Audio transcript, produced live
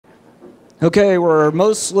Okay, we're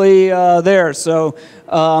mostly there. So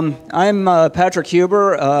I'm Patrick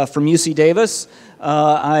Huber from UC Davis.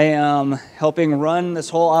 I am helping run this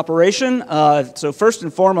whole operation. So first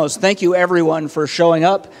and foremost, thank you everyone for showing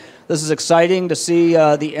up. This is exciting to see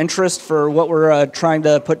the interest for what we're trying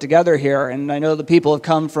to put together here. And I know the people have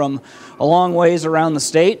come from a long ways around the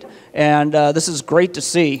state, and this is great to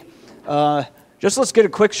see. Just let's get a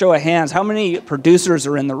quick show of hands. How many producers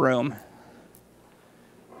are in the room?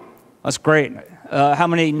 That's great. How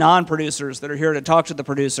many non-producers that are here to talk to the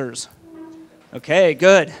producers? Okay,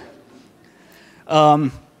 good.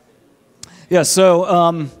 Yeah,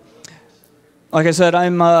 so like I said,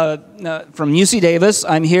 I'm from UC Davis.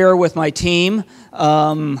 I'm here with my team.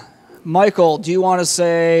 Michael, do you want to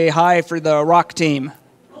say hi for the rock team?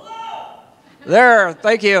 Hello! There,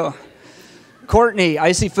 thank you. Courtney,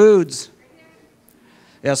 Icy Foods.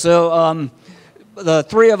 Yeah, so the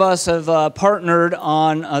three of us have partnered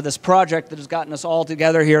on this project that has gotten us all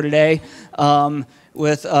together here today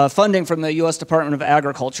with funding from the U.S. Department of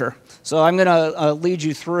Agriculture. So I'm going to lead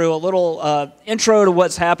you through a little intro to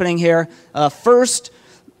what's happening here. First,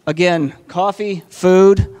 again, coffee,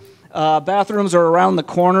 food. Bathrooms are around the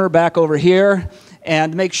corner back over here.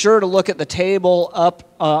 And make sure to look at the table up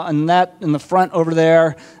in the front over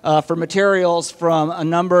there for materials from a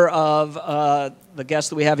number of the guests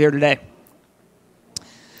that we have here today.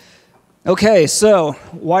 Okay, so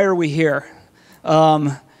why are we here?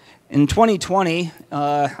 In 2020,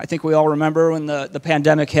 I think we all remember when the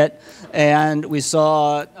pandemic hit, and we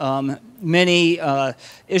saw many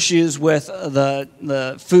issues with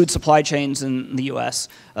the food supply chains in the U.S.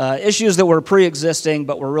 Issues that were pre-existing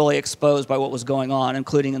but were really exposed by what was going on,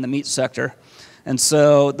 including in the meat sector. And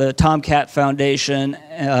so the Tomcat Foundation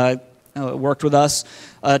worked with us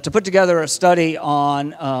to put together a study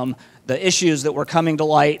on the issues that were coming to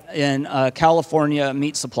light in California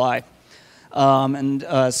meat supply and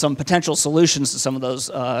some potential solutions to some of those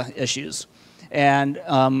issues. And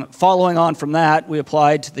following on from that, we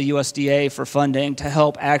applied to the USDA for funding to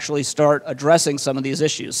help actually start addressing some of these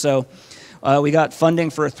issues. So we got funding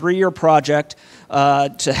for a 3-year project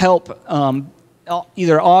to help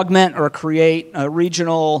either augment or create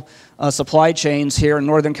regional supply chains here in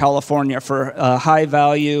Northern California for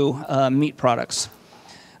high-value meat products.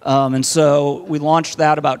 And so we launched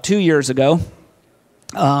that about 2 years ago.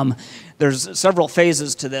 There's several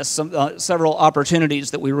phases to this, several opportunities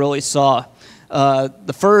that we really saw.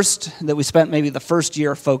 The first that we spent maybe the first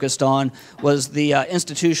year focused on was the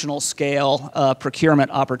institutional scale procurement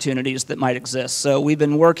opportunities that might exist. So we've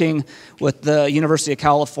been working with the University of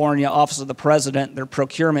California Office of the President, their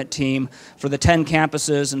procurement team, for the 10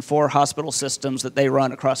 campuses and 4 hospital systems that they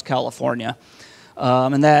run across California.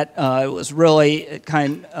 And that was really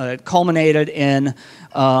culminated in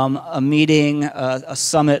a meeting, a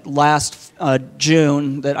summit last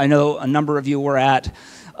June that I know a number of you were at.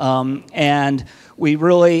 And we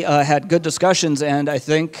really had good discussions, and I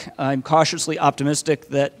think I'm cautiously optimistic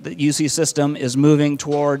that the UC system is moving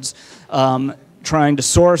towards trying to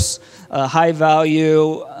source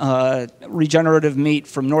high-value regenerative meat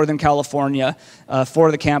from Northern California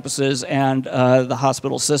for the campuses and the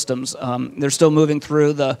hospital systems. They're still moving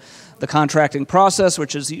through the contracting process,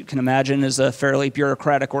 which, as you can imagine, is a fairly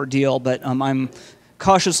bureaucratic ordeal, but I'm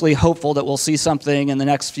cautiously hopeful that we'll see something in the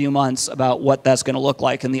next few months about what that's going to look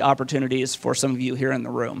like and the opportunities for some of you here in the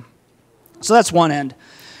room. So that's one end.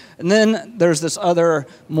 And then there's this other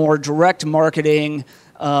more direct marketing,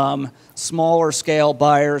 smaller scale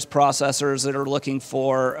buyers, processors that are looking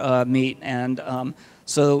for meat. And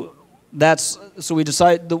so we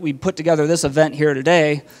decided that we put together this event here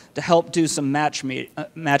today to help do some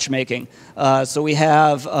matchmaking. So we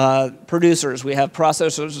have producers, we have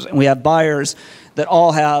processors, and we have buyers that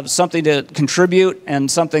all have something to contribute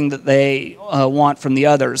and something that they want from the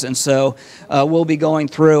others. And so we'll be going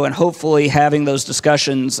through and hopefully having those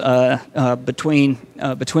discussions between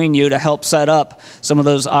you to help set up some of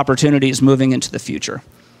those opportunities moving into the future.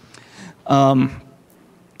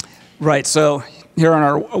 Right, so here on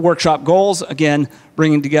our workshop goals, again,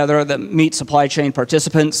 bringing together the meat supply chain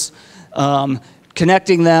participants,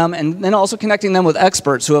 connecting them, and then also connecting them with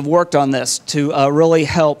experts who have worked on this to really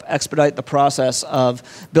help expedite the process of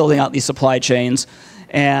building out these supply chains.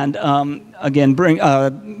 And again,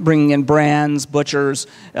 bringing in brands, butchers,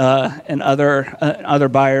 and other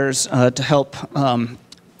buyers to help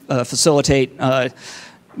facilitate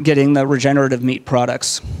getting the regenerative meat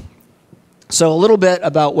products. So a little bit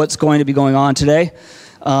about what's going to be going on today.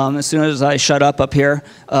 as soon as I shut up here.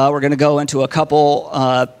 We're going to go into a couple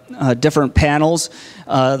different panels,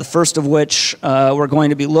 the first of which we're going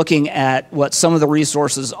to be looking at what some of the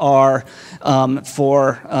resources are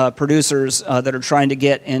for producers that are trying to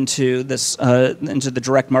get into this into the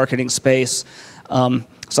direct marketing space. So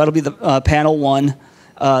that'll be the panel 1.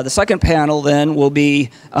 The second panel then will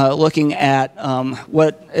be looking at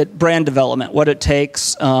brand development, what it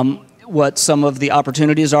takes, what some of the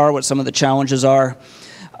opportunities are, what some of the challenges are.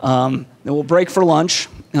 Then we'll break for lunch,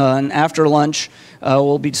 and after lunch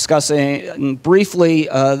we'll be discussing briefly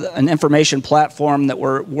an information platform that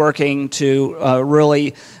we're working to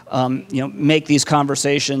really make these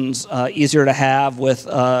conversations easier to have with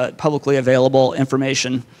publicly available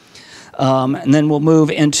information. And then we'll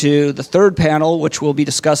move into the third panel, which will be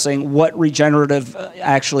discussing what regenerative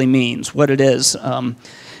actually means, what it is,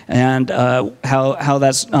 and how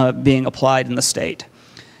that's being applied in the state.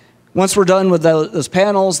 Once we're done with those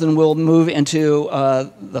panels, then we'll move into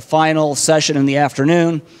the final session in the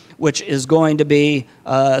afternoon, which is going to be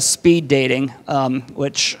speed dating,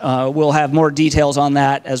 which we'll have more details on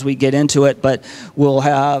that as we get into it, but we'll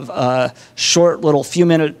have short little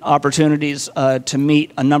few-minute opportunities to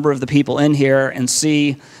meet a number of the people in here and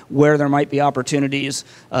see where there might be opportunities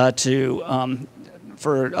for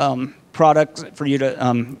you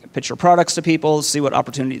to pitch your products to people, see what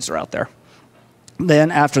opportunities are out there.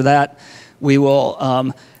 Then after that, we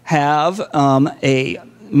will have a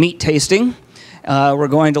meat tasting. We're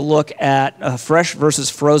going to look at fresh versus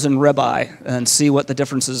frozen ribeye and see what the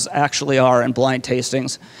differences actually are in blind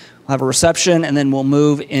tastings. We'll have a reception, and then we'll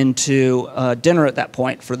move into dinner at that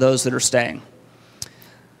point for those that are staying.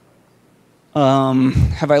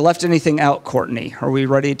 Have I left anything out, Courtney? Are we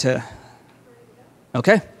ready to?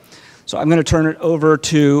 Okay. So I'm going to turn it over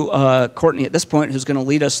to Courtney at this point, who's going to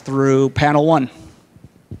lead us through panel 1.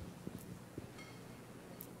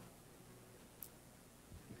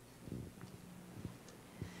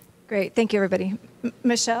 Great, thank you, everybody.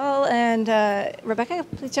 Michele and Rebecca,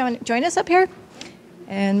 please join us up here,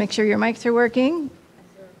 and make sure your mics are working.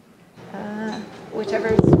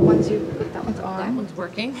 Whichever ones that one's on. That one's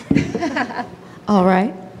working. All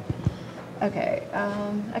right. Okay.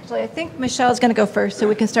 Actually, I think Michelle's going to go first, so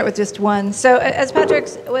we can start with just one. So, as Patrick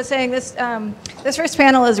was saying, this first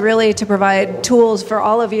panel is really to provide tools for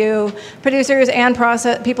all of you, producers and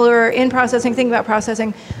people who are in processing, thinking about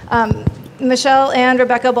processing. Michele and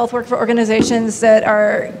Rebecca both work for organizations that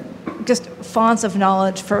are just fonts of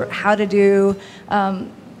knowledge for how to do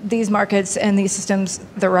these markets and these systems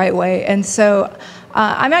the right way. And so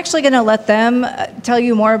I'm actually going to let them tell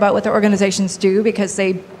you more about what their organizations do, because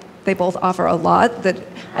they both offer a lot that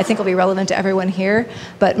I think will be relevant to everyone here.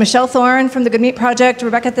 But Michele Thorne from the Good Meat Project,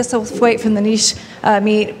 Rebecca Thistlethwaite from the Niche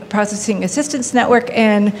Meat Processing Assistance Network,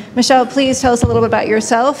 and Michele, please tell us a little bit about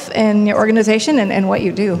yourself and your organization and what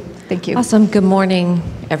you do. Thank you. Awesome. Good morning,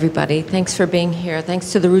 everybody. Thanks for being here.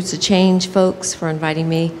 Thanks to the Roots of Change folks for inviting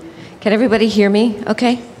me. Can everybody hear me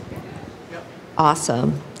okay? Yep.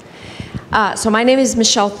 Awesome. So my name is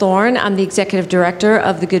Michele Thorne. I'm the Executive Director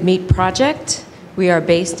of the Good Meat Project. We are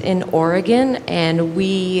based in Oregon, and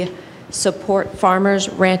we support farmers,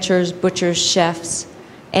 ranchers, butchers, chefs,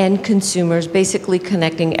 and consumers, basically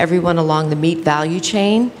connecting everyone along the meat value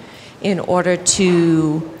chain in order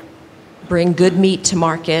to bring good meat to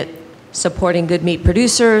market, supporting good meat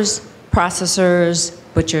producers, processors,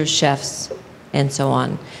 butchers, chefs, and so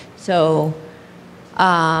on. So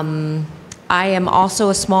I am also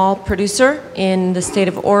a small producer in the state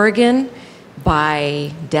of Oregon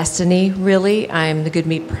by destiny, really. I'm the Good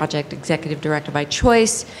Meat Project Executive Director by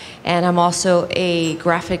choice, and I'm also a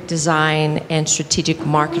graphic design and strategic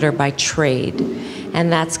marketer by trade.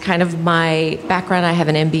 And that's kind of my background. I have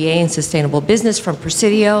an MBA in sustainable business from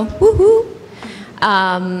Presidio. Woohoo!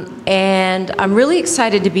 And I'm really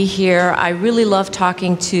excited to be here. I really love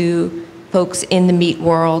talking to folks in the meat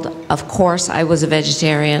world. Of course, I was a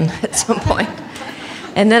vegetarian at some point,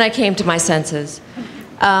 and then I came to my senses.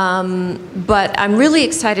 But I'm really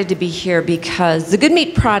excited to be here because the Good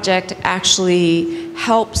Meat Project actually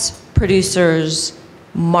helps producers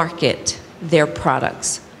market their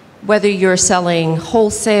products, whether you're selling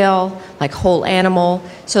wholesale, like whole animal.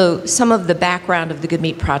 So some of the background of the Good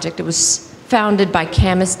Meat Project, it was founded by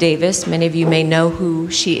Camus Davis. Many of you may know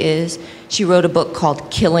who she is. She wrote a book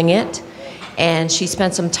called Killing It, and she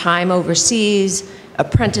spent some time overseas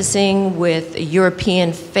apprenticing with a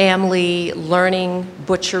European family, learning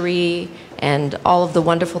butchery and all of the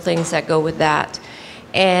wonderful things that go with that.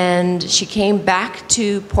 And she came back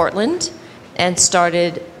to Portland and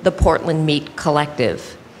started the Portland Meat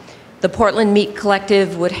Collective. The Portland Meat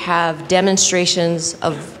Collective would have demonstrations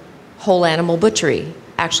of whole animal butchery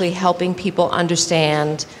actually helping people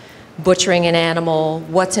understand butchering an animal,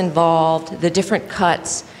 what's involved, the different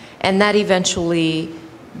cuts, and that eventually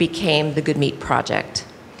became the Good Meat Project.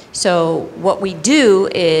 So what we do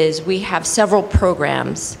is we have several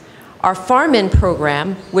programs. Our Farm-In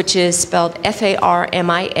program, which is spelled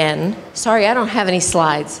F-A-R-M-I-N. Sorry, I don't have any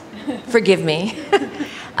slides. Forgive me.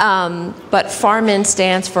 But Farm-In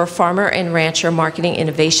stands for Farmer and Rancher Marketing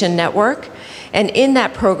Innovation Network. And in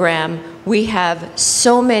that program, we have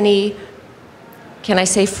so many, can I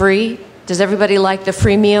say free? Does everybody like the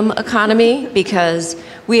freemium economy? Because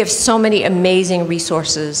we have so many amazing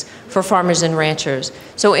resources for farmers and ranchers.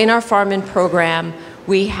 So in our Farm-In program,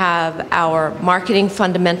 we have our Marketing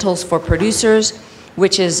Fundamentals for Producers,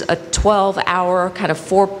 which is a 12-hour kind of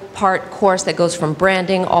 4-part course that goes from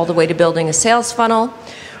branding all the way to building a sales funnel.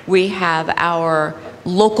 We have our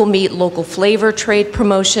Local Meat, Local Flavor Trade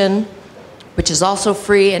Promotion, which is also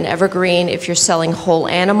free and evergreen if you're selling whole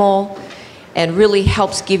animal, and really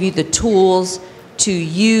helps give you the tools to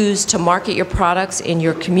use to market your products in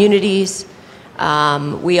your communities.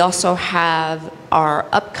 We also have our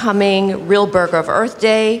upcoming Real Burger of Earth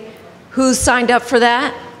Day. Who's signed up for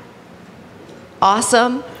that?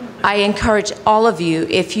 Awesome. I encourage all of you,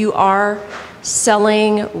 if you are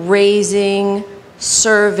selling, raising,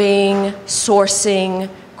 serving, sourcing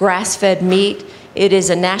grass-fed meat, it is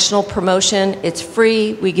a national promotion. It's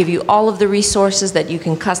free. We give you all of the resources that you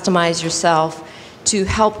can customize yourself to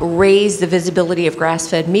help raise the visibility of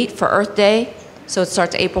grass-fed meat for Earth Day. So it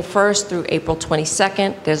starts April 1st through April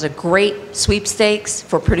 22nd. There's a great sweepstakes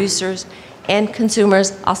for producers and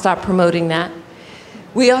consumers. I'll stop promoting that.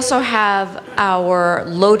 We also have our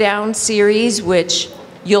Lowdown series, which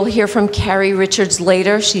you'll hear from Carrie Richards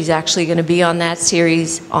later. She's actually going to be on that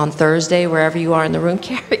series on Thursday, wherever you are in the room,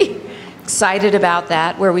 Carrie. Excited about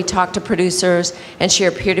that, where we talk to producers and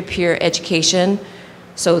share peer-to-peer education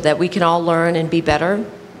so that we can all learn and be better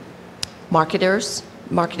marketers,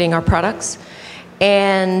 marketing our products.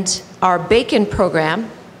 And our Bacon program.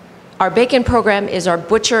 Our Bacon program is our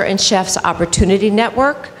Butcher and Chefs Opportunity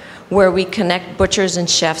Network, where we connect butchers and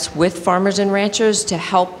chefs with farmers and ranchers to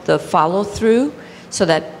help the follow-through so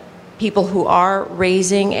that people who are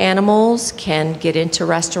raising animals can get into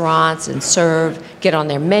restaurants and serve, get on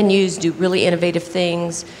their menus, do really innovative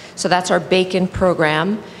things. So that's our Bacon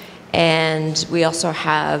program. And we also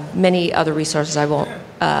have many other resources.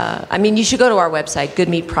 I mean, you should go to our website,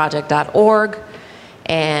 goodmeatproject.org,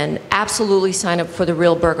 and absolutely sign up for the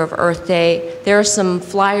Real Burger of Earth Day. There are some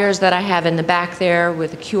flyers that I have in the back there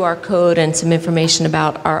with a QR code and some information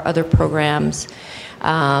about our other programs.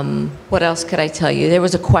 What else could I tell you? There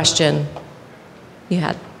was a question you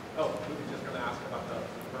had. Oh, we were just going to ask about the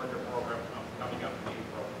burger program coming up in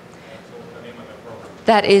April. So what's the name of the program?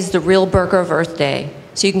 That is the Real Burger of Earth Day.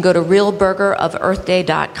 So you can go to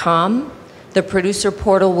realburgeroferthday.com. The producer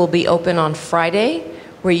portal will be open on Friday,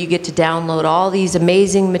 where you get to download all these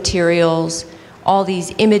amazing materials, all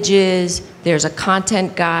these images. There's a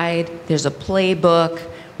content guide, there's a playbook.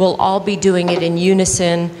 We'll all be doing it in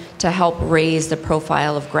unison to help raise the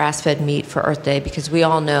profile of grass-fed meat for Earth Day, because we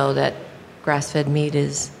all know that grass-fed meat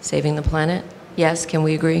is saving the planet. Yes, can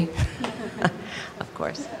we agree? Of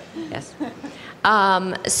course, yes.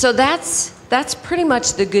 So that's pretty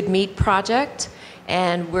much the Good Meat Project.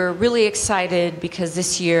 And we're really excited because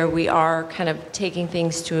this year we are kind of taking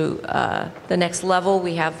things to the next level.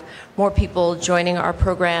 We have more people joining our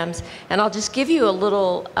programs. And I'll just give you a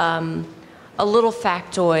little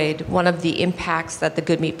factoid. One of the impacts that the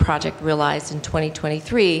Good Meat Project realized in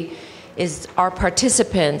 2023 is our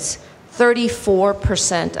participants,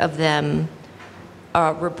 34% of them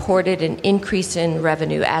reported an increase in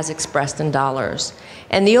revenue as expressed in dollars.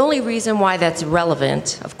 And the only reason why that's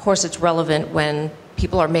relevant, of course it's relevant when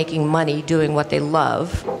people are making money doing what they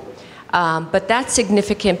love, but that's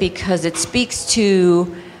significant because it speaks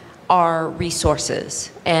to our resources,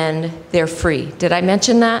 and they're free. Did I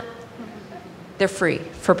mention that? They're free.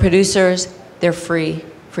 For producers, they're free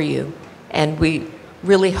for you. And we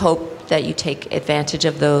really hope that you take advantage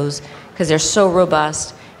of those because they're so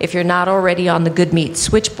robust. If you're not already on the Good Meat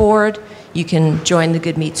Switchboard, you can join the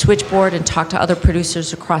Good Meat Switchboard and talk to other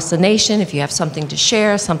producers across the nation. If you have something to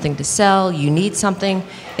share, something to sell, you need something,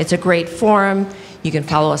 it's a great forum. You can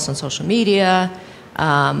follow us on social media.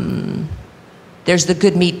 There's the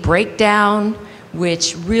Good Meat Breakdown,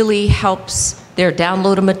 which really helps. There are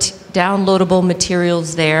downloadable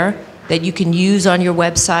materials there that you can use on your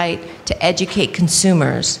website to educate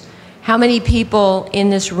consumers. How many people in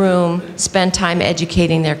this room spend time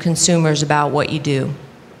educating their consumers about what you do?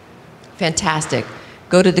 Fantastic.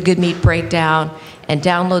 Go to the Good Meat Breakdown and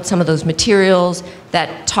download some of those materials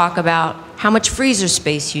that talk about how much freezer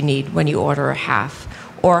space you need when you order a half,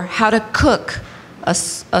 or how to cook a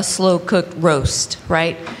slow-cooked roast,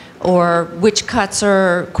 right? Or which cuts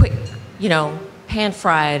are quick,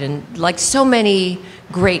 pan-fried, and like so many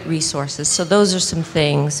great resources. So those are some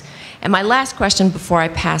things. And my last question before I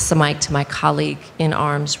pass the mic to my colleague in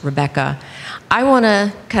arms, Rebecca, I want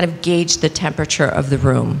to kind of gauge the temperature of the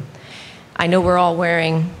room. I know we're all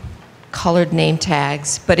wearing colored name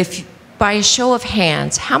tags, but if by a show of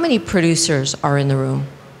hands, how many producers are in the room?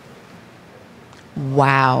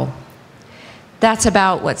 Wow. That's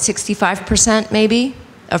about, what, 65% maybe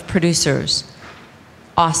of producers.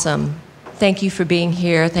 Awesome. Thank you for being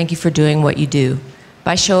here. Thank you for doing what you do.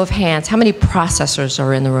 By show of hands, how many processors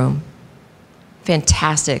are in the room?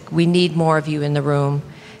 Fantastic. We need more of you in the room.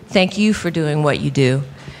 Thank you for doing what you do.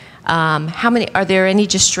 Are there any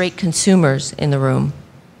just straight consumers in the room?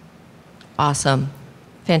 Awesome.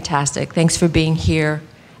 Fantastic. Thanks for being here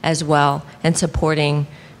as well and supporting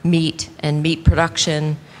meat and meat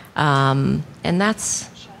production. And that's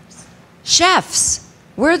chefs.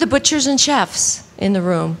 Where are the butchers and chefs in the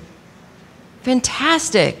room?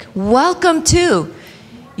 Fantastic. Welcome too.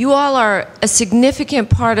 You all are a significant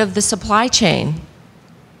part of the supply chain.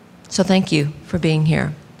 So thank you for being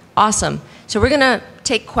here. Awesome. So we're going to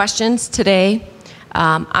take questions today.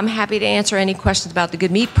 I'm happy to answer any questions about the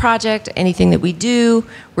Good Meat Project, anything that we do.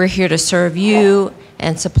 We're here to serve you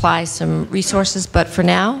and supply some resources. But for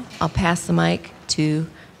now, I'll pass the mic to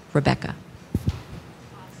Rebecca.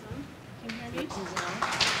 Awesome. Can you hear me?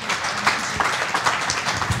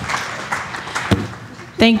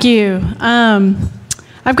 Thank you.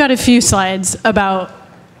 I've got a few slides about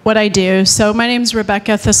what I do. So my name is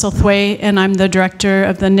Rebecca Thistlethwaite, and I'm the director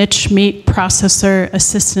of the Niche Meat Processor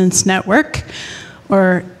Assistance Network,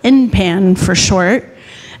 or NPAN for short.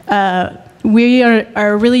 We are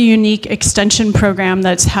a really unique extension program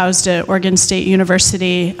that's housed at Oregon State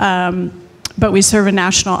University, but we serve a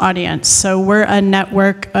national audience. So we're a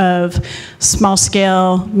network of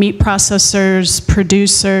small-scale meat processors,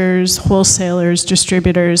 producers, wholesalers,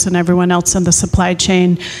 distributors, and everyone else in the supply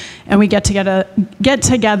chain. And we get together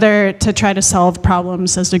to try to solve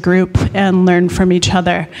problems as a group and learn from each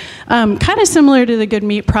other. Kind of similar to the Good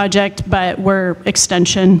Meat Project, but we're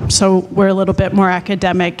extension, so we're a little bit more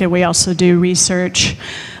academic, and we also do research.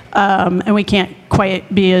 And we can't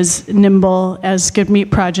quite be as nimble as Good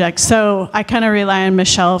Meat Project. So I kind of rely on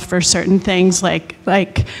Michele for certain things, like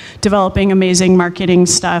developing amazing marketing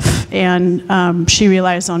stuff, and she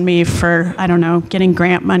relies on me for, I don't know, getting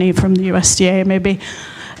grant money from the USDA maybe.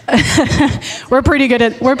 We're pretty good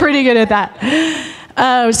at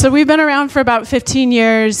that. So we've been around for about 15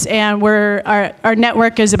 years, and our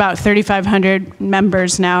network is about 3,500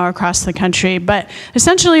 members now across the country. But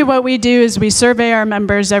essentially what we do is we survey our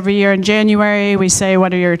members every year in January. We say,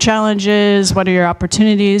 what are your challenges? What are your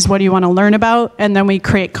opportunities? What do you want to learn about? And then we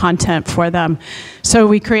create content for them. So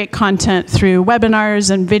we create content through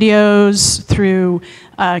webinars and videos, through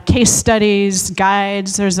case studies,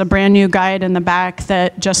 guides. There's a brand new guide in the back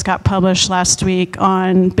that just got published last week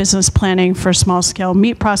on business planning for small-scale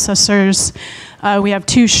meat processors. We have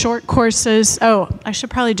 2 short courses. Oh, I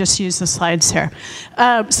should probably just use the slides here.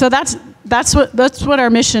 So that's what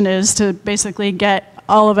our mission is, to basically get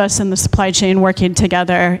all of us in the supply chain working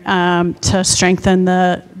together to strengthen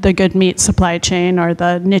the good meat supply chain, or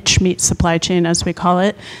the niche meat supply chain as we call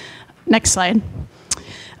it. Next slide.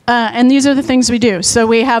 And these are the things we do. So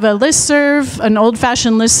we have a listserv, an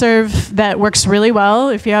old-fashioned listserv that works really well.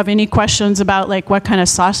 If you have any questions about what kind of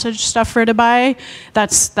sausage stuffer to buy,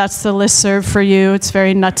 that's the listserv for you. It's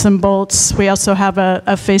very nuts and bolts. We also have a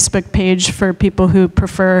Facebook page for people who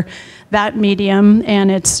prefer that medium,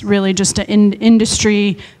 and it's really just an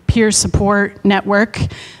industry peer support network.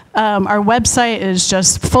 Our website is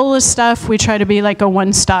just full of stuff. We try to be like a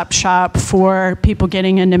one-stop shop for people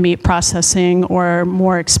getting into meat processing or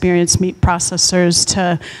more experienced meat processors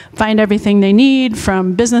to find everything they need,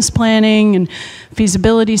 from business planning and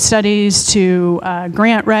feasibility studies to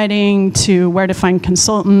grant writing to where to find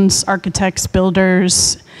consultants, architects,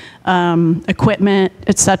 builders, equipment,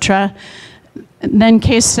 etc. Then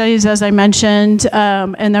case studies, as I mentioned,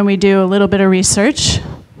 and then we do a little bit of research.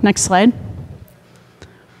 Next slide.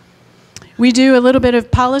 We do a little bit of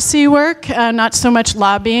policy work, not so much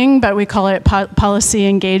lobbying, but we call it policy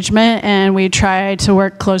engagement, and we try to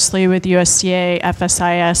work closely with USDA,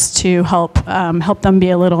 FSIS to help them be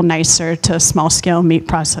a little nicer to small-scale meat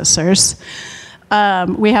processors.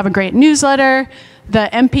 We have a great newsletter. The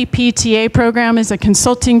MPPTA program is a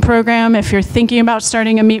consulting program. If you're thinking about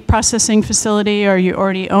starting a meat processing facility or you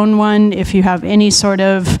already own one, if you have any sort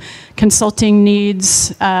of consulting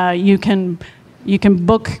needs, you can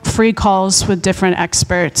book free calls with different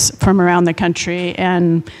experts from around the country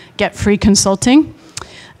and get free consulting.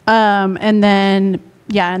 And then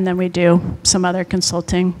we do some other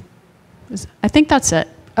consulting. I think that's it.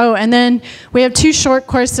 Oh, and then we have 2 short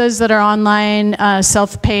courses that are online,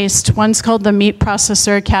 self-paced. One's called the Meat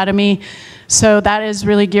Processor Academy. So that is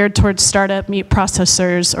really geared towards startup meat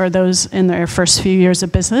processors or those in their first few years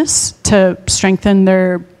of business to strengthen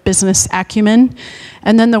their business acumen.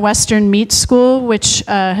 And then the Western Meat School, which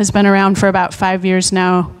has been around for about 5 years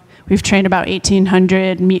now. We've trained about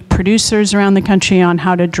 1,800 meat producers around the country on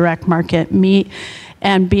how to direct market meat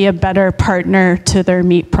and be a better partner to their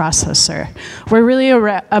meat processor. We're really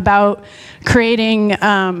about creating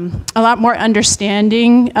a lot more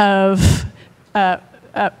understanding of,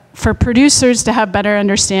 for producers to have better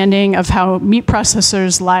understanding of how meat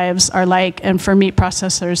processors' lives are like, and for meat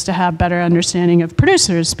processors to have better understanding of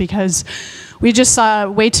producers, because we just saw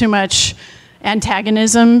way too much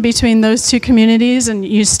antagonism between those 2 communities, and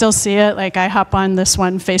you still see it. Like, I hop on this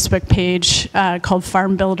one Facebook page called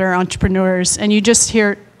Farm Builder Entrepreneurs, and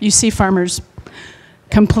you see farmers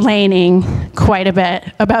complaining quite a bit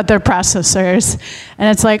about their processors.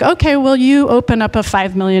 And it's like, okay, well, you open up a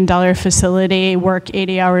 $5 million facility, work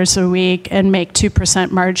 80 hours a week, and make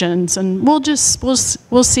 2% margins, and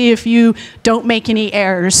we'll see if you don't make any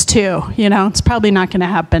errors too. You know, it's probably not going to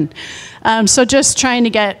happen. So just trying to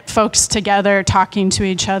get folks together, talking to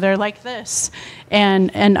each other like this,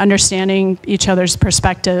 and understanding each other's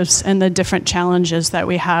perspectives and the different challenges that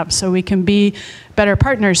we have, so we can be better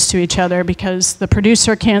partners to each other, because the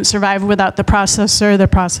producer can't survive without the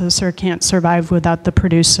processor can't survive without the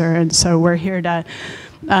producer, and so we're here to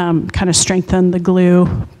kind of strengthen the glue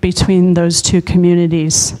between those 2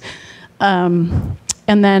 communities. And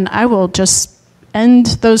then I will just end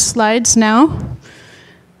those slides now.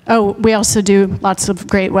 Oh, we also do lots of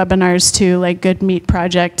great webinars too, like Good Meat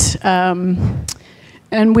Project.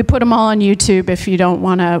 And we put them all on YouTube if you don't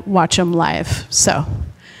want to watch them live. So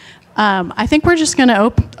I think we're just going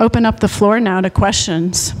to open up the floor now to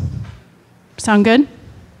questions. Sound good?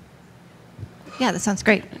 Yeah, that sounds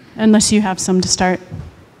great. Unless you have some to start.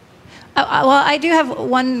 Well, I do have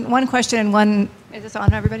one question and one. Is this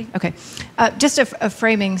on, everybody? Okay. Just a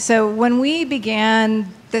framing. So when we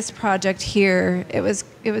began this project here, it was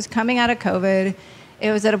coming out of COVID.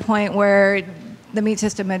 It was at a point where the meat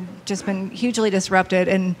system had just been hugely disrupted,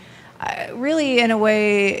 and really, in a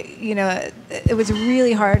way, you know, it was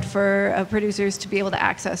really hard for producers to be able to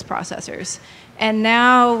access processors. And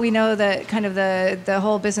now we know that kind of the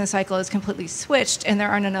whole business cycle is completely switched, and there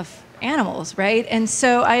aren't enough animals, right? And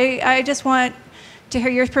so I just want to hear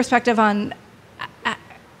your perspective on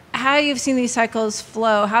how you've seen these cycles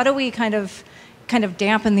flow. How do we kind of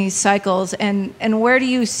dampen these cycles, and where do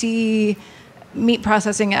you see meat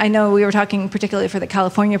processing? I know we were talking particularly for the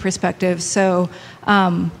California perspective. So,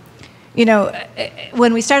 you know,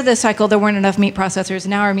 when we started this cycle, there weren't enough meat processors.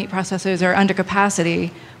 Now our meat processors are under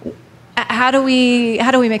capacity. How do we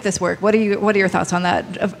make this work? What are your thoughts on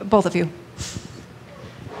that, both of you?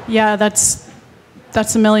 Yeah, that's a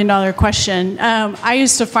 $1 million question. I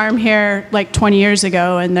used to farm here like 20 years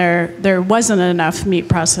ago, and there wasn't enough meat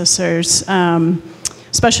processors,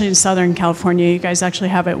 especially in Southern California. You guys actually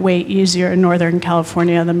have it way easier in Northern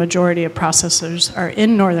California. The majority of processors are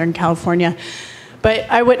in Northern California. But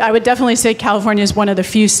I would definitely say California is one of the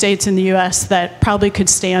few states in the U.S. that probably could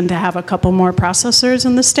stand to have a couple more processors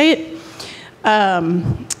in the state.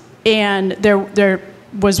 And there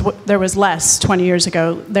was less 20 years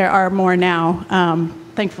ago. There are more now,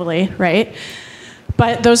 thankfully, right?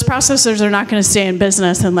 But those processors are not going to stay in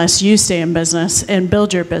business unless you stay in business and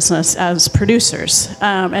build your business as producers.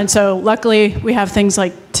 And so luckily we have things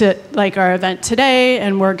like our event today,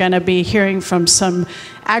 and we're going to be hearing from some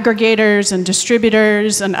aggregators and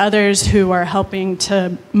distributors and others who are helping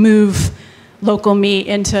to move local meat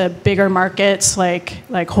into bigger markets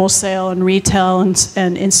like wholesale and retail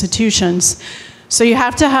and institutions. So you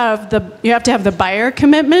have to have the buyer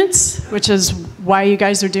commitments, which is why you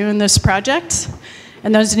guys are doing this project.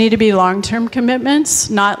 And those need to be long-term commitments,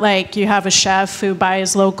 not like you have a chef who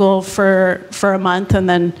buys local for a month and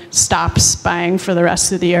then stops buying for the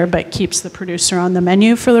rest of the year, but keeps the producer on the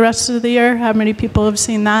menu for the rest of the year. How many people have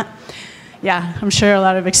seen that? Yeah, I'm sure a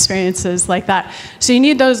lot of experiences like that. So you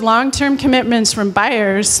need those long-term commitments from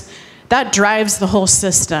buyers. That drives the whole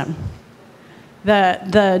system.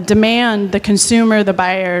 The demand, the consumer, the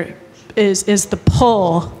buyer is the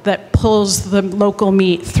pull that pulls the local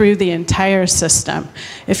meat through the entire system.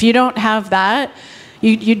 If you don't have that,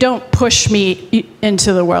 you don't push meat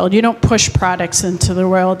into the world. You don't push products into the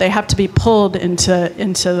world. They have to be pulled into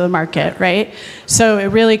the market, right? So it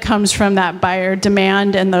really comes from that buyer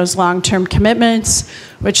demand and those long-term commitments,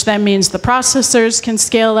 which then means the processors can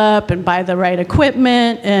scale up and buy the right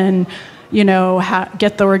equipment and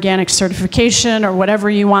get the organic certification or whatever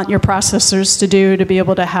you want your processors to do to be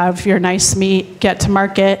able to have your nice meat get to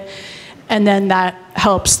market. And then that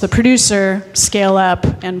helps the producer scale up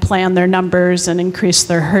and plan their numbers and increase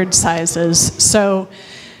their herd sizes. So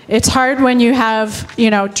it's hard when you have,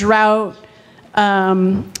 drought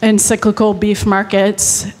and cyclical beef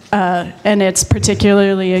markets, and it's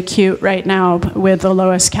particularly acute right now with the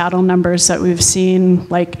lowest cattle numbers that we've seen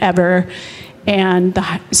like ever, and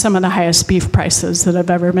some of the highest beef prices that have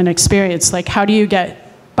ever been experienced. Like, how do you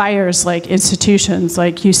get buyers like institutions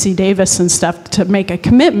like UC Davis and stuff to make a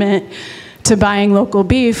commitment to buying local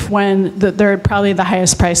beef when they're probably the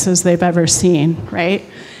highest prices they've ever seen, right?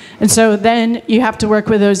 And so then you have to work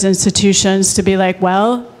with those institutions to be like,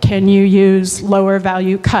 well, can you use lower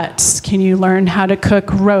value cuts? Can you learn how to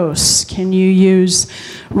cook roasts? Can you use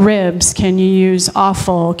ribs? Can you use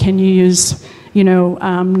offal? Can you use, no,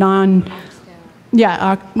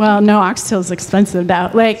 oxtail's expensive now.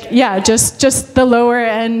 Just the lower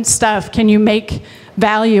end stuff. Can you make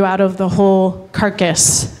value out of the whole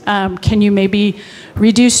carcass? Can you maybe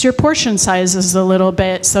reduce your portion sizes a little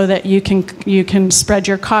bit so that you can spread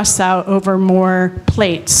your costs out over more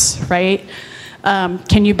plates, right?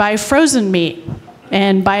 Can you buy frozen meat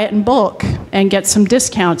and buy it in bulk and get some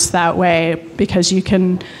discounts that way because you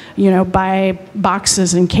can, buy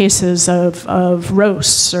boxes and cases of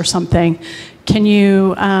roasts or something? Can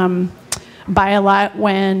you buy a lot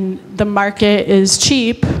when the market is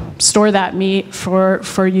cheap, store that meat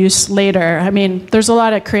for use later? I mean, there's a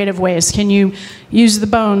lot of creative ways. Can you use the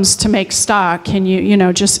bones to make stock? Can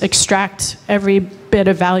you just extract every bit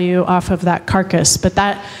of value off of that carcass? But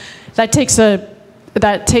that takes a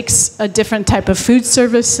different type of food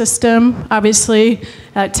service system, obviously.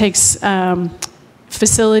 That takes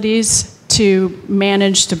facilities to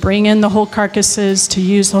manage to bring in the whole carcasses, to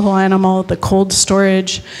use the whole animal, the cold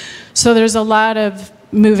storage. So there's a lot of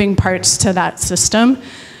moving parts to that system.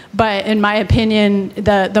 But in my opinion,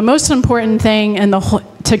 the most important thing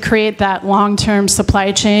to create that long-term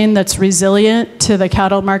supply chain that's resilient to the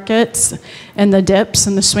cattle markets and the dips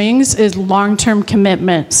and the swings is long-term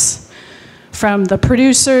commitments from the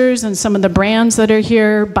producers and some of the brands that are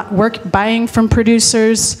here, buying from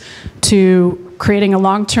producers, to creating a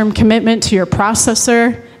long-term commitment to your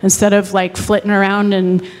processor instead of like flitting around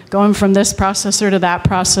and going from this processor to that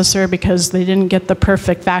processor because they didn't get the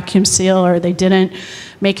perfect vacuum seal or they didn't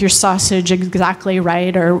make your sausage exactly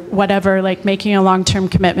right or whatever. Like, making a long-term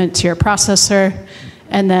commitment to your processor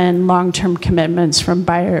and then long-term commitments from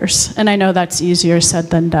buyers. And I know that's easier said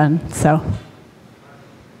than done. So,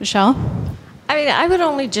 Michele? I mean, I would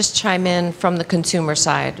only just chime in from the consumer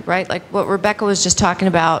side, right? Like what Rebecca was just talking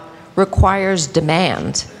about requires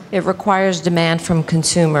demand. It requires demand from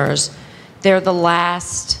consumers. They're the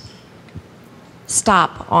last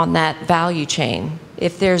stop on that value chain.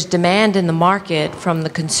 If there's demand in the market from the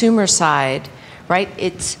consumer side, right,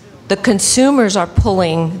 it's the consumers are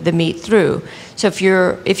pulling the meat through. So if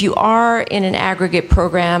you are in an aggregate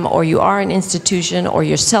program or you are an institution or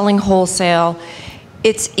you're selling wholesale,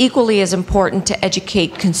 it's equally as important to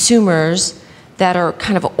educate consumers that are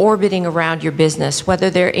kind of orbiting around your business, whether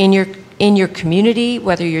they're in your community,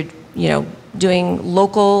 whether you're doing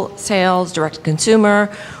local sales, direct to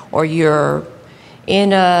consumer, or you're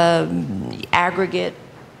in a aggregate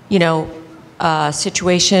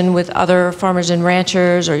situation with other farmers and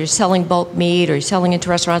ranchers, or you're selling bulk meat, or you're selling into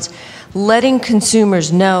restaurants. Letting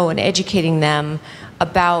consumers know and educating them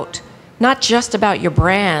about not just about your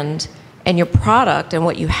brand and your product and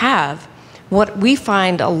what you have. What we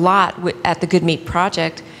find a lot at the Good Meat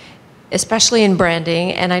Project, especially in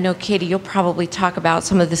branding, and I know, Katie, you'll probably talk about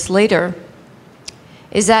some of this later,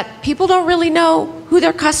 is that people don't really know who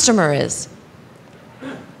their customer is.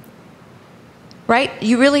 Right?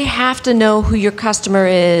 You really have to know who your customer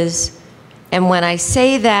is. And when I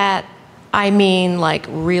say that, I mean like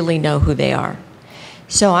really know who they are.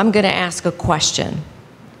 So I'm going to ask a question.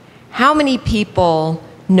 How many people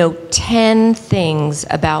know 10 things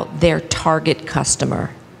about their target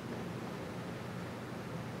customer?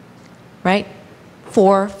 Right?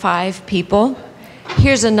 4, 5 people.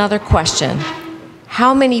 Here's another question.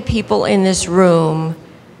 How many people in this room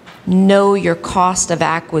know your cost of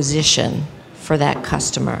acquisition for that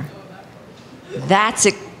customer? That's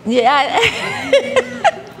it. Yeah.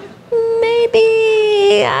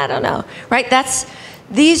 maybe, I don't know, right?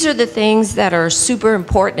 These are the things that are super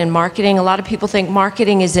important in marketing. A lot of people think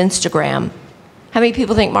marketing is Instagram. How many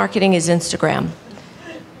people think marketing is Instagram?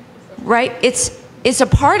 Right? It's a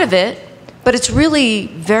part of it, but it's really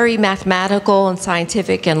very mathematical and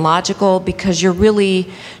scientific and logical because you're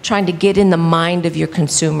really trying to get in the mind of your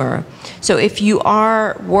consumer. So if you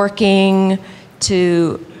are working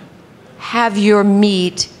to have your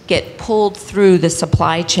meat get pulled through the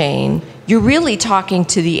supply chain, you're really talking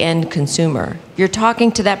to the end consumer. You're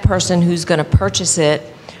talking to that person who's going to purchase it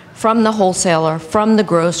from the wholesaler, from the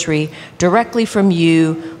grocery, directly from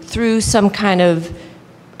you, through some kind of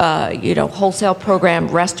wholesale program,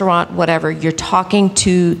 restaurant, whatever. You're talking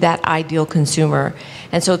to that ideal consumer.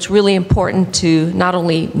 And so it's really important to not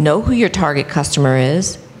only know who your target customer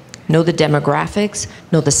is, know the demographics,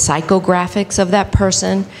 know the psychographics of that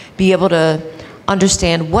person, be able to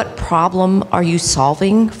understand what problem are you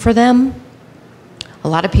solving for them. A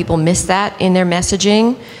lot of people miss that in their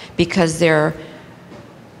messaging because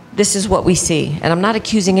this is what we see. And I'm not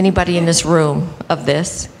accusing anybody in this room of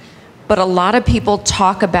this, but a lot of people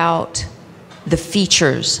talk about the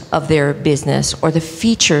features of their business or the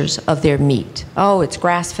features of their meat. Oh, it's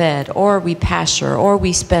grass-fed, or we pasture, or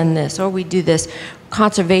we spend this, or we do this,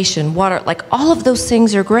 conservation, water, like all of those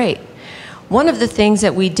things are great. One of the things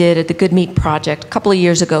that we did at the Good Meat Project, a couple of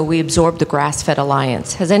years ago, we absorbed the Grassfed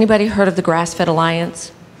Alliance. Has anybody heard of the Grassfed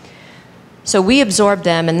Alliance? So we absorbed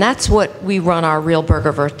them, and that's what we run our Real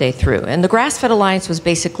Burger Birthday through. And the Grassfed Alliance was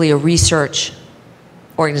basically a research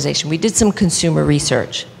organization. We did some consumer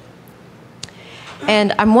research.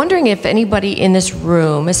 And I'm wondering if anybody in this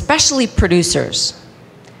room, especially producers,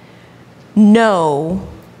 know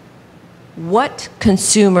what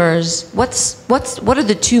consumers, what are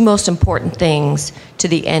the two most important things to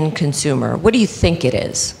the end consumer? What do you think it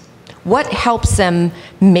is? What helps them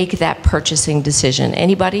make that purchasing decision?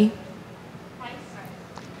 Anybody?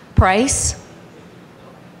 Price?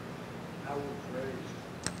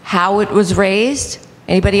 How it was raised?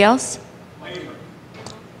 Anybody else? Flavor.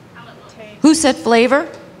 Who said flavor?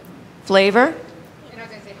 Flavor?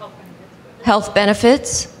 Health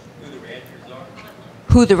benefits.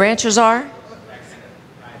 Who the ranchers are?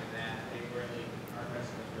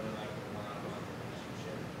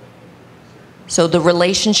 So the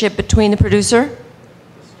relationship between the producer?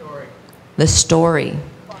 The story.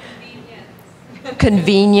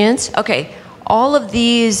 Convenience. Okay. All of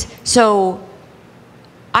these. So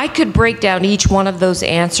I could break down each one of those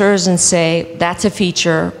answers and say that's a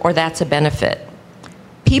feature or that's a benefit.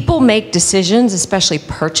 People make decisions, especially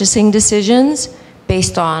purchasing decisions,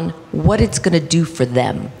 based on what it's going to do for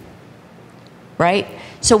them, right?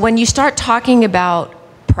 So when you start talking about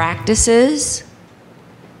practices,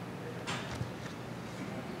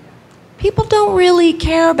 people don't really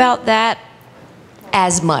care about that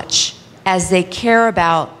as much as they care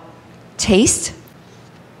about taste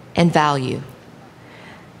and value.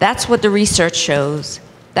 That's what the research shows.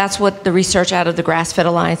 That's what the research out of the Grassfed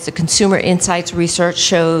Alliance, the Consumer Insights research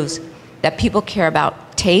shows, that people care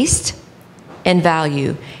about taste and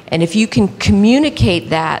value. And if you can communicate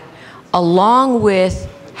that along with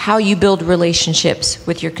how you build relationships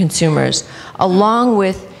with your consumers, along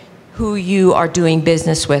with who you are doing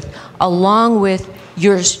business with, along with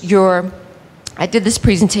your I did this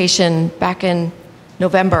presentation back in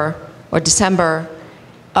November or December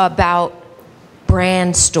about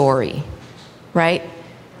brand story, right?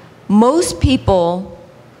 Most people,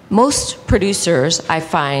 most producers, I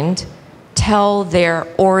find, tell their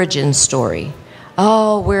origin story.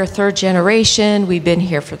 Oh, we're third generation, we've been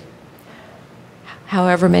here for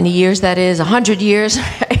however many years that is, 100 years,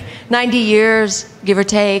 90 years, give or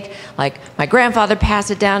take. Like, my grandfather passed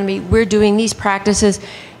it down to me, we're doing these practices.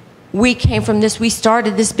 We came from this, we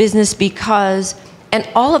started this business because, and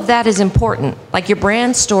all of that is important. Like, your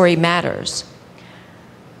brand story matters.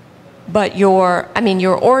 But your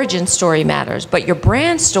origin story matters, but your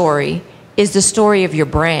brand story is the story of your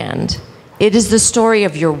brand. It is the story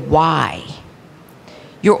of your why.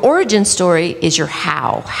 Your origin story is your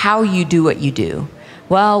how you do what you do.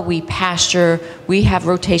 Well, we pasture, we have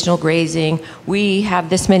rotational grazing, we have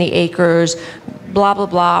this many acres, blah, blah,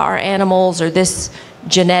 blah, our animals are this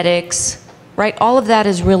genetics, right? All of that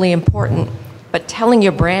is really important. But telling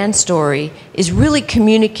your brand story is really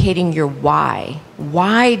communicating your why.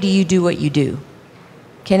 Why do you do what you do?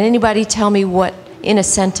 Can anybody tell me what, in a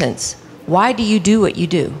sentence, why do you do what you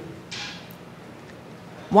do?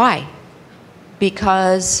 Why?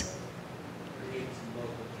 Because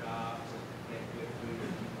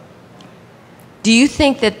do you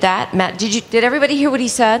think that did everybody hear what he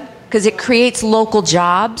said? Because it creates local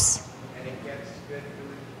jobs. And it gets good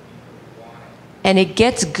food people want and it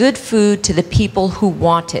gets good food to the people who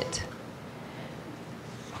want it.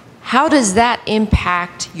 How does that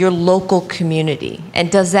impact your local community? And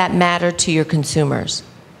does that matter to your consumers?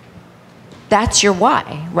 That's your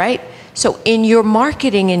why, right? So in your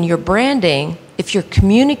marketing and your branding, if you're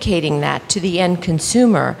communicating that to the end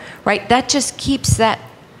consumer, right, that just keeps that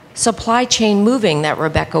supply chain moving that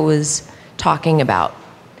Rebecca was talking about.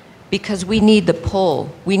 Because we need the pull.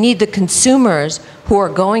 We need the consumers who are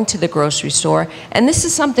going to the grocery store. And this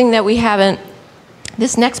is something that we haven't,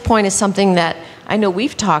 this next point is something that I know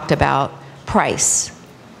we've talked about, price,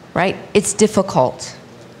 right? It's difficult.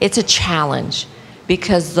 It's a challenge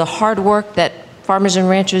because the hard work that farmers and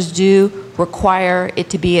ranchers do require it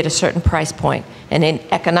to be at a certain price point. And in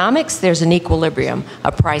economics, there's an equilibrium,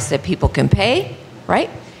 a price that people can pay, right?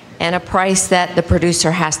 And a price that the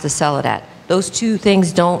producer has to sell it at. Those two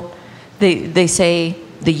things don't, they say,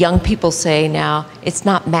 the young people say now, it's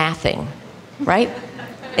not mathing, right?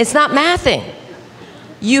 It's not mathing.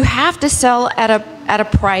 You have to sell at a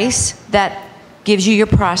price that gives you your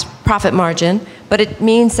profit margin, but it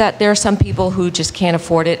means that there are some people who just can't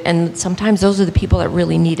afford it, and sometimes those are the people that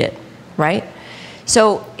really need it, right?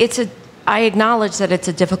 So I acknowledge that it's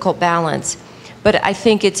a difficult balance, but I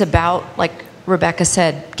think it's about, like Rebecca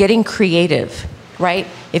said, getting creative, right?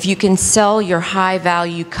 If you can sell your high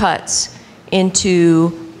value cuts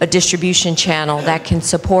into a distribution channel that can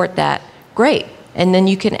support that, great. And then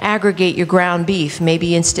you can aggregate your ground beef,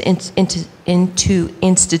 maybe into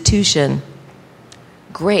institution,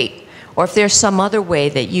 great. Or if there's some other way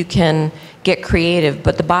that you can get creative,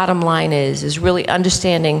 but the bottom line is really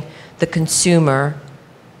understanding the consumer,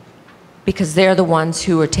 because they're the ones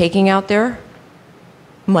who are taking out their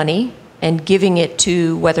money and giving it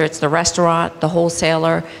to, whether it's the restaurant, the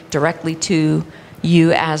wholesaler, directly to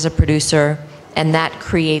you as a producer, and that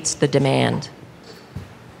creates the demand.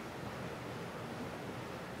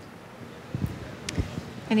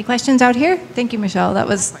 Any questions out here? Thank you, Michele. That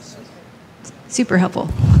was super helpful.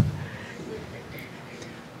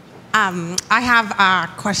 I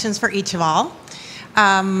have questions for each of all.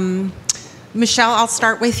 Michele, I'll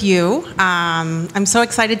start with you. I'm so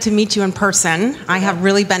excited to meet you in person. I have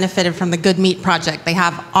really benefited from the Good Meat Project. They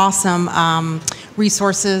have awesome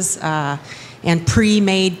resources and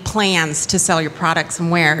pre-made plans to sell your products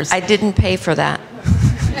and wares. I didn't pay for that.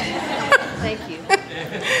 Thank you.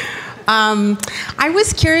 I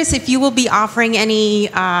was curious if you will be offering any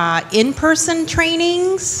in-person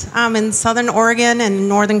trainings in Southern Oregon and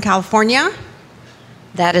Northern California?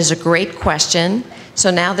 That is a great question. So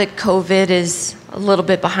now that COVID is a little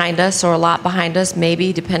bit behind us, or a lot behind us,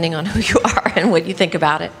 maybe, depending on who you are and what you think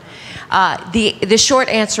about it, the short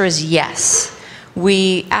answer is yes.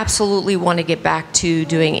 We absolutely want to get back to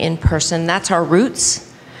doing in-person. That's our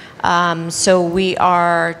roots. So we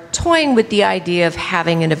are toying with the idea of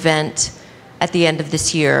having an event at the end of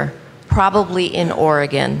this year, probably in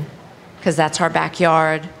Oregon, because that's our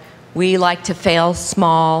backyard. We like to fail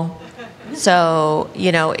small. So,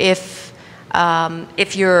 you know, if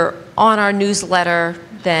you're on our newsletter,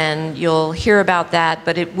 then you'll hear about that,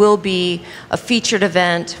 but it will be a featured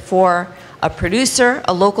event for a producer,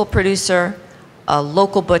 a local butcher,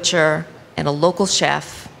 and a local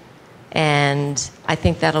chef. And I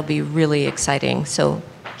think that'll be really exciting. So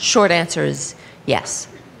short answer is yes.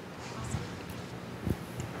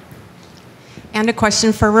 And a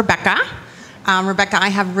question for Rebecca. Rebecca, I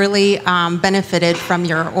have really benefited from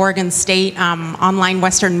your Oregon State online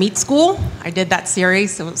Western Meat School. I did that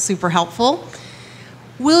series, so it was super helpful.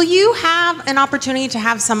 Will you have an opportunity to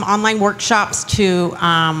have some online workshops to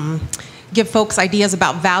give folks ideas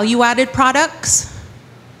about value-added products?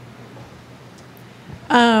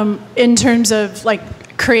 In terms of like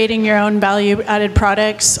creating your own value-added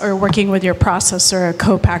products, or working with your processor or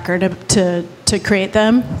co-packer to create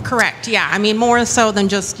them? Correct, yeah. I mean, more so than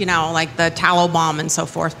just, you know, like the tallow balm and so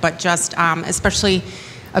forth, but just especially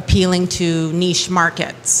appealing to niche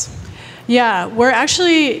markets. Yeah,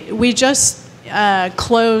 we just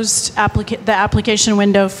closed the application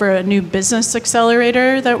window for a new business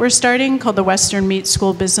accelerator that we're starting called the Western Meat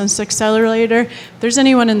School Business Accelerator. If there's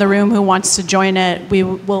anyone in the room who wants to join it,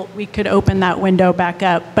 we could open that window back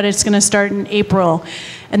up, but it's going to start in April.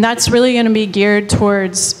 And that's really going to be geared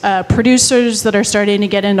towards producers that are starting to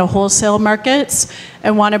get into wholesale markets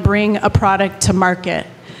and want to bring a product to market.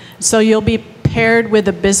 So you'll be paired with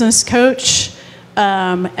a business coach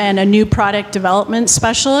and a new product development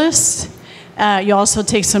specialist. You also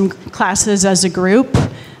take some classes as a group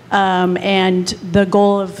And the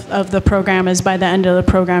goal of the program is by the end of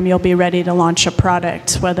the program, you'll be ready to launch a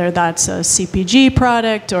product, whether that's a CPG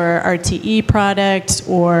product or RTE product,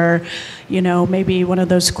 or maybe one of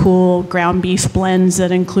those cool ground beef blends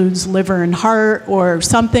that includes liver and heart, or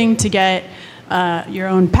something to get your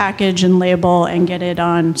own package and label and get it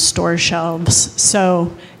on store shelves.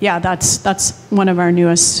 So yeah, that's one of our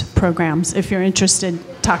newest programs. If you're interested,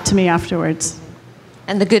 talk to me afterwards.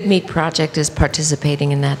 And the Good Meat Project is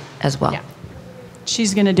participating in that as well. Yeah.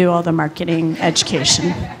 She's going to do all the marketing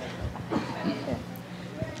education.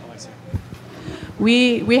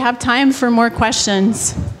 We have time for more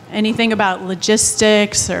questions. Anything about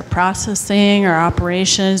logistics or processing or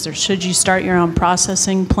operations, or should you start your own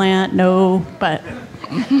processing plant? No, but.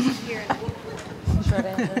 Short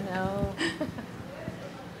answer, no.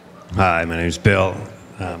 Hi, my name's Bill,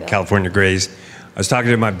 California Grays. I was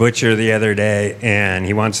talking to my butcher the other day, and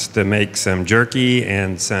he wants to make some jerky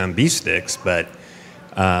and some beef sticks, but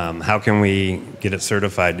how can we get it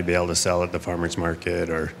certified to be able to sell at the farmer's market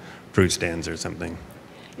or fruit stands or something?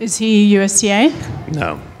 Is he USDA?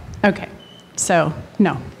 No. Okay, so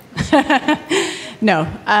no. No.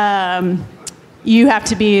 You have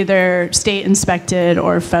to be either state inspected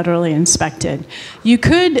or federally inspected. You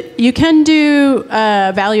can do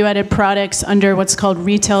value-added products under what's called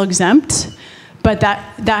retail exempt, but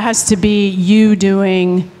that has to be you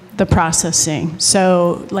doing the processing.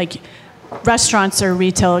 So like restaurants are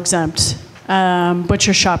retail exempt,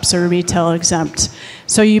 butcher shops are retail exempt.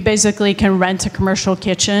 So you basically can rent a commercial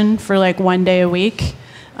kitchen for like 1 day a week,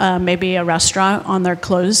 maybe a restaurant on their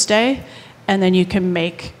closed day, and then you can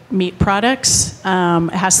make meat products.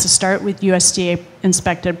 It has to start with USDA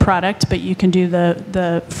inspected product, but you can do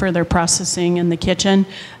the further processing in the kitchen,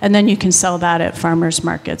 and then you can sell that at farmers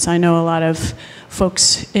markets. I know a lot of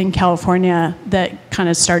folks in California that kind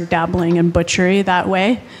of start dabbling in butchery that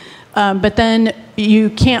way. But then you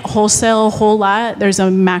can't wholesale a whole lot. There's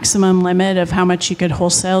a maximum limit of how much you could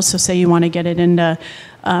wholesale. So say you want to get it into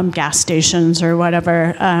gas stations or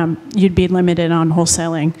whatever, you'd be limited on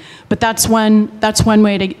wholesaling. But that's one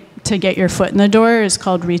way to get your foot in the door, is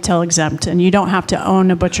called retail exempt. And you don't have to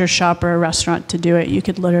own a butcher shop or a restaurant to do it. You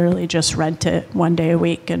could literally just rent it 1 day a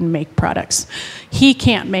week and make products. He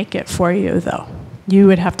can't make it for you, though. You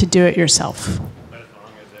would have to do it yourself. But as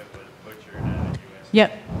long as it was butchered at a USDA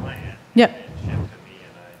Yep. plant Yep. and shipped to me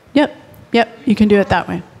and I... Yep, you can do it that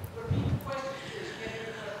way.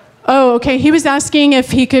 Oh, okay, he was asking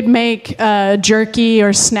if he could make jerky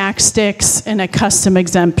or snack sticks in a custom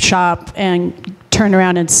exempt shop and turn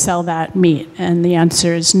around and sell that meat, and the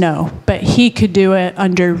answer is no. But he could do it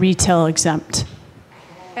under retail exempt.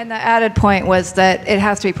 And the added point was that it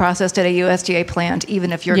has to be processed at a USDA plant,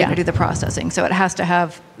 even if you're Yeah. going to do the processing. So it has to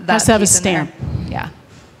have that Has to have a piece in there. stamp. Yeah.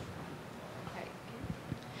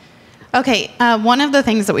 Okay, one of the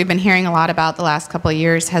things that we've been hearing a lot about the last couple of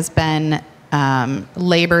years has been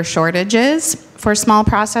labor shortages for small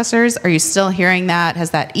processors. Are you still hearing that?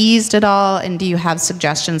 Has that eased at all? And do you have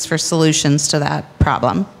suggestions for solutions to that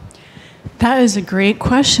problem? That is a great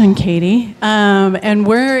question, Katie. And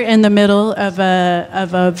we're in the middle of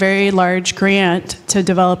a very large grant to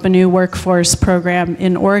develop a new workforce program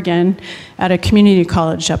in Oregon at a community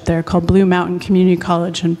college up there called Blue Mountain Community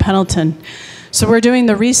College in Pendleton. So we're doing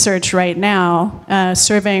the research right now,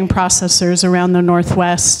 surveying processors around the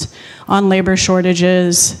Northwest on labor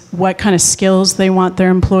shortages, what kind of skills they want their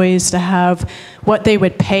employees to have, what they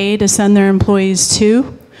would pay to send their employees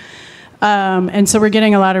to. And so we're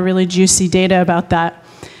getting a lot of really juicy data about that.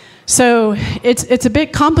 So it's a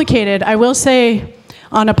bit complicated. I will say,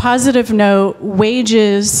 on a positive note,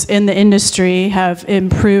 wages in the industry have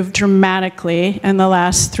improved dramatically in the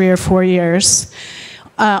last 3 or 4 years.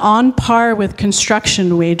 On par with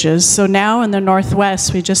construction wages. So now in the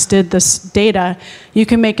Northwest, we just did this data, you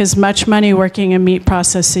can make as much money working in meat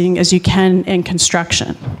processing as you can in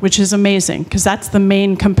construction, which is amazing, because that's the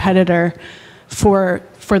main competitor for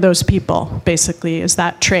those people, basically, is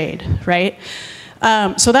that trade, right?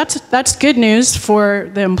 So that's good news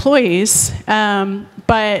for the employees,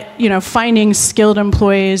 but finding skilled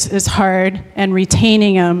employees is hard, and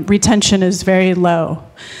retaining them, retention is very low.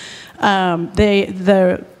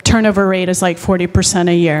 The turnover rate is like 40%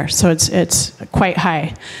 a year, so it's quite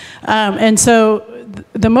high. And so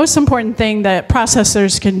the most important thing that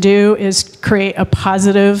processors can do is create a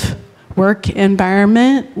positive work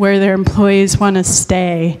environment where their employees want to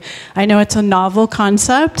stay. I know it's a novel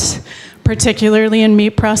concept, particularly in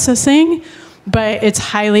meat processing, but it's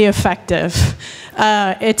highly effective.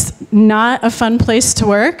 It's not a fun place to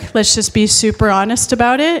work. Let's just be super honest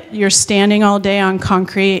about it. You're standing all day on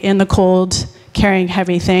concrete in the cold, carrying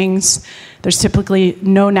heavy things. There's typically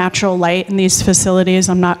no natural light in these facilities.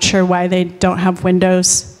 I'm not sure why they don't have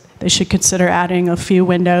windows. They should consider adding a few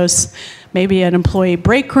windows, maybe an employee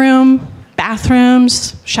break room,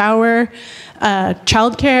 bathrooms, shower,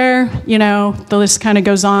 childcare, you know, the list kind of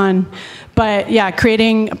goes on. But yeah,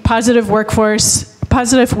 creating a positive workforce,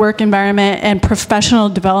 positive work environment, and professional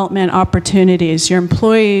development opportunities. Your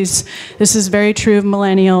employees, this is very true of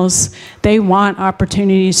millennials, they want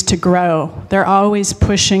opportunities to grow. They're always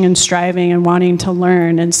pushing and striving and wanting to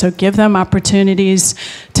learn, and so give them opportunities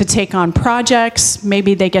to take on projects.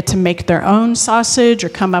 Maybe they get to make their own sausage or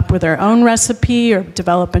come up with their own recipe or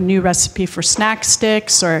develop a new recipe for snack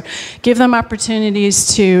sticks, or give them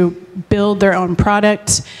opportunities to build their own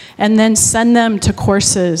product, and then send them to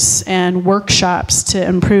courses and workshops to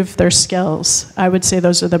improve their skills. I would say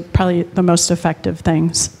those are probably the most effective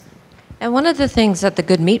things. And one of the things that the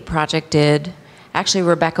Good Meat Project did, actually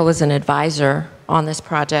Rebecca was an advisor on this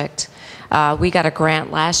project. We got a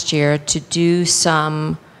grant last year to do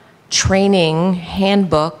some training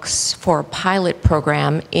handbooks for a pilot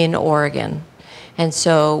program in Oregon. And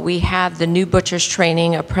so we have the new butcher's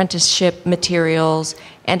training, apprenticeship materials,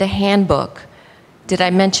 and a handbook. Did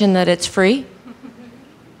I mention that it's free?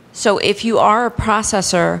 So if you are a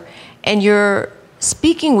processor and you're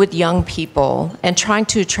speaking with young people and trying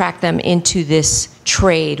to attract them into this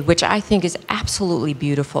trade, which I think is absolutely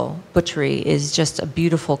beautiful. Butchery is just a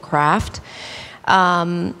beautiful craft.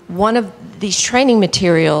 One of these training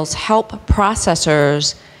materials help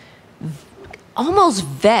processors almost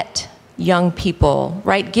vet young people,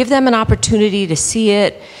 right? Give them an opportunity to see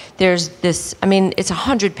it. There's this, I mean, it's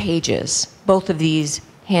 100 pages, both of these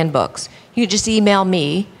handbooks. You just email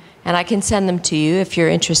me and I can send them to you if you're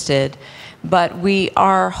interested. But we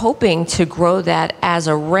are hoping to grow that as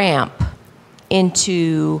a ramp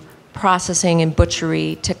into processing and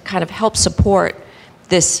butchery to kind of help support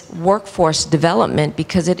this workforce development,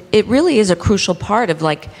 because it really is a crucial part of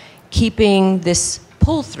like keeping this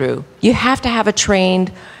pull through. You have to have a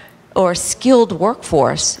trained or skilled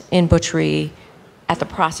workforce in butchery at the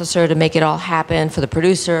processor to make it all happen, for the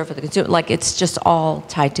producer, for the consumer. Like, it's just all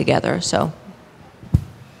tied together. So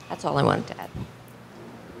that's all I wanted to add.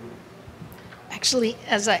 Actually,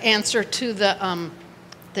 as an answer to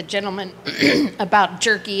the gentleman about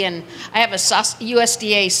jerky, and I have a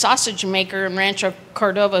USDA sausage maker in Rancho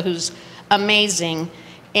Cordova who's amazing,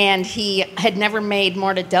 and he had never made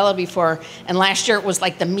mortadella before, and last year it was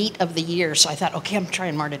like the meat of the year, so I thought, okay, I'm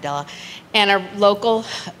trying mortadella. And a local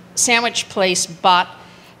sandwich place bought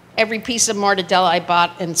every piece of mortadella I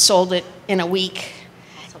bought and sold it in a week.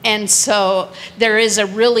 And so there is a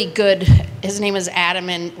really good, his name is Adam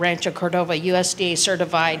in Rancho Cordova, USDA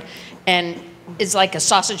certified, and is like a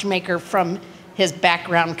sausage maker from his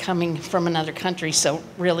background coming from another country, so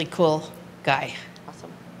really cool guy.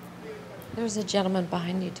 Awesome. There's a gentleman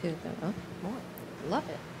behind you too. Oh, more. Love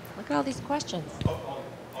it. Look at all these questions. Oh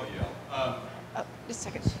yeah. Just a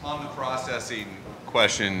second. On the processing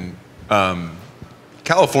question,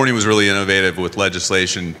 California was really innovative with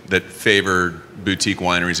legislation that favored boutique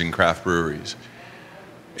wineries and craft breweries.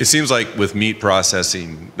 It seems like with meat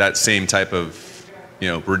processing, that same type of,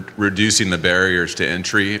 reducing the barriers to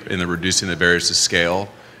entry and reducing the barriers to scale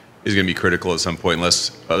is going to be critical at some point,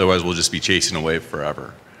 otherwise we'll just be chasing a wave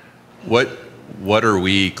forever. What are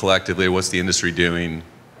we collectively, what's the industry doing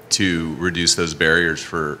to reduce those barriers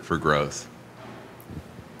for growth?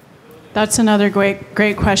 That's another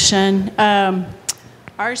great question.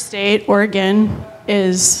 Our state, Oregon,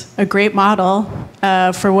 is a great model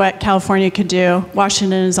for what California could do.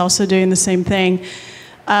 Washington is also doing the same thing.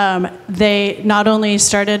 They not only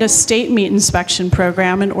started a state meat inspection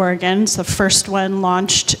program in Oregon, it's the first one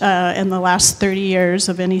launched in the last 30 years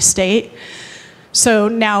of any state. So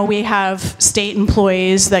now we have state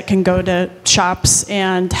employees that can go to shops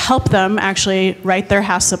and help them actually write their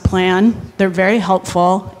HACCP plan. They're very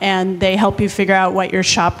helpful, and they help you figure out what your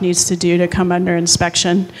shop needs to do to come under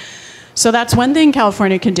inspection. So that's one thing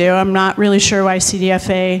California can do. I'm not really sure why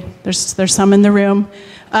CDFA, there's some in the room,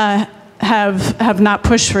 have not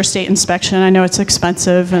pushed for state inspection. I know it's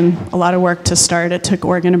expensive and a lot of work to start. It took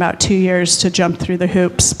Oregon about 2 years to jump through the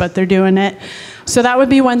hoops, but they're doing it. So that would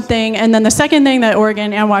be one thing. And then the second thing that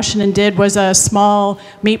Oregon and Washington did was a small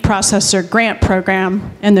meat processor grant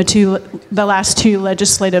program in the last two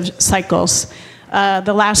legislative cycles.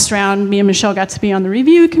 The last round, me and Michele got to be on the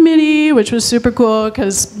review committee, which was super cool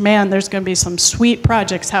because, man, there's going to be some sweet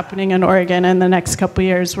projects happening in Oregon in the next couple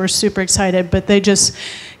years. We're super excited, but they just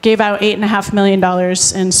gave out $8.5 million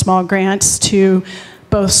in small grants to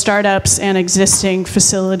both startups and existing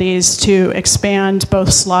facilities to expand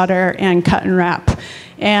both slaughter and cut and wrap.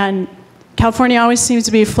 And California always seems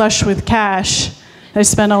to be flush with cash. They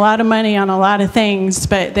spend a lot of money on a lot of things,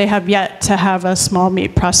 but they have yet to have a small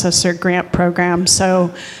meat processor grant program.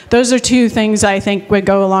 So those are two things I think would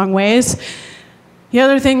go a long ways. The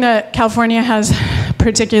other thing that California has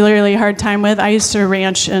particularly hard time with, I used to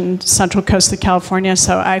ranch in central coast of California,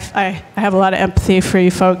 so I have a lot of empathy for you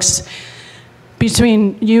folks.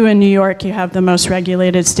 Between you and New York, you have the most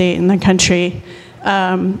regulated state in the country.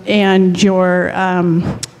 And your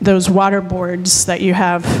those water boards that you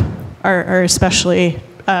have are especially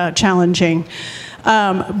challenging.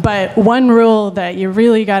 But one rule that you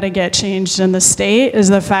really got to get changed in the state is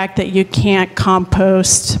the fact that you can't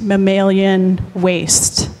compost mammalian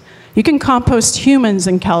waste. You can compost humans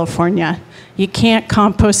in California. You can't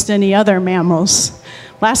compost any other mammals.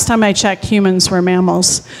 Last time I checked, humans were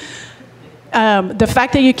mammals. The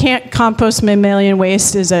fact that you can't compost mammalian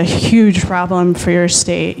waste is a huge problem for your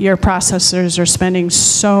state. Your processors are spending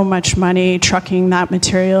so much money trucking that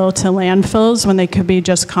material to landfills when they could be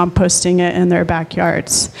just composting it in their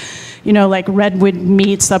backyards. You know, like Redwood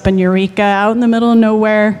Meats up in Eureka, out in the middle of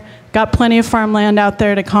nowhere, got plenty of farmland out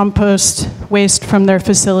there to compost waste from their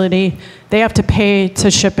facility. They have to pay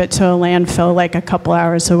to ship it to a landfill like a couple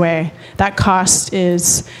hours away. That cost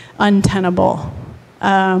is untenable.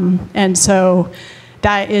 And so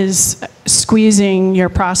that is squeezing your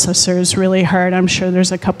processors really hard. I'm sure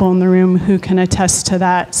there's a couple in the room who can attest to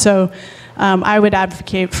that. So I would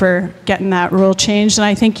advocate for getting that rule changed. And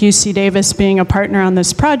I think UC Davis, being a partner on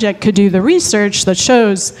this project, could do the research that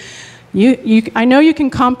shows I know you can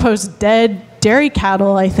compost dead dairy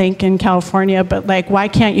cattle, I think, in California, but like, why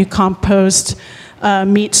can't you compost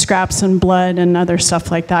meat scraps and blood and other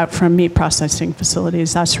stuff like that from meat processing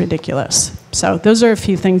facilities? That's ridiculous. So those are a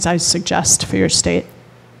few things I suggest for your state.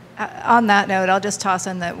 On that note, I'll just toss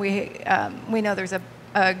in that we know there's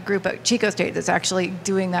a group at Chico State that's actually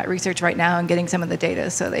doing that research right now and getting some of the data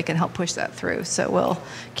so they can help push that through. So we'll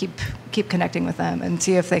keep connecting with them and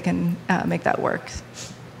see if they can make that work. Is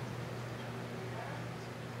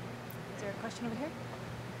there a question over here?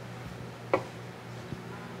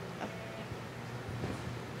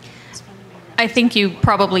 I think you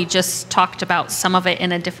probably just talked about some of it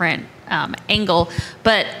in a different angle,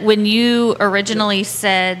 but when you originally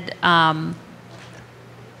said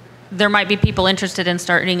there might be people interested in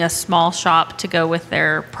starting a small shop to go with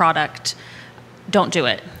their product, don't do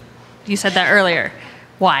it. You said that earlier.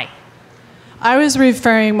 Why? I was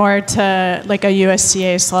referring more to like a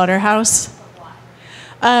USDA slaughterhouse.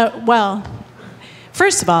 Well,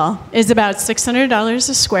 first of all, it's about $600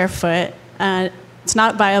 a square foot. It's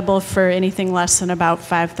not viable for anything less than about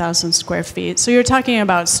 5,000 square feet. So you're talking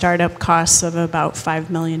about startup costs of about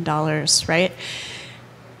 $5 million, right?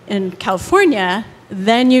 In California,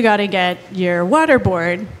 then you got to get your water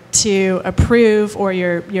board to approve, or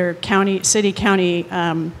your county, city, county,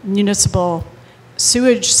 municipal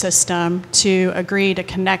sewage system to agree to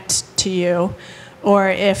connect to you. Or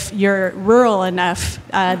if you're rural enough,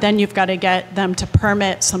 then you've got to get them to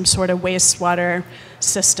permit some sort of wastewater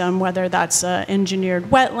system, whether that's an engineered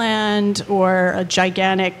wetland or a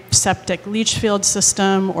gigantic septic leach field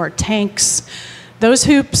system or tanks. Those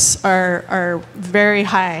hoops are very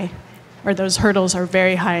high, or those hurdles are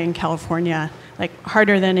very high in California, like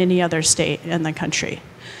harder than any other state in the country.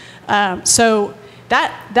 So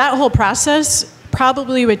that whole process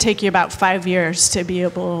probably would take you about 5 years to be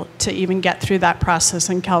able to even get through that process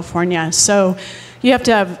in California. So you have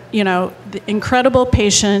to have, the incredible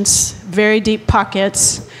patience, very deep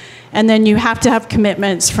pockets, and then you have to have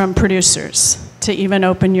commitments from producers to even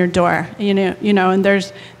open your door. And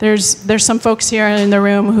there's some folks here in the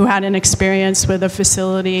room who had an experience with a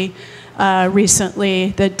facility recently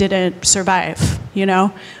that didn't survive.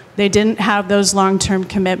 They didn't have those long-term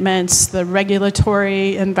commitments. The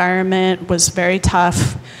regulatory environment was very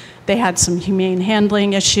tough. They had some humane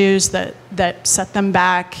handling issues that set them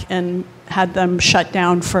back and had them shut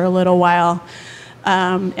down for a little while.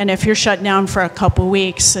 And if you're shut down for a couple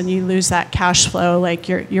weeks and you lose that cash flow, like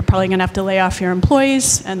you're probably gonna have to lay off your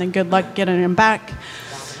employees, and then good luck getting them back.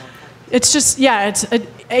 It's just,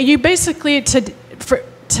 you basically,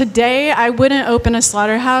 today, I wouldn't open a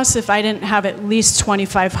slaughterhouse if I didn't have at least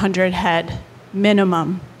 2,500 head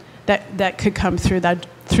minimum that could come through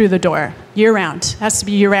the door year-round. It has to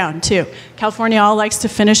be year-round, too. California all likes to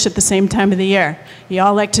finish at the same time of the year. You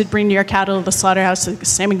all like to bring your cattle to the slaughterhouse at the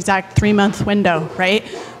same exact 3-month window, right?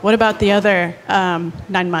 What about the other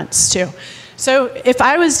 9 months, too? So if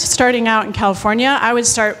I was starting out in California, I would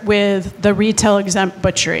start with the retail-exempt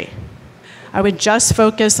butchery. I would just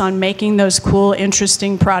focus on making those cool,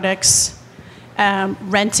 interesting products,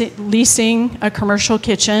 leasing a commercial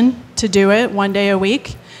kitchen to do it 1 day a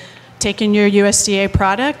week, taking your USDA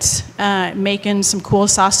product, making some cool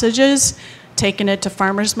sausages, taking it to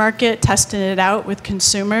farmers market, testing it out with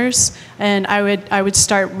consumers, and I would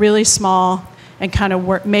start really small and kind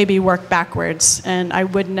of maybe work backwards. And I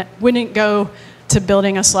wouldn't go to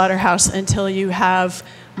building a slaughterhouse until you have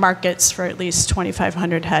markets for at least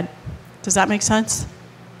 2,500 head. Does that make sense?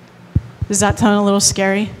 Does that sound a little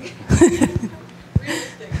scary?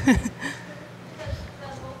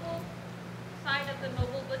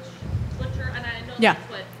 Yeah.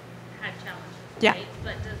 That's what had challenges, yeah. Right?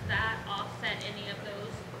 But does that offset any of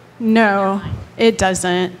those? No, it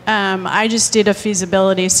doesn't. I just did a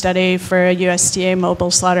feasibility study for a USDA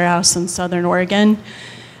mobile slaughterhouse in Southern Oregon.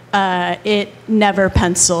 It never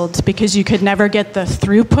penciled because you could never get the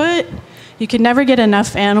throughput. You could never get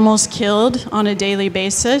enough animals killed on a daily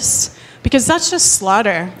basis because that's just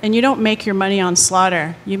slaughter, and you don't make your money on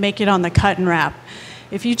slaughter. You make it on the cut and wrap.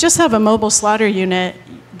 If you just have a mobile slaughter unit,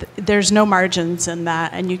 there's no margins in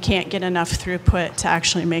that, and you can't get enough throughput to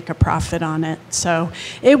actually make a profit on it. So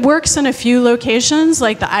it works in a few locations,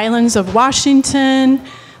 like the islands of Washington,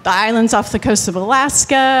 the islands off the coast of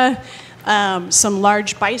Alaska, some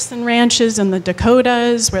large bison ranches in the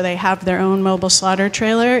Dakotas where they have their own mobile slaughter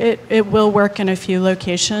trailer. It will work in a few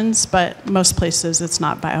locations, but most places it's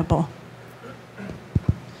not viable.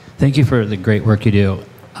 Thank you for the great work you do.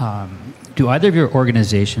 Do either of your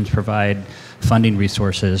organizations provide funding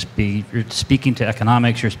resources? You're speaking to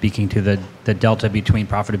economics, you're speaking to the delta between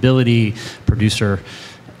profitability, producer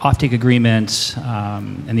offtake agreements,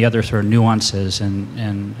 and the other sort of nuances.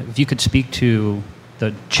 And if you could speak to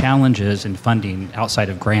the challenges in funding outside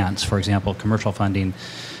of grants, for example, commercial funding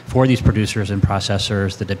for these producers and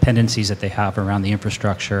processors, the dependencies that they have around the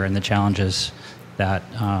infrastructure and the challenges that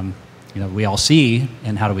we all see,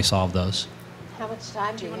 and how do we solve those? How much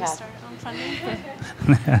time do you have? Start on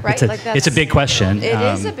funding? Right? It's a big question. It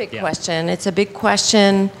is a big question. It's a big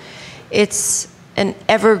question. It's an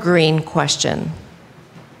evergreen question.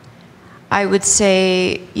 I would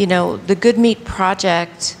say, the Good Meat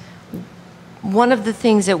Project, one of the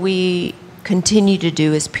things that we continue to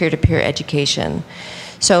do is peer-to-peer education.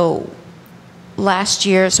 So last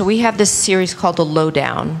year, we have this series called The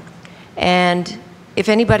Lowdown. And if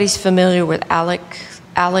anybody's familiar with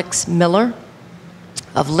Alex Miller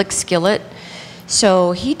of Lick Skillet,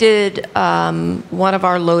 so he did one of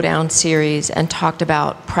our Lowdown series and talked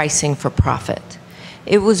about pricing for profit.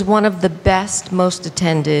 It was one of the best, most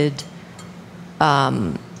attended,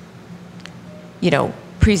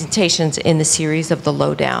 presentations in the series of The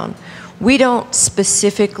Lowdown. We don't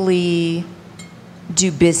specifically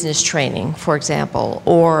do business training, for example,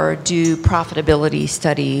 or do profitability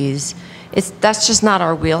studies. That's just not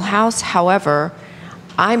our wheelhouse. However,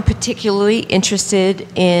 I'm particularly interested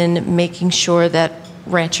in making sure that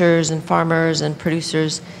ranchers and farmers and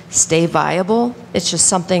producers stay viable. It's just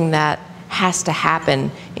something that has to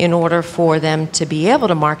happen in order for them to be able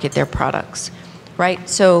to market their products, right?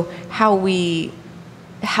 So how we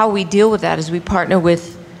deal with that is we partner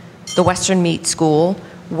with the Western Meat School,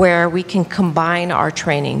 where we can combine our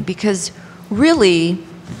training, because really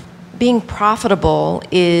being profitable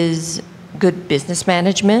is good business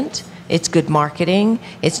management, it's good marketing,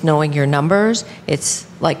 it's knowing your numbers, it's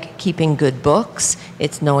like keeping good books,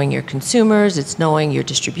 it's knowing your consumers, it's knowing your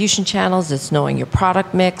distribution channels, it's knowing your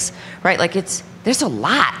product mix, right? Like there's a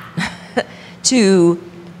lot to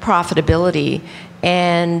profitability.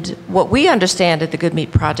 And what we understand at the Good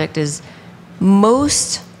Meat Project is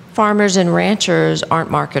most farmers and ranchers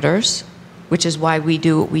aren't marketers, which is why we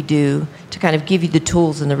do what we do, to kind of give you the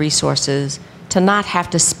tools and the resources to not have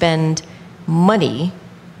to spend money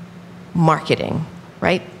marketing,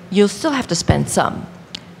 right? You'll still have to spend some.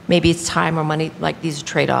 Maybe it's time or money, like these are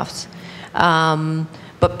trade-offs.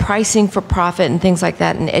 But pricing for profit and things like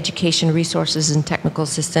that, and education resources and technical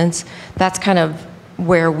assistance, that's kind of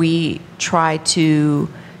where we try to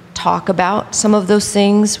talk about some of those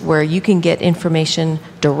things, where you can get information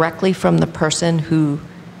directly from the person who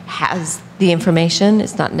has the information.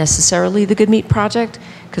 It's not necessarily the Good Meat Project,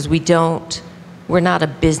 because we're not a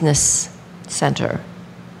business center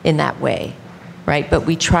in that way, right? But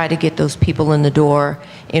we try to get those people in the door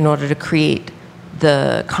in order to create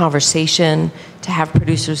the conversation, to have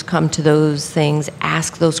producers come to those things,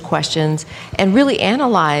 ask those questions, and really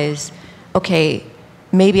analyze, okay,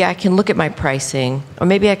 maybe I can look at my pricing, or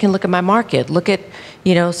maybe I can look at my market, look at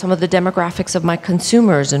some of the demographics of my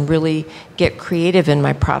consumers, and really get creative in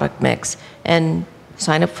my product mix, and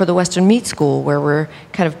sign up for the Western Meat School, where we're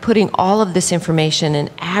kind of putting all of this information and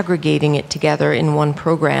aggregating it together in one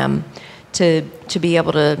program to be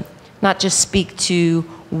able to not just speak to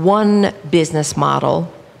one business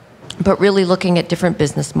model, but really looking at different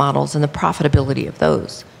business models and the profitability of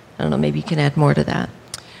those. I don't know, maybe you can add more to that.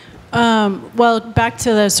 Well, back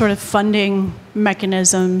to the sort of funding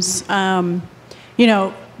mechanisms, you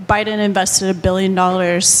know, Biden invested $1 billion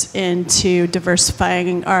into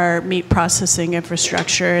diversifying our meat processing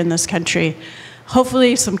infrastructure in this country.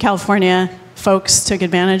 Hopefully some California folks took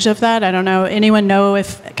advantage of that. I don't know. Anyone know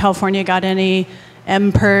if California got any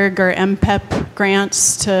MPERG or MPEP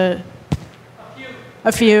grants to?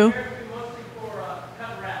 A few.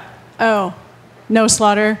 Oh, no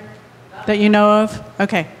slaughter that you know of?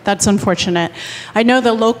 Okay, that's unfortunate. I know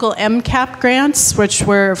the local MCAP grants, which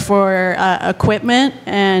were for equipment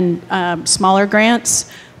and smaller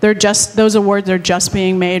grants, those awards are just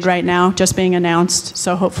being made right now, just being announced.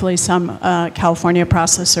 So hopefully some California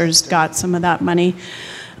processors got some of that money.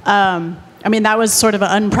 I mean, that was sort of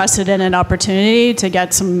an unprecedented opportunity to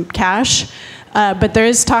get some cash. But there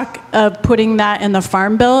is talk of putting that in the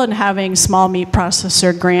Farm Bill and having small meat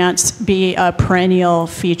processor grants be a perennial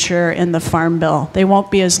feature in the Farm Bill. They won't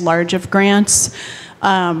be as large of grants,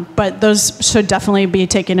 but those should definitely be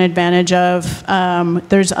taken advantage of.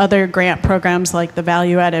 There's other grant programs like the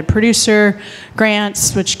value-added producer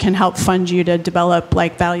grants, which can help fund you to develop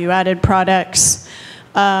like value-added products.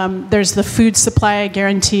 There's the Food Supply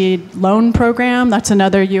Guaranteed Loan Program. That's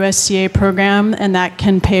another USDA program, and that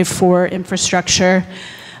can pay for infrastructure.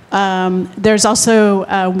 There's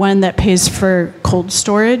also one that pays for cold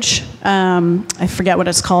storage. I forget what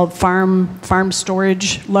it's called, farm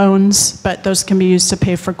storage loans, but those can be used to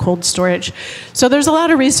pay for cold storage. So there's a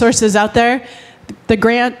lot of resources out there. The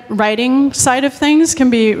grant writing side of things can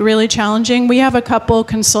be really challenging. We have a couple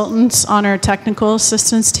consultants on our technical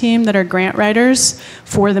assistance team that are grant writers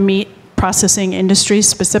for the meat processing industry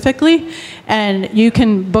specifically, and you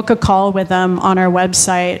can book a call with them on our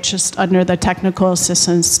website just under the technical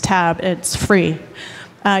assistance tab. It's free.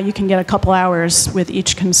 You can get a couple hours with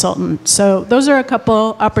each consultant. So those are a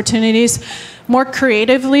couple opportunities. More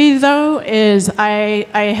creatively though is I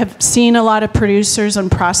have seen a lot of producers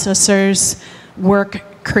and processors work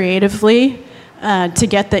creatively to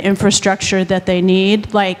get the infrastructure that they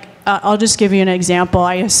need. Like, I'll just give you an example.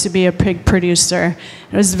 I used to be a pig producer.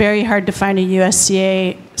 It was very hard to find a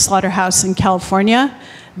USDA slaughterhouse in California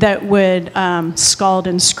that would scald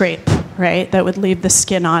and scrape, right? That would leave the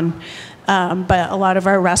skin on. But a lot of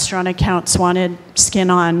our restaurant accounts wanted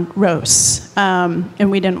skin-on roasts. And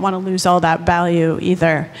we didn't want to lose all that value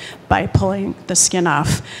either by pulling the skin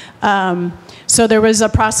off. So there was a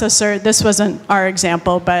processor, this wasn't our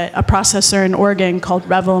example, but a processor in Oregon called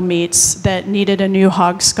Revel Meats that needed a new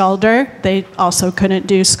hog scalder. They also couldn't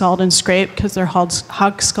do scald and scrape because their hog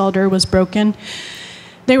scalder was broken.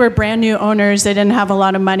 They were brand new owners, they didn't have a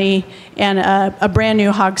lot of money, and a brand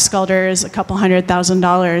new hog scalder is a couple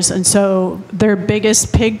 $100,000. And so their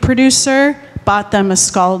biggest pig producer bought them a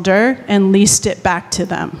scalder and leased it back to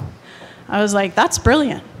them. I was like, that's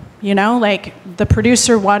brilliant. You know, like the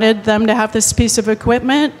producer wanted them to have this piece of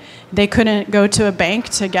equipment. They couldn't go to a bank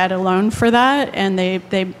to get a loan for that, and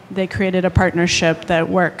they created a partnership that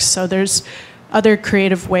works. So there's other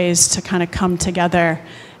creative ways to kind of come together.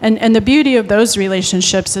 And the beauty of those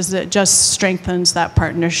relationships is that it just strengthens that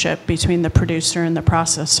partnership between the producer and the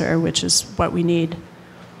processor, which is what we need.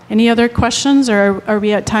 Any other questions, or are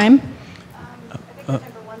we at time? I think we have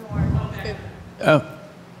time for one more.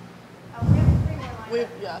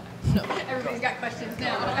 No. Everybody's got questions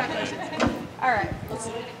now. All right. Let's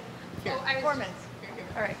see. 4 minutes.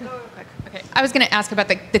 All right, go real quick. Okay, I was going to ask about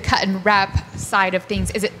the cut and wrap side of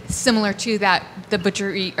things. Is it similar to that, the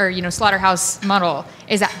butchery or slaughterhouse model?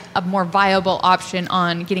 Is that a more viable option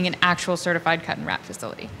on getting an actual certified cut and wrap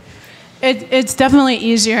facility? It's definitely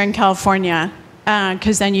easier in California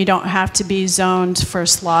because then you don't have to be zoned for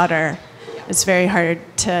slaughter. It's very hard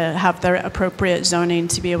to have the appropriate zoning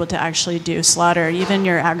to be able to actually do slaughter. Even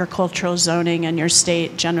your agricultural zoning in your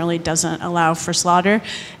state generally doesn't allow for slaughter.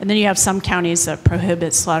 And then you have some counties that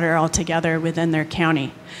prohibit slaughter altogether within their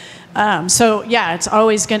county. So yeah, it's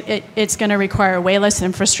always it's going to require way less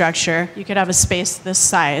infrastructure. You could have a space this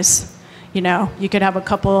size. You could have a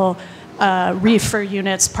couple reefer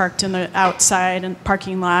units parked in the outside and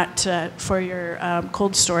parking lot for your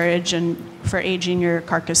cold storage and for aging your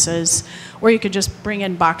carcasses, or you could just bring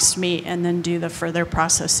in boxed meat and then do the further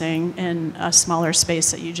processing in a smaller space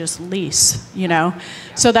that you just lease,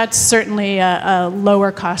 So that's certainly a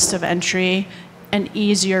lower cost of entry, an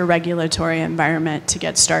easier regulatory environment to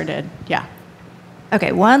get started, yeah.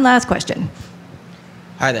 Okay, one last question.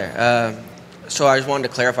 Hi there. So I just wanted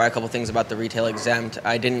to clarify a couple things about the retail exempt.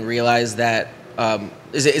 I didn't realize that,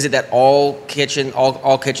 is it that all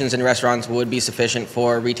kitchens and restaurants would be sufficient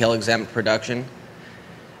for retail exempt production?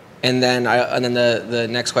 And then the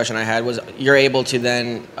next question I had was, you're able to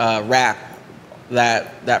then wrap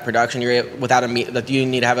that production. Without a meat, do you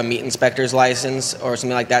need to have a meat inspector's license or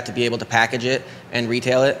something like that to be able to package it and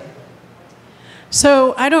retail it?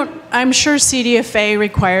 So I'm sure CDFA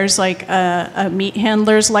requires like a meat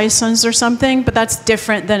handler's license or something, but that's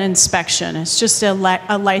different than inspection. It's just a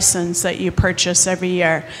license that you purchase every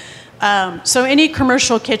year. So any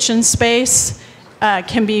commercial kitchen space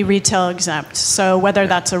can be retail exempt. So whether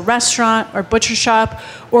that's a restaurant or butcher shop,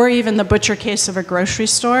 or even the butcher case of a grocery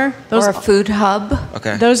store. Or a food hub.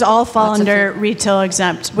 Okay. Those all fall under retail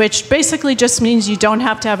exempt, which basically just means you don't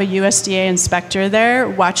have to have a USDA inspector there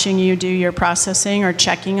watching you do your processing or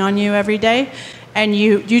checking on you every day. And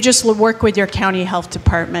you just work with your county health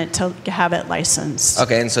department to have it licensed.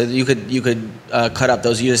 Okay, and so you could cut up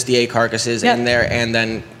those USDA carcasses in there and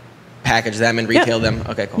then package them and retail them?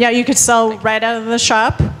 Okay, cool. Yeah, you could sell right out of the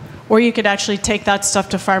shop, or you could actually take that stuff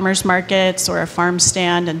to farmers markets or a farm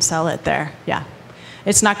stand and sell it there. Yeah.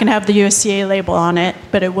 It's not going to have the USDA label on it,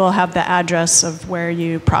 but it will have the address of where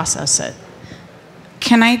you process it.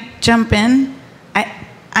 Can I jump in?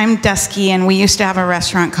 I'm Dusky, and we used to have a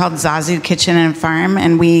restaurant called Zazu Kitchen and Farm,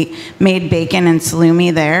 and we made bacon and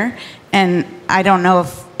salumi there. And I don't know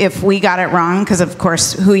if we got it wrong, because of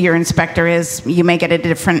course who your inspector is, you may get a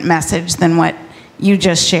different message than what you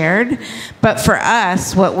just shared. But for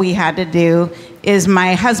us, what we had to do is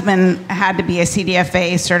my husband had to be a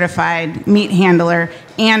CDFA certified meat handler,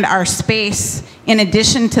 and our space, in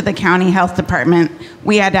addition to the county health department,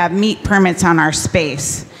 we had to have meat permits on our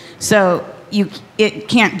space. So it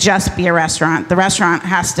can't just be a restaurant. The restaurant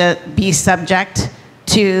has to be subject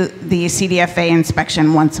to the CDFA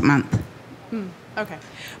inspection once a month. Okay.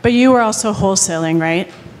 But you were also wholesaling,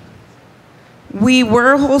 right? We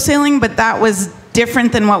were wholesaling, but that was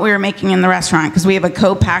different than what we were making in the restaurant, because we have a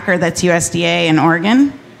co-packer that's USDA in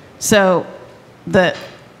Oregon. So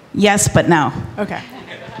yes, but no. Okay.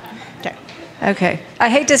 Okay. I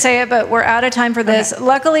hate to say it, but we're out of time for this. Okay.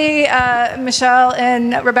 Luckily, Michele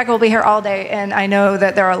and Rebecca will be here all day, and I know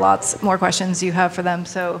that there are lots more questions you have for them.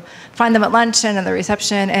 So find them at lunch and in the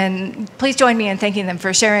reception, and please join me in thanking them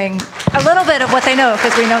for sharing a little bit of what they know,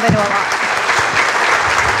 because we know they know a lot.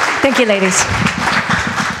 Thank you, ladies.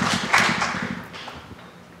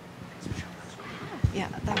 Yeah,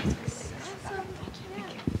 that was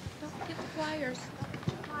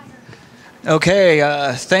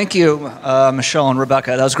Okay, thank you, Michele and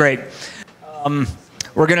Rebecca. That was great.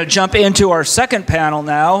 We're going to jump into our second panel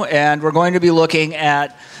now, and we're going to be looking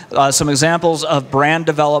at some examples of brand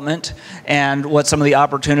development and what some of the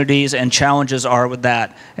opportunities and challenges are with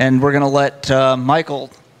that. And we're going to let Michael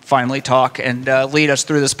finally talk and lead us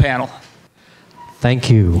through this panel. Thank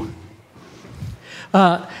you.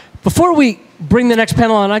 Before we bring the next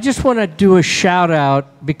panel on, I just want to do a shout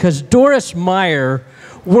out, because Doris Meyer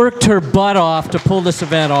worked her butt off to pull this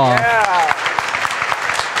event off. Yeah.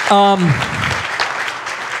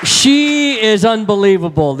 She is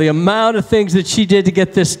unbelievable, the amount of things that she did to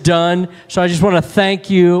get this done. So I just want to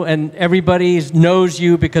thank you, and everybody knows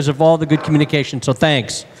you because of all the good communication, so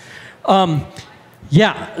thanks.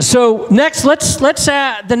 Yeah, so next, let's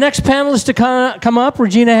the next panelist to come up,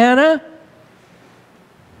 Regina Hanna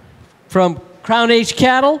from Crown H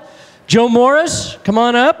Cattle, Joe Morris, come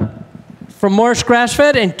on up, from Morris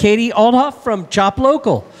Grassfed, and Katie Olthoff from Chop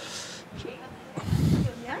Local.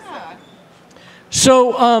 Yeah.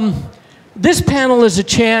 So this panel is a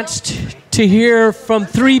chance to hear from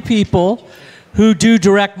three people who do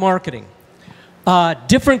direct marketing.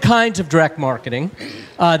 Different kinds of direct marketing.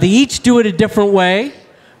 They each do it a different way.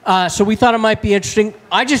 So we thought it might be interesting.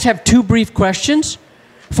 I just have two brief questions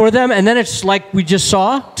for them, and then it's like we just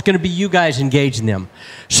saw, it's going to be you guys engaging them.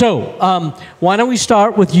 So why don't we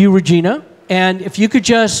start with you, Regina? And if you could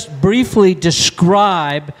just briefly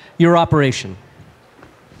describe your operation.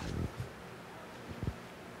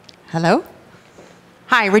 Hello.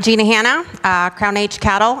 Hi, Regina Hanna, Crown H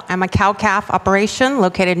Cattle. I'm a cow-calf operation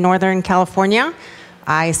located in Northern California.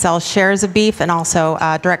 I sell shares of beef and also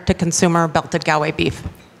direct-to-consumer belted Galway beef.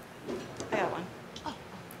 I got one.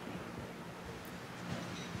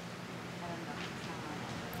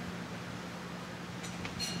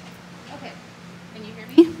 Okay. Can you hear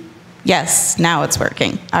me? Yes, now it's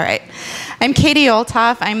working. All right. I'm Katie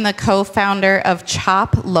Olthoff. I'm the co-founder of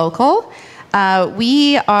Chop Local.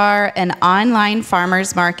 We are an online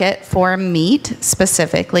farmers market for meat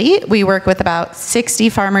specifically. We work with about 60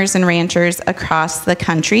 farmers and ranchers across the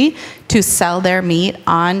country to sell their meat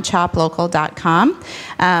on choplocal.com.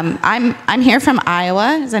 I'm here from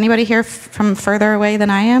Iowa. Is anybody here from further away than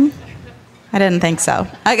I am? I didn't think so.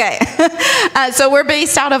 Okay. So we're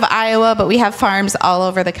based out of Iowa, but we have farms all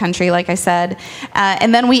over the country, like I said.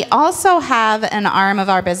 And then we also have an arm of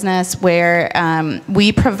our business where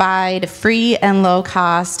we provide free and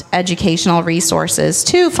low-cost educational resources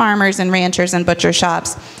to farmers and ranchers and butcher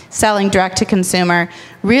shops selling direct to consumer,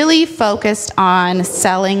 really focused on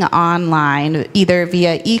selling online, either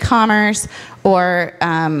via e-commerce or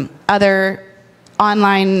other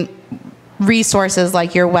online resources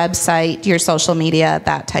like your website, your social media,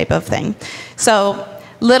 that type of thing. So a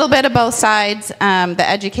little bit of both sides, the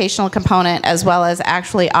educational component as well as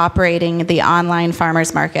actually operating the online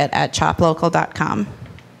farmers market at choplocal.com.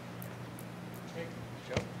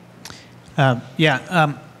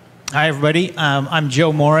 Hi, everybody. I'm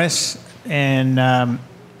Joe Morris, and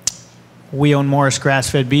we own Morris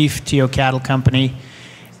Grassfed Beef, T.O. Cattle Company,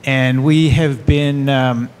 and we have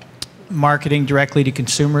been marketing directly to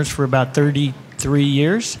consumers for about 33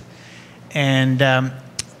 years. And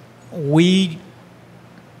we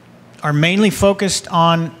are mainly focused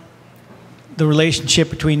on the relationship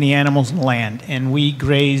between the animals and the land. And we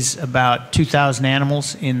graze about 2,000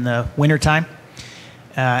 animals in the wintertime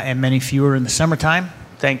and many fewer in the summertime,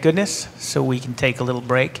 thank goodness, so we can take a little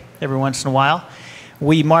break every once in a while.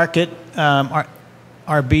 We market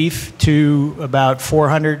our beef to about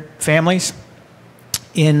 400 families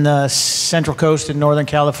in the Central Coast and Northern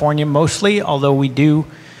California mostly, although we do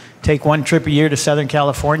take one trip a year to Southern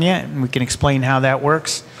California, and we can explain how that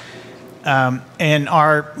works. And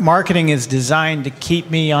our marketing is designed to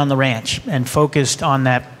keep me on the ranch and focused on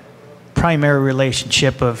that primary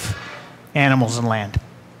relationship of animals and land.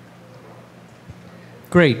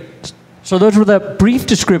 Great. So those were the brief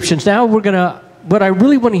descriptions. Now we're going to, what I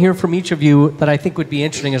really want to hear from each of you that I think would be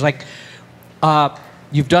interesting is like,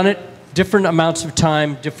 you've done it different amounts of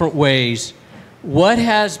time, different ways. What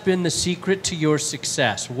has been the secret to your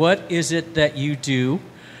success? What is it that you do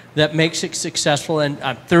that makes it successful? And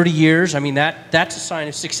 30 years, I mean, that's a sign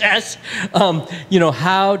of success. You know,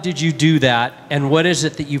 how did you do that? And what is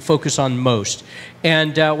it that you focus on most?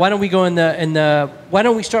 And why don't we go why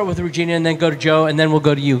don't we start with Regina and then go to Joe, and then we'll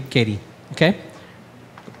go to you, Katie, okay?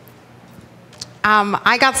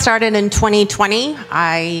 I got started in 2020.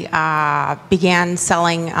 I began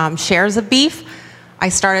selling shares of beef. I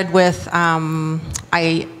started with,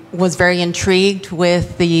 I was very intrigued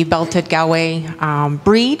with the belted Galway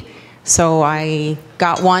breed, so I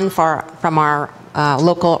got one from our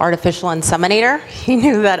local artificial inseminator. He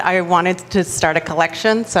knew that I wanted to start a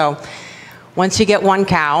collection, so once you get one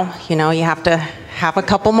cow, you know, you have to have a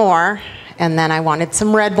couple more, and then I wanted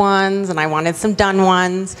some red ones, and I wanted some dun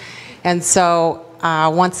ones. And so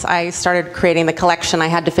once I started creating the collection, I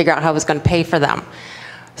had to figure out how I was going to pay for them.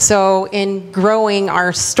 So in growing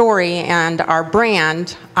our story and our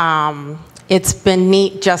brand, it's been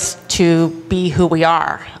neat just to be who we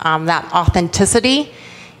are. That authenticity,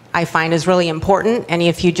 I find, is really important. And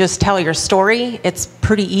if you just tell your story, it's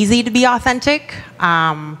pretty easy to be authentic.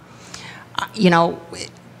 You know,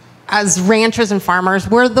 as ranchers and farmers,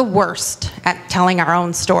 we're the worst at telling our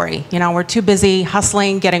own story. You know, we're too busy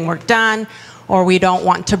hustling, getting work done, or we don't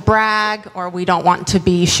want to brag, or we don't want to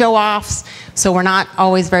be show-offs. So we're not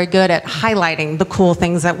always very good at highlighting the cool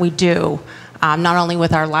things that we do, not only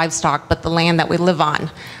with our livestock, but the land that we live on.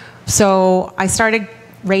 So I started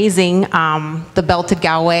raising the belted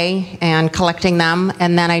Galway and collecting them,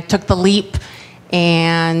 and then I took the leap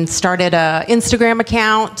and started an Instagram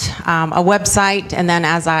account, a website, and then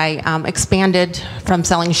as I expanded from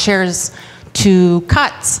selling shares to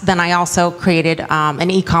cuts, then I also created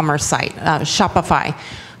an e-commerce site, Shopify.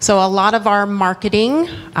 So a lot of our marketing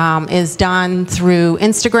is done through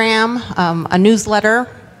Instagram, a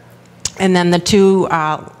newsletter, and then the two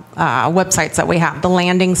websites that we have, the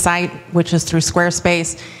landing site, which is through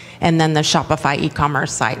Squarespace, and then the Shopify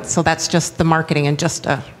e-commerce site. So that's just the marketing in just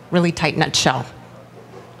a really tight nutshell.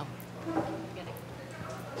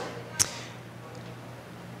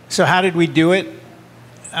 So how did we do it?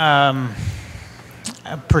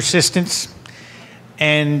 Persistence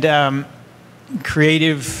and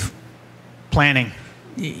creative planning.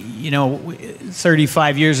 You know,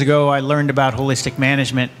 35 years ago, I learned about holistic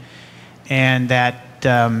management, and that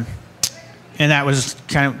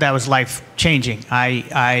was life changing.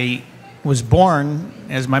 I was born,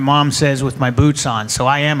 as my mom says, with my boots on. So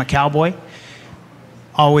I am a cowboy.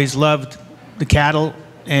 Always loved the cattle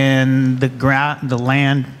and the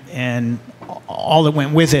land and all that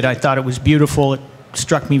went with it. I thought it was beautiful. It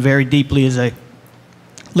struck me very deeply as a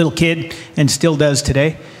little kid and still does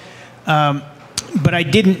today. But I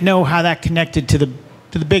didn't know how that connected to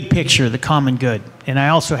the big picture, the common good. And I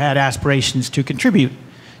also had aspirations to contribute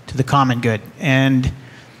to the common good. And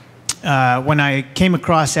when I came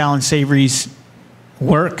across Alan Savory's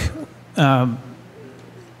work,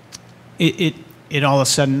 it all of a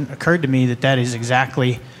sudden occurred to me that that is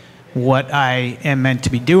exactly what I am meant to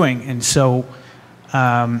be doing. And so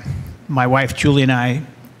my wife Julie and I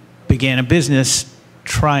began a business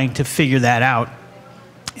trying to figure that out.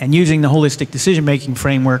 And using the holistic decision-making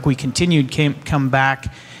framework, we continued come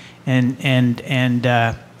back and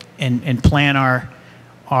plan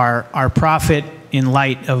our profit in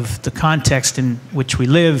light of the context in which we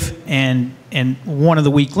live. And one of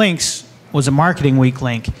the weak links was a marketing weak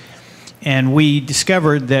link. And we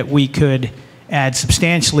discovered that we could add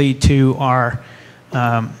substantially to our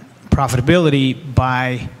profitability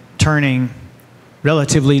by turning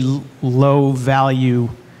relatively low-value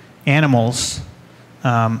animals,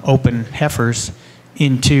 open heifers,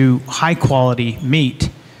 into high-quality meat.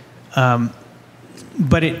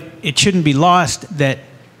 But it shouldn't be lost that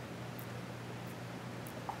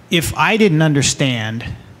if I didn't understand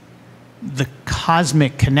the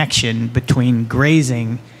cosmic connection between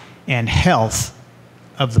grazing and health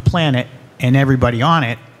of the planet and everybody on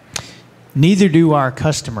it, neither do our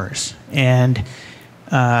customers. And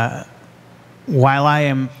while I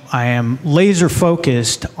am laser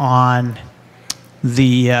focused on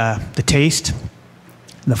the taste,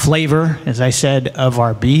 the flavor, as I said, of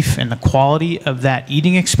our beef and the quality of that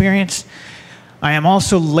eating experience, I am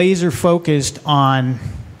also laser focused on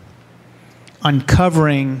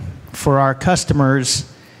uncovering for our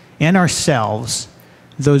customers and ourselves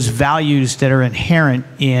those values that are inherent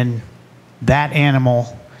in that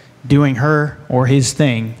animal doing her or his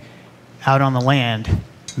thing out on the land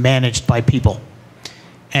managed by people.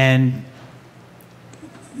 And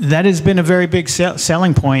that has been a very big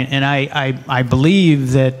selling point, and I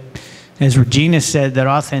believe that, as Regina said, that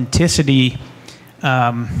authenticity,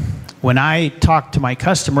 when I talk to my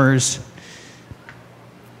customers,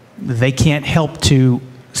 they can't help to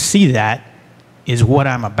see that is what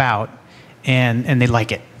I'm about, and they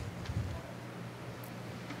like it.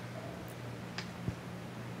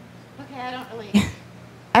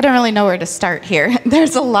 I don't really know where to start here.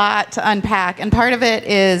 There's a lot to unpack, and part of it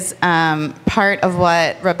is part of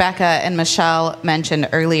what Rebecca and Michele mentioned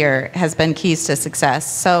earlier has been keys to success.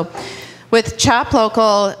 So with Chop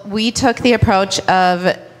Local, we took the approach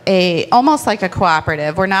of almost like a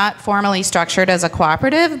cooperative. We're not formally structured as a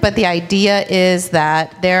cooperative, but the idea is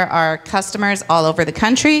that there are customers all over the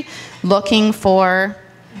country looking for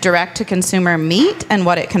direct-to-consumer meat and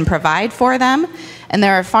what it can provide for them. And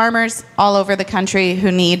there are farmers all over the country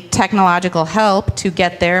who need technological help to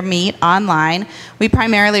get their meat online. We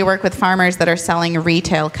primarily work with farmers that are selling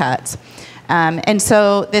retail cuts. And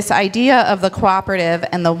so this idea of the cooperative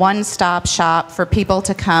and the one-stop shop for people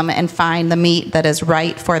to come and find the meat that is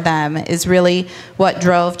right for them is really what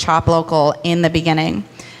drove Chop Local in the beginning.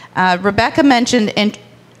 Rebecca mentioned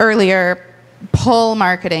earlier pull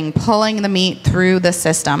marketing, pulling the meat through the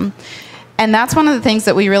system. And that's one of the things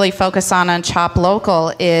that we really focus on Chop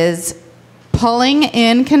Local is pulling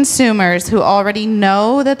in consumers who already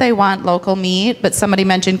know that they want local meat, but somebody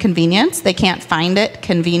mentioned convenience. They can't find it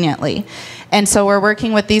conveniently. And so we're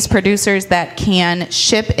working with these producers that can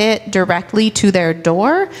ship it directly to their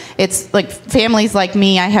door. It's like families like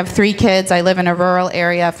me. I have 3 kids. I live in a rural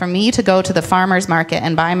area. For me to go to the farmer's market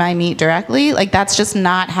and buy my meat directly, like that's just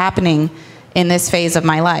not happening in this phase of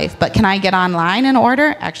my life. But can I get online and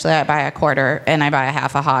order? Actually, I buy a quarter and I buy a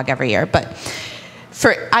half a hog every year. But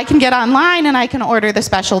I can get online and I can order the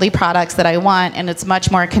specialty products that I want, and it's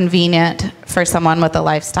much more convenient for someone with a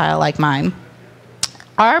lifestyle like mine.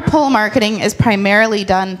 Our pull marketing is primarily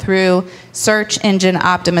done through search engine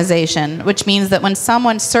optimization, which means that when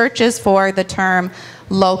someone searches for the term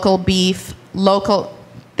local beef,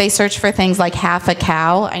 they search for things like half a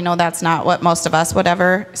cow. I know that's not what most of us would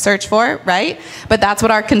ever search for, right? But that's what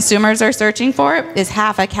our consumers are searching for, is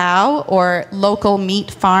half a cow or local meat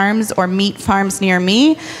farms or meat farms near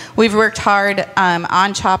me. We've worked hard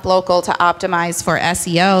on Chop Local to optimize for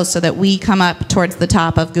SEO so that we come up towards the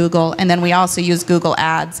top of Google, and then we also use Google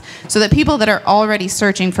Ads so that people that are already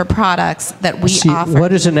searching for products that we offer.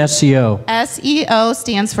 What is an SEO? SEO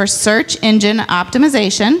stands for Search Engine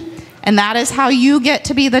Optimization. And that is how you get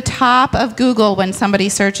to be the top of Google when somebody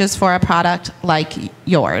searches for a product like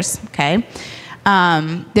yours, okay?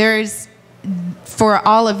 For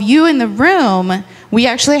all of you in the room, we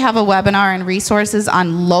actually have a webinar and resources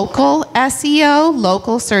on local SEO,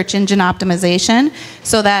 local search engine optimization,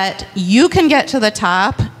 so that you can get to the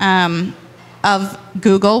top of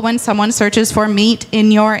Google when someone searches for meat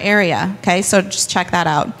in your area, okay? So just check that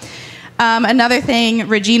out. Another thing,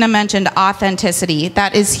 Regina mentioned authenticity.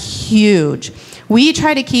 That is huge. We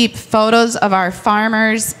try to keep photos of our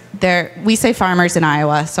farmers we say farmers in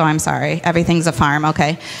Iowa, so I'm sorry. Everything's a farm,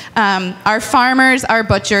 okay? Our farmers, our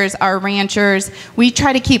butchers, our ranchers, we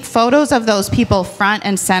try to keep photos of those people front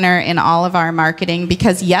and center in all of our marketing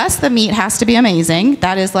because yes, the meat has to be amazing.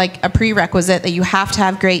 That is like a prerequisite that you have to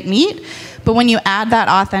have great meat. But when you add that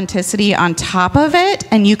authenticity on top of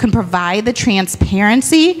it and you can provide the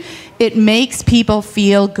transparency, it makes people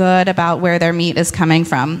feel good about where their meat is coming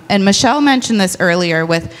from. And Michele mentioned this earlier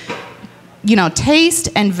with, you know, taste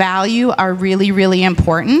and value are really, really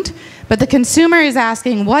important. But the consumer is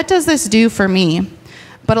asking, what does this do for me?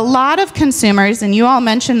 But a lot of consumers, and you all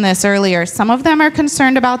mentioned this earlier, some of them are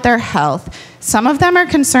concerned about their health. Some of them are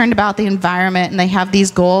concerned about the environment, and they have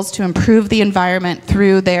these goals to improve the environment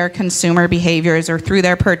through their consumer behaviors or through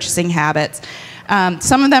their purchasing habits.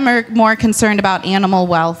 Some of them are more concerned about animal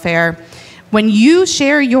welfare. When you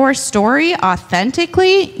share your story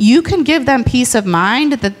authentically, you can give them peace of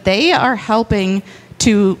mind that they are helping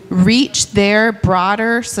to reach their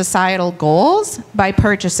broader societal goals by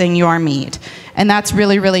purchasing your meat. And that's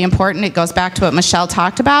really, really important. It goes back to what Michele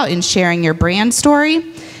talked about in sharing your brand story.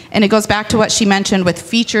 And it goes back to what she mentioned with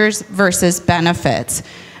features versus benefits.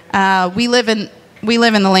 We live in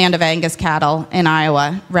the land of Angus cattle in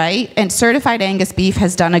Iowa, right? And certified Angus beef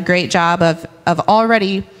has done a great job of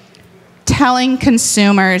already telling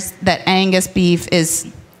consumers that Angus beef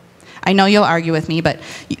is, I know you'll argue with me, but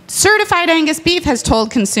certified Angus beef has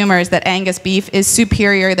told consumers that Angus beef is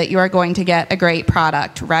superior, that you are going to get a great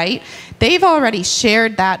product, right? They've already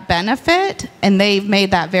shared that benefit, and they've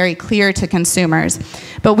made that very clear to consumers.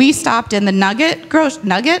 But we stopped in the Nugget,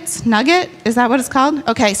 is that what it's called?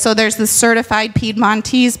 Okay, so there's the certified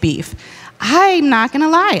Piedmontese beef. I'm not gonna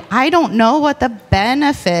lie, I don't know what the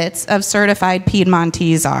benefits of certified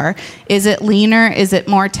Piedmontese are. Is it leaner? Is it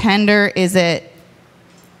more tender? Is it,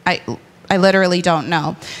 I literally don't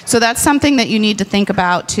know. So that's something that you need to think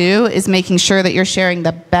about too, is making sure that you're sharing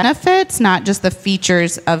the benefits, not just the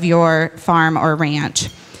features of your farm or ranch.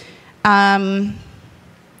 Let's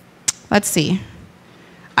see.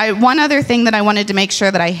 One other thing that I wanted to make sure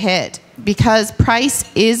that I hit, because price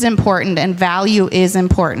is important and value is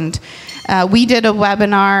important. We did a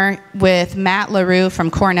webinar with Matt LaRue from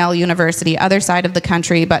Cornell University, other side of the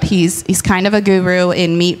country, but he's kind of a guru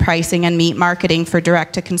in meat pricing and meat marketing for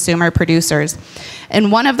direct-to-consumer producers.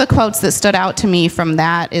 And one of the quotes that stood out to me from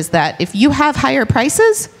that is that if you have higher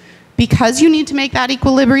prices, because you need to make that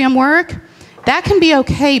equilibrium work, that can be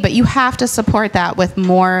okay, but you have to support that with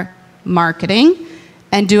more marketing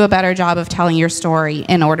and do a better job of telling your story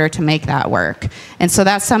in order to make that work. And so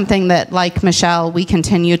that's something that, like Michele, we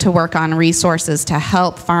continue to work on resources to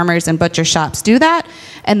help farmers and butcher shops do that.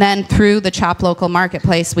 And then through the Chop Local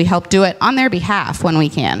Marketplace, we help do it on their behalf when we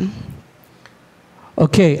can.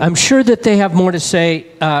 Okay, I'm sure that they have more to say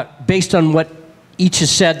based on what each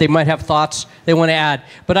has said. They might have thoughts they want to add.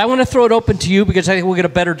 But I want to throw it open to you because I think we'll get a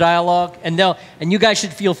better dialogue. And you guys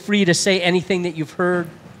should feel free to say anything that you've heard.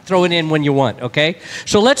 Throw it in when you want, okay?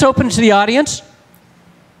 So let's open to the audience.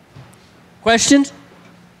 Questions?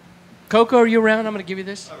 Coco, are you around? I'm going to give you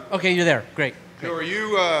this. Okay, you're there. Great. So are you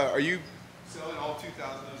selling all 2,000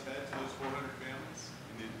 of those heads to those 400 families?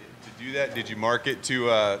 To do that, did you market to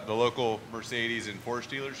the local Mercedes and Porsche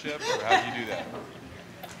dealership, or how did you do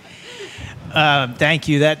that? Thank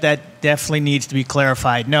you. That definitely needs to be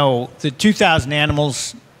clarified. No, the 2,000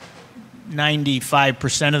 animals,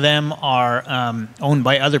 95% of them are owned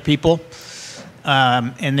by other people,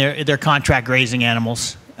 and they're contract grazing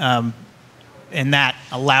animals, and that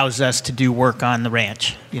allows us to do work on the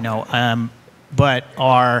ranch, you know. But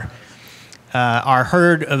our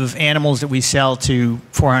herd of animals that we sell to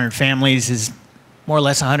 400 families is more or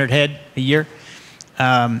less 100 head a year,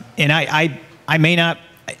 and I may not.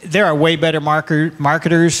 There are way better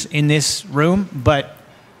marketers in this room, but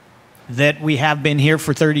that we have been here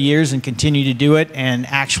for 30 years and continue to do it. And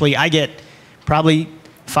actually, I get probably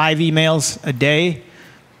 5 emails a day,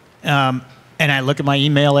 and I look at my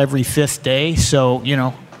email every 5th day. So, you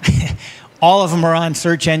know, all of them are on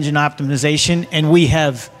search engine optimization, and we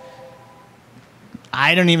have,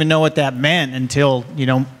 I don't even know what that meant until, you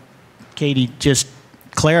know, Katie just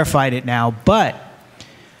clarified it now. But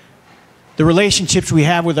the relationships we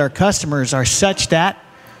have with our customers are such that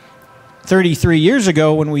 33 years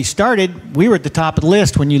ago when we started, we were at the top of the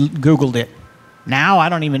list when you Googled it. Now, I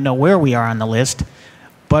don't even know where we are on the list,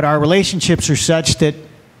 but our relationships are such that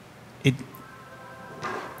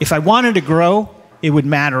if I wanted to grow, it would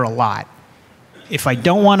matter a lot. If I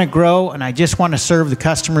don't want to grow and I just want to serve the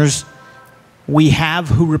customers we have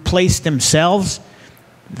who replace themselves,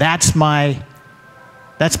 that's my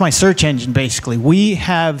That's my search engine, basically. We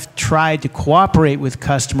have tried to cooperate with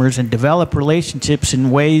customers and develop relationships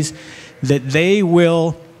in ways that they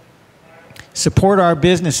will support our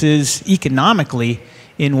businesses economically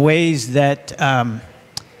in ways that, that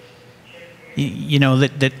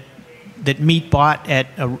meat bought at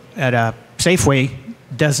a Safeway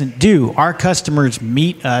doesn't do. Our customers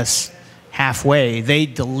meet us halfway. They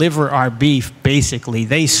deliver our beef, basically.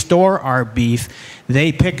 They store our beef.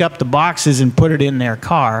 They pick up the boxes and put it in their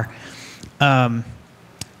car.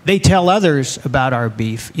 They tell others about our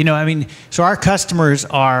beef. So our customers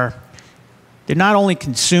they're not only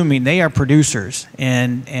consuming, they are producers.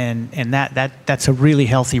 And that's a really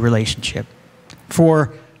healthy relationship.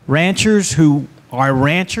 For ranchers who are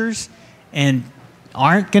ranchers and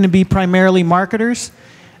aren't going to be primarily marketers,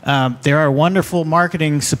 there are wonderful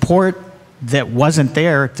marketing support that wasn't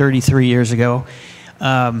there 33 years ago.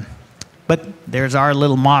 But there's our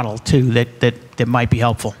little model, too, that might be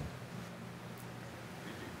helpful.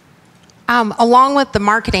 Along with the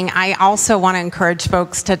marketing, I also want to encourage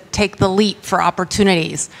folks to take the leap for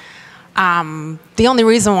opportunities. The only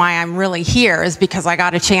reason why I'm really here is because I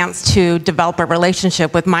got a chance to develop a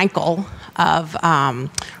relationship with Michael of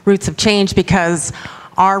Roots of Change, because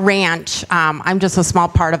our ranch, I'm just a small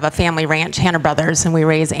part of a family ranch, Hanna Brothers, and we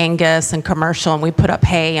raise Angus and commercial, and we put up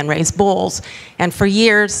hay and raise bulls. And for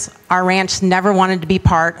years, our ranch never wanted to be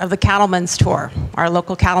part of the cattlemen's tour, our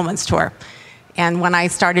local cattlemen's tour. And when I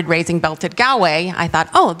started raising belted Galway, I thought,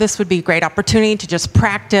 oh, this would be a great opportunity to just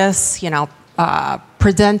practice,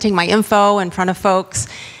 presenting my info in front of folks.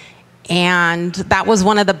 And that was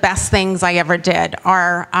one of the best things I ever did.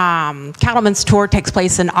 Our cattlemen's tour takes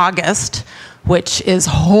place in August, which is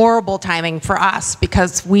horrible timing for us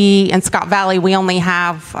because we, in Scott Valley, we only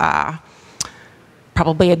have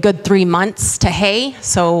probably a good 3 months to hay.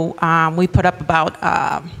 So we put up about,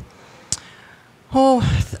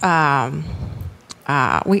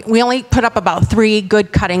 we only put up about 3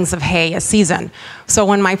 good cuttings of hay a season. So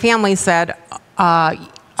when my family said,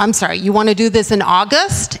 I'm sorry, you want to do this in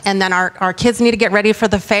August, and then our kids need to get ready for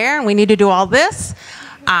the fair, and we need to do all this?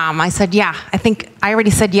 I said, yeah, I think I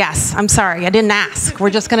already said yes. I'm sorry, I didn't ask.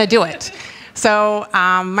 We're just going to do it. So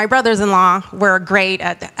my brothers-in-law were great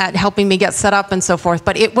at helping me get set up and so forth,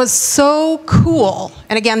 but it was so cool.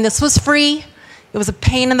 And again, this was free. It was a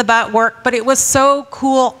pain in the butt work, but it was so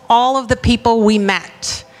cool, all of the people we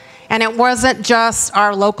met. And it wasn't just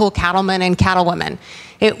our local cattlemen and cattlewomen.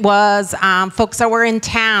 It was folks that were in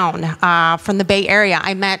town from the Bay Area.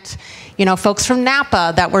 I met, folks from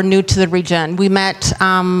Napa that were new to the region. We met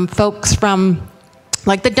folks from,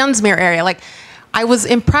 like, the Dunsmuir area. Like, I was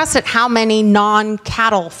impressed at how many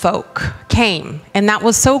non-cattle folk came. And that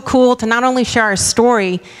was so cool to not only share our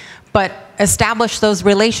story, but establish those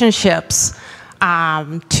relationships,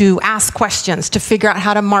 to ask questions, to figure out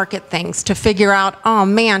how to market things, to figure out, oh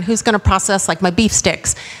man, who's going to process like my beef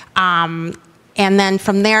sticks? And then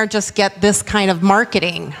from there, just get this kind of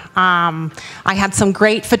marketing. I had some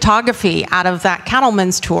great photography out of that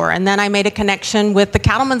cattlemen's tour, and then I made a connection with the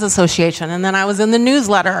Cattlemen's Association, and then I was in the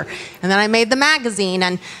newsletter, and then I made the magazine.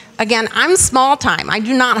 And again, I'm small time. I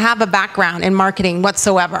do not have a background in marketing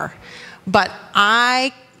whatsoever, but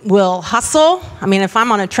I will hustle. I mean, if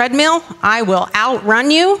I'm on a treadmill, I will outrun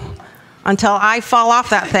you until I fall off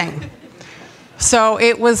that thing. So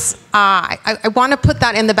it was, I want to put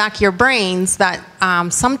that in the back of your brains that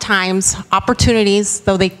sometimes opportunities,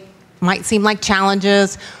 though they might seem like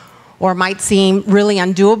challenges or might seem really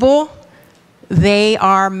undoable, they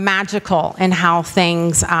are magical in how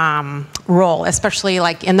things roll, especially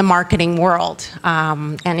like in the marketing world.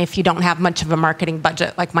 And if you don't have much of a marketing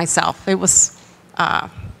budget like myself, it was,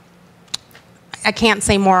 I can't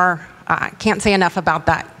say more, can't say enough about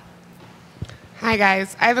that. Hi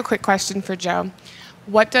guys, I have a quick question for Joe.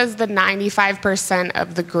 What does the 95%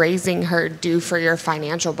 of the grazing herd do for your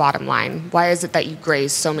financial bottom line? Why is it that you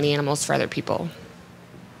graze so many animals for other people?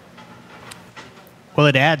 Well,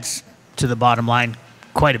 it adds to the bottom line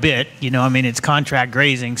quite a bit. It's contract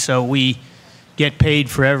grazing, so we get paid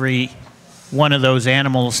for every one of those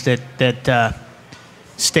animals that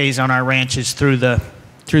stays on our ranches through the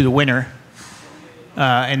winter.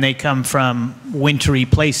 And they come from wintry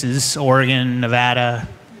places, Oregon, Nevada,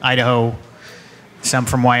 Idaho, some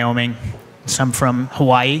from Wyoming, some from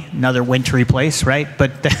Hawaii, another wintry place, right?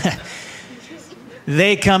 But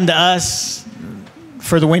they come to us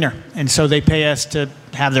for the winter, and so they pay us to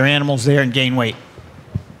have their animals there and gain weight.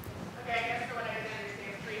 Okay, I guess what I didn't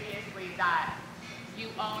understand previously that you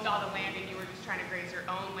owned all the land and you were just trying to graze your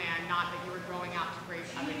own land, not that you were going out to graze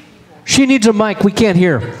other people. She needs a mic. We can't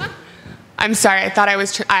hear. I'm sorry. I thought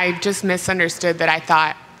I just misunderstood that. I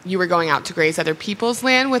thought you were going out to graze other people's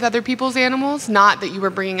land with other people's animals, not that you were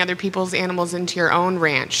bringing other people's animals into your own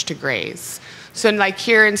ranch to graze. So like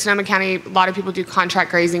here in Sonoma County, a lot of people do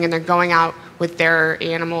contract grazing and they're going out with their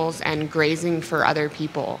animals and grazing for other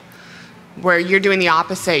people. Where you're doing the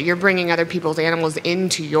opposite, you're bringing other people's animals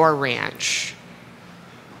into your ranch.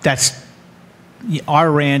 That's our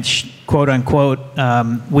ranch, quote unquote.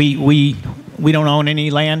 We don't own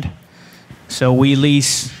any land, so we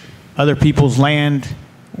lease other people's land.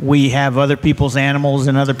 We have other people's animals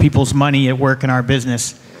and other people's money at work in our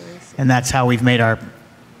business, and that's how we've made our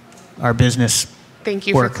business Thank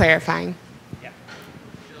you work. for clarifying.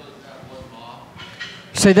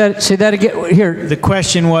 Say that again. Here. The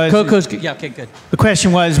question was. Coco's. Yeah. Okay. Good. The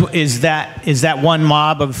question was, is that one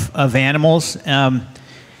mob of animals?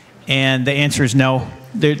 And the answer is no.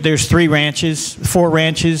 There's 4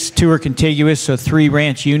 ranches, 2 are contiguous, so 3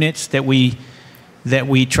 ranch units that we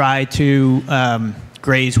try to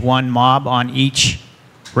graze one mob on each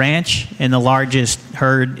ranch, and the largest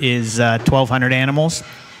herd is 1,200 animals.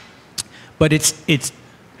 But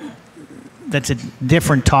that's a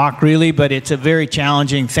different talk, really, but it's a very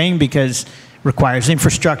challenging thing because it requires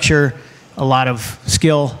infrastructure, a lot of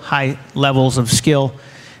skill, high levels of skill,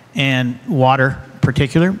 and water in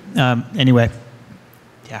particular. Anyway,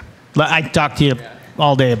 yeah. I'd talk to you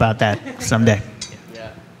all day about that someday.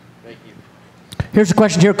 Yeah, thank you. Here's a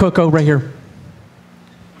question here, Coco, right here.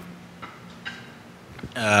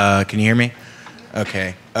 Can you hear me?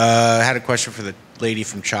 Okay. I had a question for the lady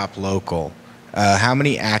from Chop Local. How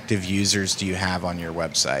many active users do you have on your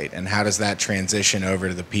website, and how does that transition over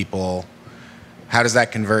to the people? How does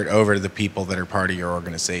that convert over to the people that are part of your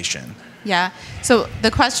organization? Yeah. So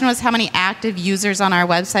the question was how many active users on our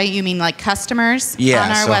website? You mean like customers on our website?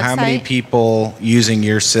 Yeah, so how many people using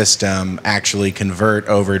your system actually convert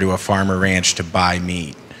over to a farmer ranch to buy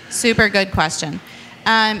meat? Super good question.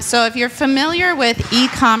 So if you're familiar with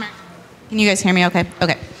e-commerce, can you guys hear me okay?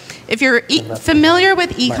 Okay. If you're familiar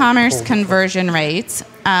with e-commerce conversion rates,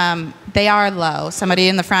 they are low. Somebody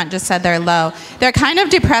in the front just said they're low. They're kind of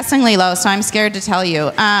depressingly low, so I'm scared to tell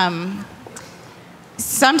you.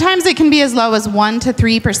 Sometimes it can be as low as 1 to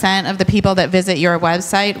 3% of the people that visit your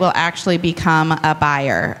website will actually become a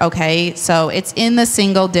buyer, okay? So it's in the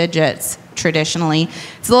single digits traditionally.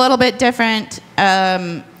 It's a little bit different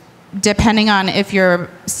depending on if you're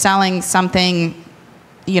selling something,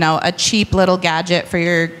 you know, a cheap little gadget for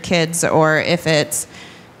your kids, or if it's,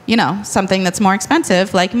 you know, something that's more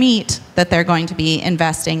expensive like meat that they're going to be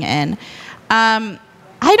investing in.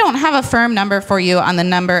 I don't have a firm number for you on the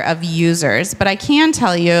number of users, but I can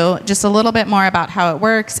tell you just a little bit more about how it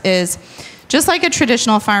works is just like a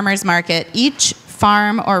traditional farmer's market, each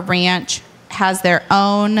farm or ranch has their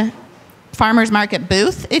own farmer's market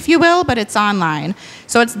booth, if you will, but it's online.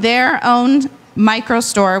 So it's their own micro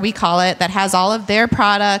store, we call it, that has all of their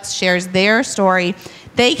products, shares their story.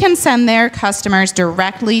 They can send their customers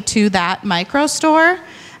directly to that micro store.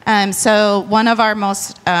 So one of our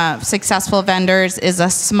most successful vendors is a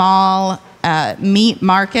small meat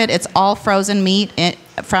market. It's all frozen meat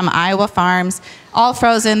from Iowa farms, all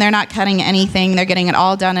frozen. They're not cutting anything. They're getting it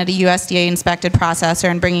all done at a USDA inspected processor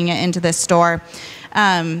and bringing it into this store.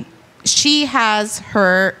 She has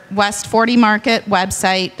her West 40 Market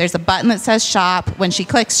website. There's a button that says shop. When she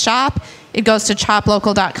clicks shop, it goes to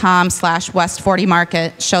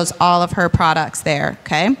choplocal.com/West40Market, shows all of her products there,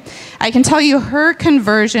 okay? I can tell you her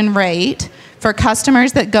conversion rate for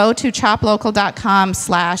customers that go to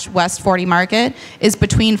choplocal.com/West40Market is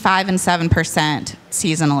between 5 and 7%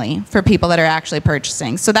 seasonally for people that are actually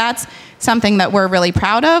purchasing. So that's something that we're really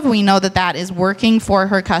proud of. We know that that is working for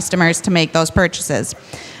her customers to make those purchases.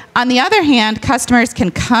 On the other hand, customers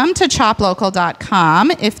can come to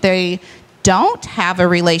choplocal.com if they don't have a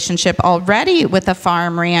relationship already with a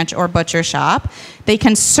farm, ranch, or butcher shop. They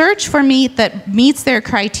can search for meat that meets their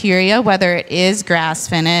criteria, whether it is grass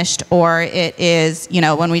finished or it is, you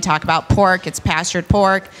know, when we talk about pork, it's pastured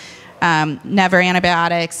pork, never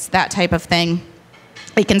antibiotics, that type of thing.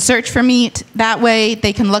 They can search for meat that way.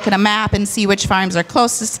 They can look at a map and see which farms are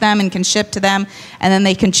closest to them and can ship to them. And then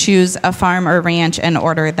they can choose a farm or ranch and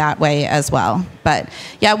order it that way as well. But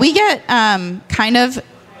yeah, we get kind of,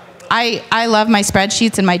 I love my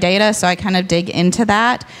spreadsheets and my data, so I kind of dig into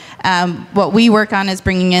that. What we work on is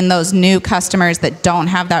bringing in those new customers that don't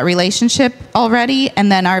have that relationship already.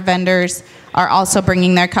 And then our vendors are also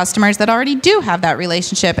bringing their customers that already do have that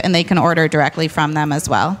relationship, and they can order directly from them as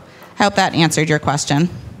well. I hope that answered your question.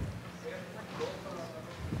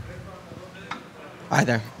 Hi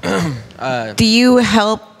there. Do you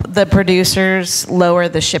help the producers lower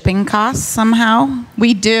the shipping costs somehow?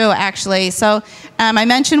 We do, actually. So I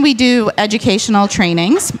mentioned we do educational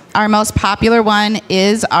trainings. Our most popular one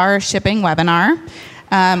is our shipping webinar.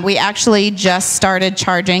 We actually just started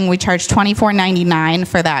charging. We charge $24.99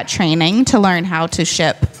 for that training to learn how to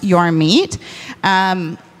ship your meat.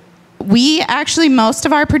 Most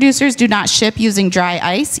of our producers do not ship using dry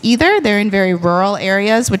ice either. They're in very rural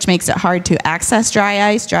areas, which makes it hard to access dry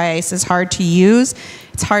ice. Dry ice is hard to use.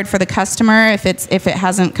 It's hard for the customer if it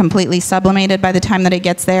hasn't completely sublimated by the time that it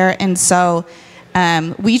gets there. And so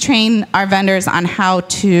we train our vendors on how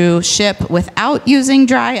to ship without using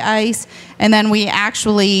dry ice, and then we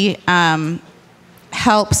actually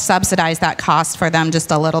help subsidize that cost for them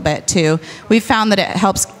just a little bit too. We've found that it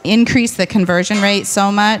helps increase the conversion rate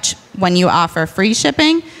so much when you offer free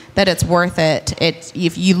shipping that it's worth it.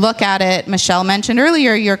 If you look at it, Michele mentioned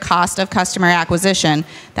earlier your cost of customer acquisition.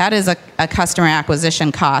 That is a customer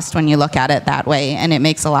acquisition cost when you look at it that way, and it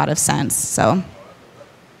makes a lot of sense. So,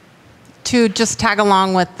 to just tag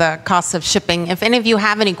along with the cost of shipping, if any of you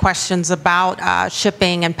have any questions about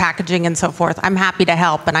shipping and packaging and so forth, I'm happy to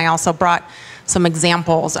help. And I also brought some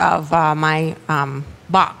examples of my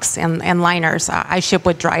box and liners. I ship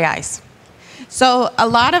with dry ice. So a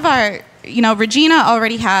lot of our, Regina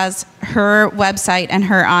already has her website and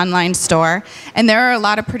her online store, and there are a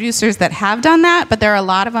lot of producers that have done that, but there are a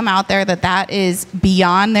lot of them out there that is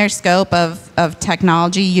beyond their scope of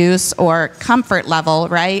technology use or comfort level,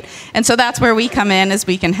 right? And so that's where we come in, is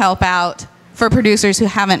we can help out for producers who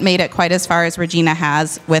haven't made it quite as far as Regina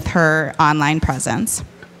has with her online presence.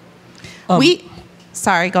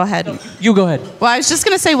 Sorry, go ahead. You go ahead. Well, I was just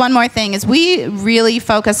going to say one more thing, is we really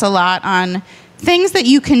focus a lot on things that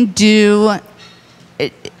you can do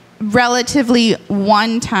relatively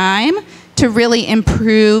one time to really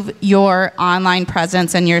improve your online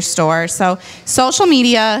presence in your store. So social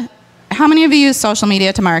media, how many of you use social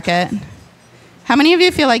media to market? How many of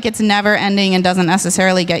you feel like it's never ending and doesn't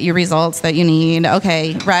necessarily get you results that you need?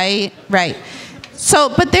 Okay, right. So,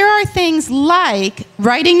 but there are things like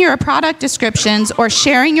writing your product descriptions or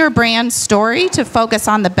sharing your brand story to focus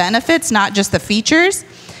on the benefits, not just the features.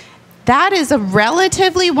 That is a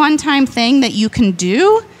relatively one-time thing that you can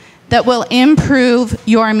do that will improve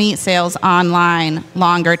your meat sales online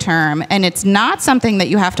longer term. And it's not something that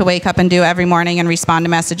you have to wake up and do every morning and respond to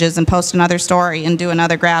messages and post another story and do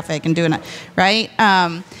another graphic and do another, right?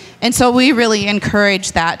 And so we really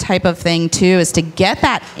encourage that type of thing too, is to get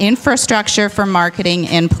that infrastructure for marketing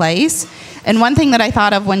in place. And one thing that I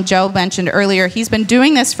thought of when Joe mentioned earlier, he's been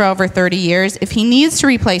doing this for over 30 years. If he needs to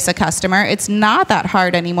replace a customer, it's not that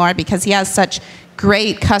hard anymore because he has such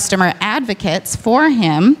great customer advocates for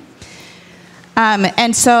him.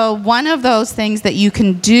 And so one of those things that you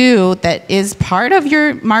can do that is part of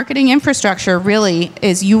your marketing infrastructure really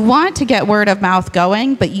is you want to get word of mouth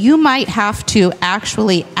going, but you might have to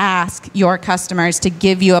actually ask your customers to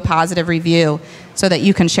give you a positive review so that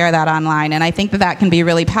you can share that online. And I think that that can be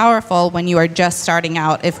really powerful when you are just starting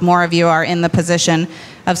out. If more of you are in the position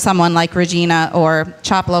of someone like Regina or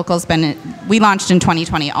Chop Local's we launched in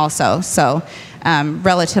 2020 also, so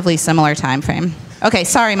relatively similar time frame. Okay,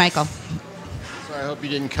 sorry, Michael. I hope you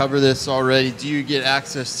didn't cover this already. Do you get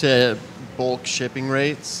access to bulk shipping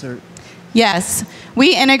rates? Yes,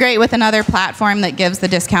 we integrate with another platform that gives the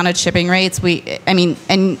discounted shipping rates.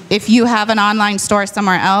 And if you have an online store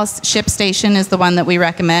somewhere else, ShipStation is the one that we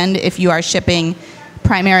recommend if you are shipping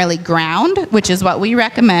primarily ground, which is what we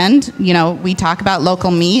recommend. We talk about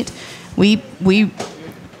local meat. We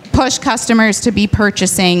push customers to be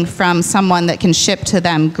purchasing from someone that can ship to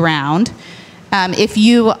them ground. If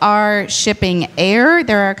you are shipping air,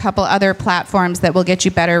 there are a couple other platforms that will get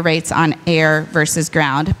you better rates on air versus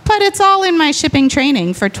ground. But it's all in my shipping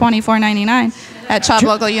training for $24.99 at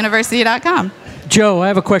choplocaluniversity.com. Joe, I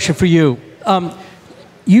have a question for you.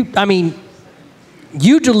 You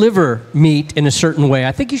deliver meat in a certain way.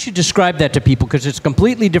 I think you should describe that to people because it's a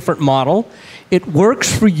completely different model. It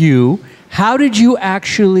works for you. How did you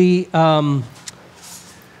actually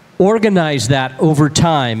organize that over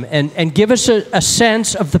time and give us a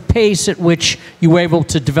sense of the pace at which you were able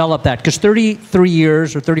to develop that? Because 33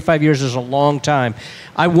 years or 35 years is a long time.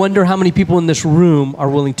 I wonder how many people in this room are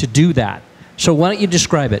willing to do that. So why don't you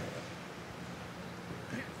describe it?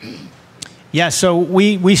 Yeah, so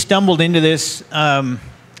we stumbled into this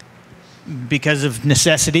because of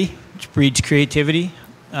necessity, which breeds creativity.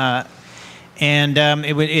 I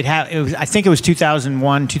think it was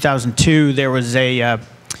 2001, 2002, there was a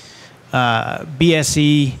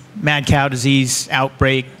BSE, mad cow disease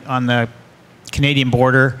outbreak on the Canadian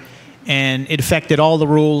border, and it affected all the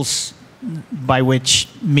rules by which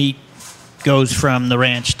meat goes from the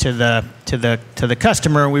ranch to the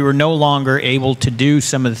customer. We were no longer able to do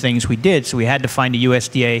some of the things we did, so we had to find a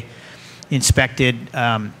USDA inspected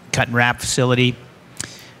cut and wrap facility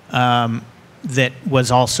that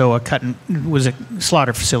was also was a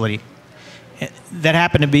slaughter facility. That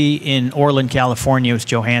happened to be in Orland, California. It was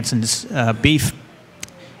Johansson's Beef,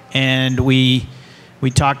 and we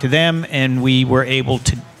talked to them, and we were able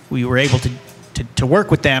to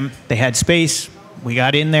work with them. They had space. We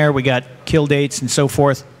got in there. We got kill dates and so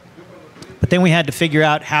forth. But then we had to figure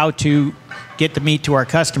out how to get the meat to our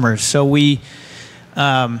customers. So we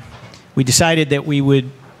decided that we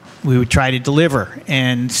would try to deliver,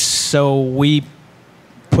 and so we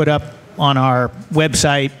put up on our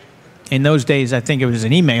website. In those days, I think it was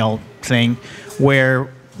an email thing, where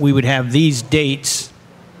we would have these dates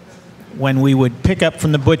when we would pick up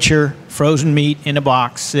from the butcher frozen meat in a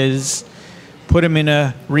boxes, put them in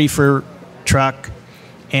a reefer truck,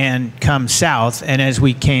 and come south. And as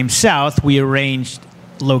we came south, we arranged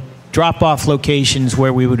drop-off locations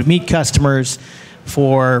where we would meet customers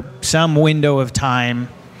for some window of time.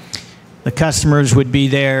 The customers would be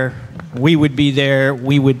there, we would be there,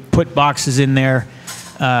 we would put boxes in their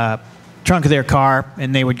trunk of their car,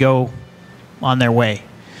 and they would go on their way.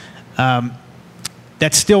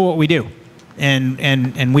 That's still what we do,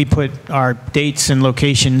 and we put our dates and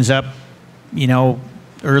locations up, you know,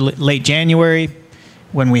 late January,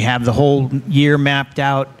 when we have the whole year mapped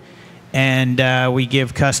out, and we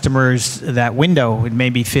give customers that window,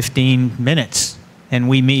 maybe 15 minutes, and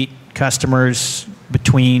we meet customers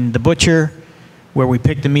between the butcher, where we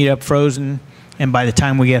pick the meat up frozen, and by the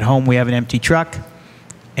time we get home, we have an empty truck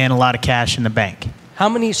and a lot of cash in the bank. How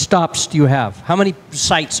many stops do you have? How many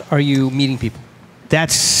sites are you meeting people?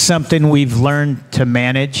 That's something we've learned to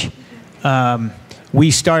manage.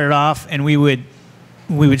 We started off, and we would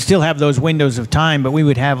still have those windows of time, but we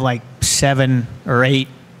would have like 7 or 8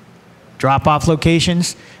 drop-off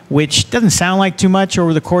locations, which doesn't sound like too much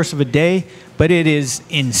over the course of a day, but it is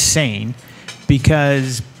insane,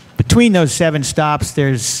 because between those 7 stops,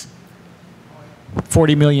 there's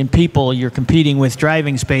 40 million people you're competing with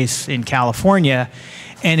driving space in California,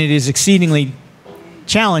 and it is exceedingly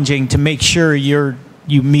challenging to make sure you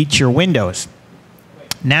meet your windows.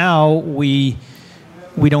 Now we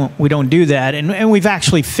don't do that, and we've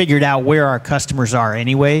actually figured out where our customers are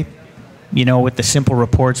anyway. You know, with the simple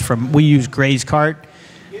reports we use Gray's Cart,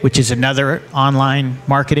 which is another online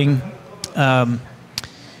marketing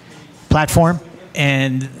platform.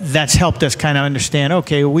 And that's helped us kind of understand,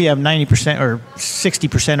 okay, we have 90% or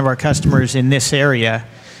 60% of our customers in this area.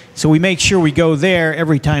 So we make sure we go there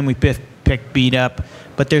every time we pick beat up.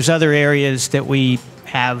 But there's other areas that we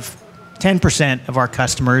have 10% of our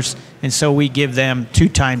customers, and so we give them 2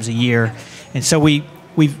 times a year. And so we've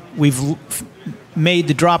made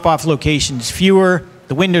the drop-off locations fewer.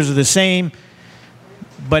 The windows are the same,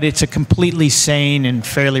 but it's a completely sane and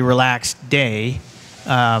fairly relaxed day.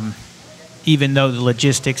 Even though the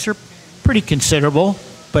logistics are pretty considerable,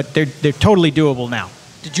 but they're totally doable now.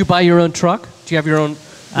 Did you buy your own truck? Do you have your own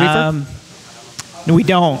reefer? No, we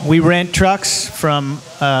don't. We rent trucks from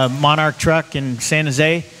Monarch Truck in San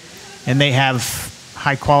Jose, and they have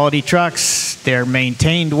high-quality trucks. They're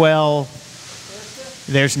maintained well.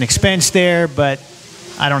 There's an expense there, but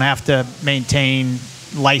I don't have to maintain,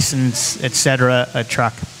 license, etc. a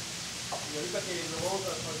truck.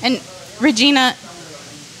 And Regina,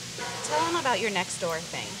 tell them about your next door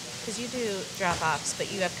thing, because you do drop-offs,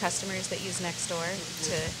 but you have customers that use next door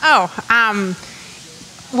to.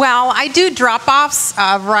 Well, I do drop-offs,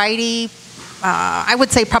 a variety. I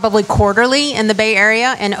would say probably quarterly in the Bay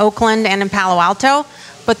Area, in Oakland and in Palo Alto,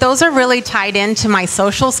 but those are really tied into my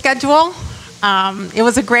social schedule. It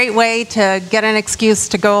was a great way to get an excuse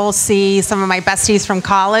to go see some of my besties from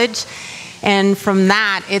college. And from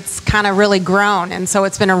that, it's kind of really grown. And so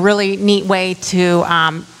it's been a really neat way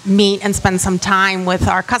to meet and spend some time with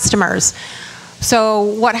our customers. So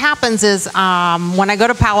what happens is when I go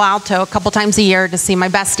to Palo Alto a couple times a year to see my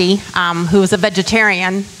bestie, who's a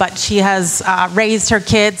vegetarian, but she has raised her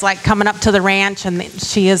kids like coming up to the ranch, and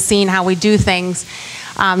she has seen how we do things.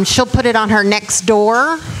 She'll put it on her next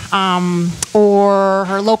door or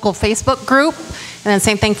her local Facebook group. And then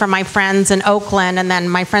same thing for my friends in Oakland, and then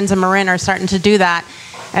my friends in Marin are starting to do that.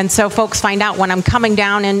 And so folks find out when I'm coming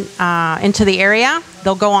down into the area,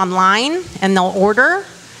 they'll go online and they'll order,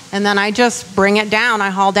 and then I just bring it down.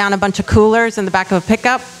 I haul down a bunch of coolers in the back of a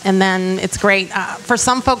pickup, and then it's great. For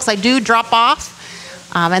some folks, I do drop off,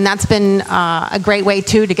 and that's been a great way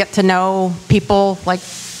too to get to know people, like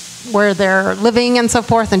where they're living and so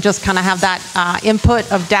forth, and just kind of have that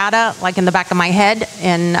input of data like in the back of my head,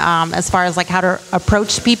 and as far as like how to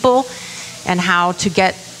approach people. and how to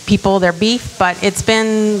get people their beef. But it's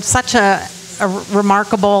been such a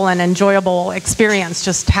remarkable and enjoyable experience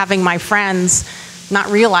just having my friends, not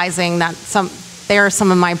realizing that they are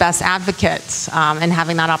some of my best advocates, and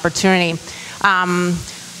having that opportunity.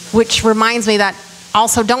 Which reminds me that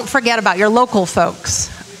also don't forget about your local folks.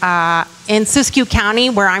 In Siskiyou County,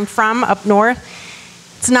 where I'm from, up north,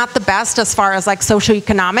 it's not the best as far as like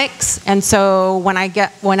socioeconomics. And so when I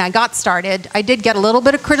got started, I did get a little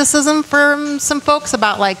bit of criticism from some folks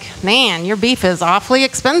about like, man, your beef is awfully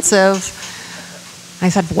expensive. I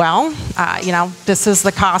said, well, this is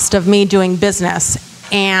the cost of me doing business.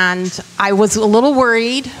 And I was a little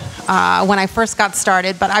worried when I first got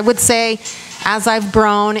started, but I would say as I've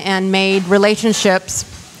grown and made relationships,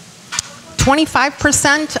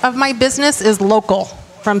 25% of my business is local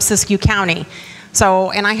from Siskiyou County.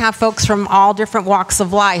 So, and I have folks from all different walks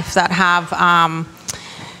of life that have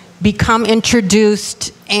become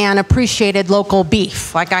introduced and appreciated local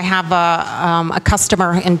beef. Like I have a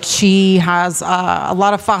customer, and she has a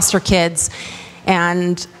lot of foster kids,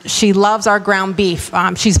 and she loves our ground beef.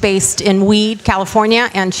 She's based in Weed, California,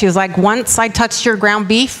 and she was like, once I touched your ground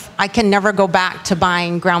beef, I can never go back to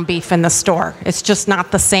buying ground beef in the store. It's just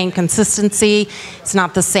not the same consistency. It's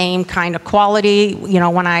not the same kind of quality,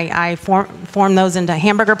 when I form those into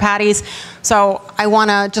hamburger patties. So I want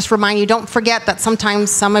to just remind you, don't forget that sometimes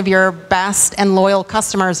some of your best and loyal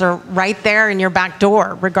customers are right there in your back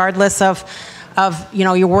door, regardless of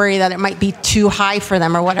you worry that it might be too high for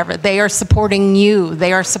them or whatever. They are supporting you.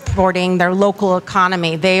 They are supporting their local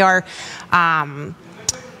economy. They are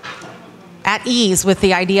at ease with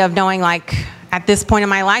the idea of knowing, like, at this point in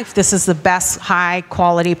my life, this is the best high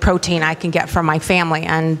quality protein I can get from my family.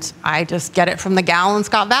 And I just get it from the gal in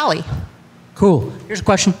Scott Valley. Cool. Here's a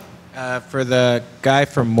question. For the guy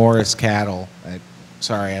from Morris Cattle,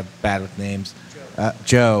 sorry, I'm bad with names.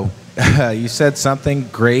 Joe. You said something,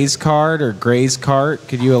 Gray's Card or Gray's Cart.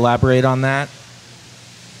 Could you elaborate on that?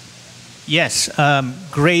 Yes,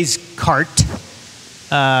 Gray's Cart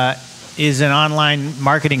is an online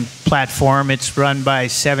marketing platform. It's run by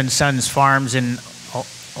Seven Sons Farms in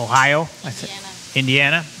Ohio.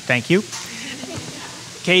 Indiana, thank you.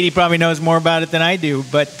 Katie probably knows more about it than I do,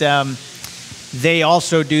 but they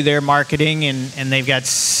also do their marketing, and they've got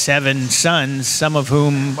 7 sons, some of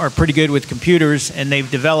whom are pretty good with computers, and they've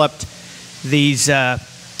developed these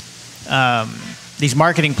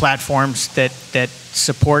marketing platforms that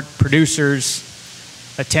support producers'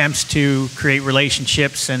 attempts to create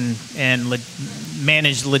relationships and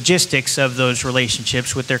manage the logistics of those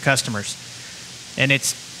relationships with their customers. And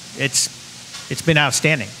it's been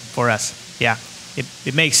outstanding for us. Yeah,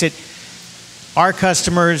 it makes it. Our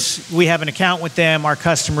customers, we have an account with them. Our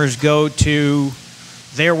customers go to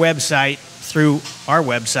their website through our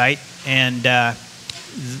website, and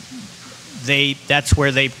that's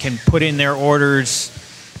where they can put in their orders,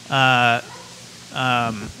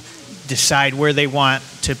 decide where they want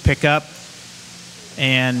to pick up,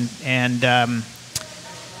 and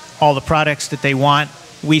all the products that they want.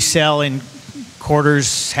 We sell in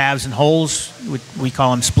quarters, halves, and wholes. We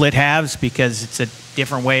call them split halves because it's a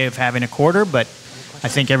different way of having a quarter, but I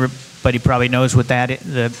think everybody probably knows what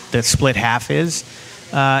the split half is.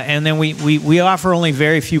 And then we offer only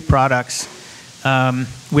very few products.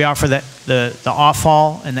 We offer the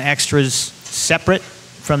offal and the extras separate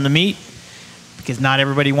from the meat because not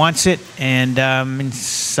everybody wants it. And in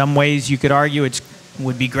some ways you could argue it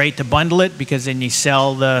would be great to bundle it because then you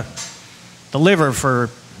sell the liver for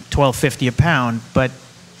 $12.50 a pound, but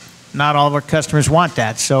not all of our customers want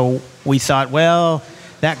that. So we thought, well,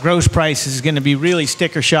 that gross price is going to be really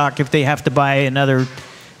sticker shock if they have to buy another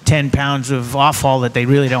 10 pounds of offal that they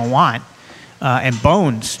really don't want. And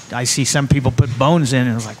bones. I see some people put bones in,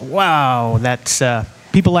 and it's like, wow, that's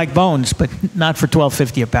people like bones, but not for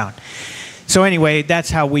 $12.50 a pound. So anyway, that's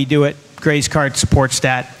how we do it. Gray's Card supports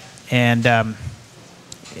that, and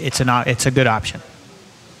it's a good option.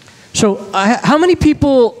 So how many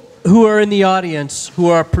people who are in the audience, who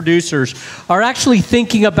are producers, are actually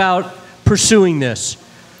thinking about pursuing this?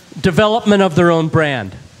 Development of their own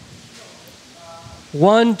brand.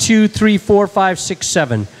 1, 2, 3, 4, 5, 6,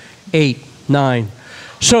 7, 8, 9.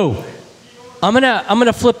 So I'm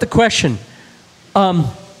gonna flip the question.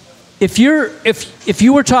 If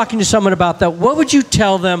you were talking to someone about that, what would you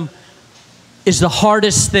tell them is the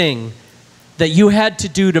hardest thing that you had to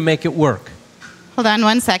do to make it work? Hold on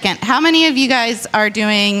one second. How many of you guys are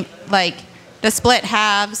doing like the split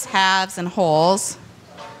halves, and wholes?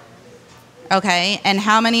 Okay, and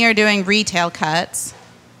how many are doing retail cuts?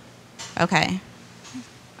 Okay,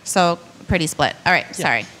 so pretty split. All right,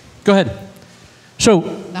 sorry. Go ahead. So,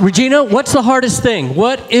 Regina, what's the hardest thing?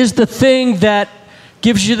 What is the thing that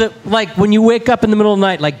gives you the, like, when you wake up in the middle of the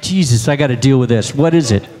night, like, Jesus, I got to deal with this. What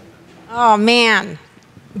is it? Oh, man.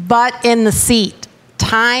 Butt in the seat.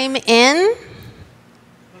 Time in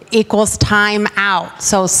equals time out.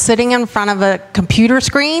 So sitting in front of a computer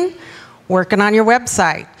screen, working on your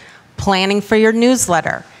website, planning for your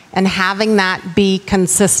newsletter, and having that be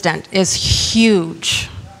consistent is huge.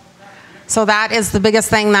 So that is the biggest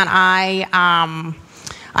thing that I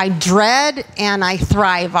dread and I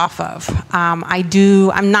thrive off of.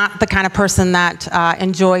 I'm not the kind of person that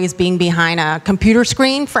enjoys being behind a computer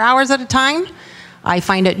screen for hours at a time. I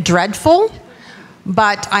find it dreadful.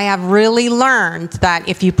 But I have really learned that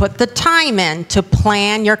if you put the time in to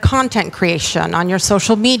plan your content creation on your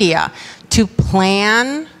social media, to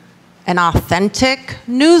plan an authentic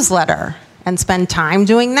newsletter and spend time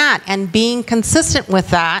doing that and being consistent with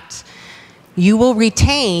that, you will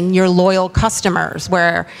retain your loyal customers.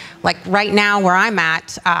 Where, like right now where I'm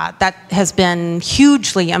at, that has been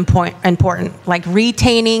hugely important, like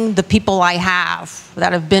retaining the people I have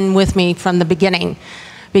that have been with me from the beginning.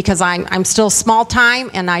 Because I'm still small time,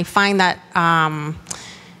 and I find that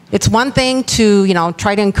it's one thing to, you know,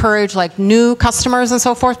 try to encourage like new customers and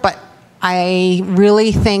so forth, but I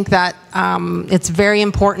really think that it's very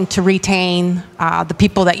important to retain the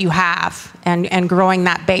people that you have and growing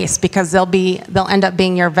that base, because they'll end up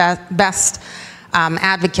being your best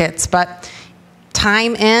advocates. But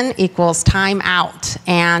time in equals time out.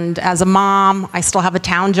 And as a mom, I still have a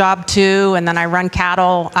town job too, and then I run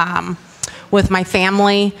cattle with my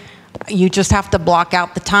family. You just have to block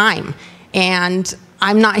out the time. And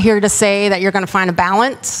I'm not here to say that you're going to find a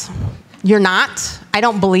balance. You're not. I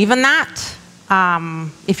don't believe in that.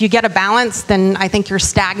 If you get a balance, then I think you're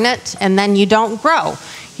stagnant, and then you don't grow.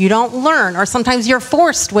 You don't learn. Or sometimes you're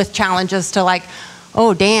forced with challenges to, like,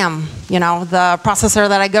 oh, damn, you know, the processor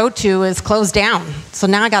that I go to is closed down. So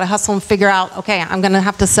now I got to hustle and figure out, okay, I'm going to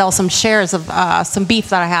have to sell some shares of some beef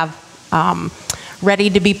that I have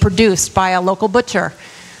ready to be produced by a local butcher.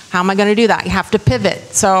 How am I going to do that? You have to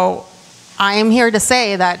pivot. So I am here to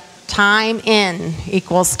say that time in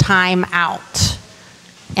equals time out.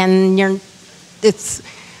 And it's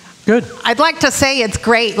good. I'd like to say it's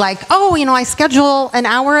great, like, oh, you know, I schedule an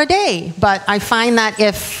hour a day. But I find that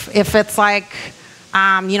if it's like,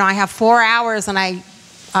 you know, I have 4 hours and I'm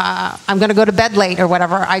going to go to bed late or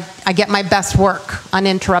whatever, I get my best work,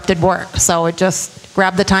 uninterrupted work. So it just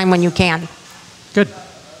grab the time when you can. Good.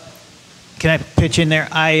 Can I pitch in there?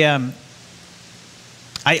 I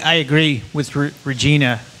agree with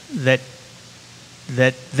Regina that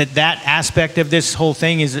aspect of this whole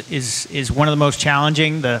thing is one of the most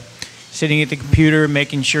challenging. The sitting at the computer,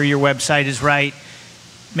 making sure your website is right,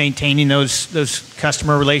 maintaining those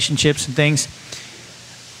customer relationships and things.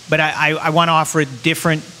 But I want to offer a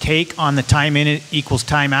different take on the time in equals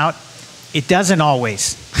time out. It doesn't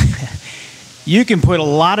always. You can put a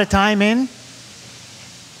lot of time in,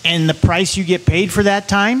 and the price you get paid for that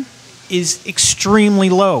time is extremely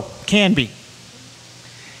low, can be.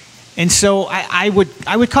 And so I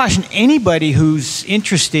would caution anybody who's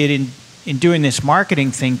interested in doing this marketing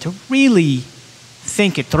thing to really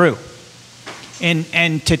think it through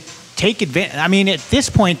and to take advantage. I mean, at this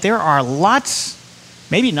point, there are lots,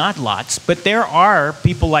 maybe not lots, but there are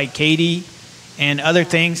people like Katie and other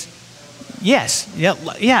things. Yes,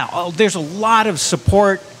 yeah, there's a lot of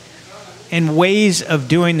support and ways of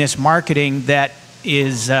doing this marketing that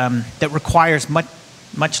is that requires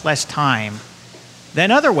much less time than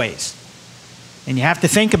other ways. And you have to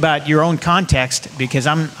think about your own context, because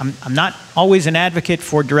I'm not always an advocate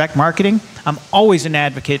for direct marketing. I'm always an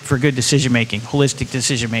advocate for good decision making, holistic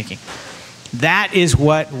decision making. That is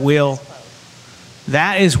what will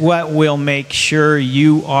make sure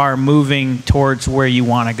you are moving towards where you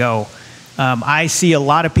want to go. I see a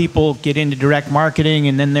lot of people get into direct marketing,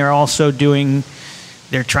 and then they're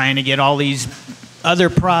trying to get all these other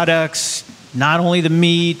products, not only the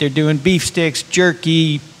meat, they're doing beef sticks,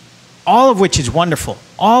 jerky, all of which is wonderful,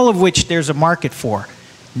 all of which there's a market for,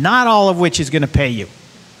 not all of which is going to pay you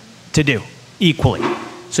to do equally.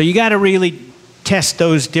 So you got to really test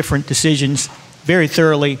those different decisions very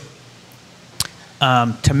thoroughly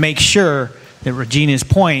to make sure that Regina's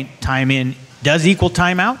point, time in, does equal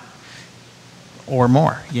time out or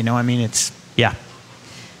more. You know, I mean, yeah.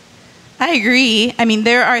 I agree. I mean,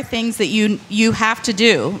 there are things that you have to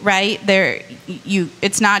do, right?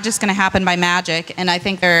 It's not just going to happen by magic. And I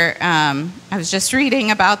think I was just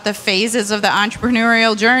reading about the phases of the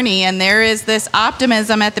entrepreneurial journey, and there is this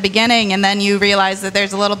optimism at the beginning, and then you realize that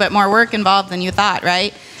there's a little bit more work involved than you thought,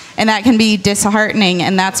 right? And that can be disheartening,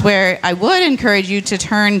 and that's where I would encourage you to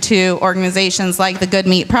turn to organizations like the Good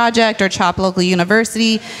Meat Project or Chop Local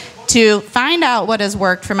University to find out what has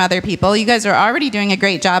worked from other people. You guys are already doing a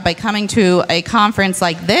great job by coming to a conference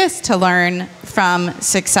like this to learn from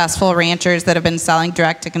successful ranchers that have been selling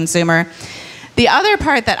direct to consumer. The other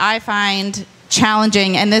part that I find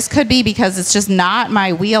challenging, and this could be because it's just not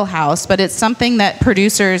my wheelhouse, but it's something that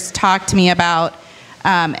producers talk to me about,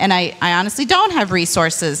 and I honestly don't have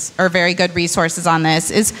resources or very good resources on this,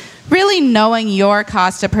 is really knowing your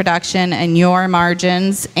cost of production and your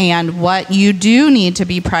margins and what you do need to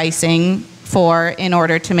be pricing for in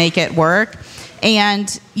order to make it work.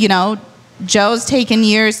 And, you know, Joe's taken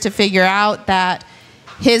years to figure out that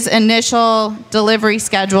his initial delivery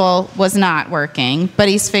schedule was not working, but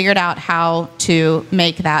he's figured out how to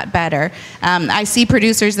make that better. I see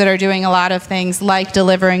producers that are doing a lot of things like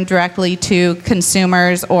delivering directly to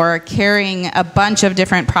consumers or carrying a bunch of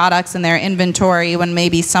different products in their inventory when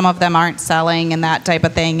maybe some of them aren't selling and that type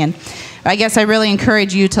of thing. And I guess I really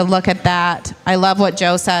encourage you to look at that. I love what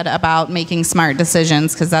Joe said about making smart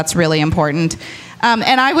decisions because that's really important.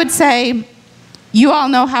 And I would say, you all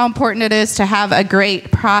know how important it is to have a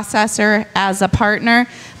great processor as a partner,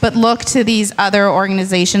 but look to these other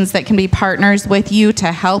organizations that can be partners with you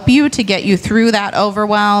to help you, to get you through that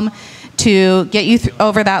overwhelm, to get you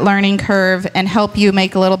over that learning curve and help you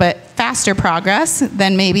make a little bit faster progress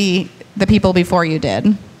than maybe the people before you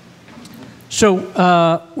did.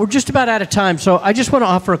 So we're just about out of time, so I just want to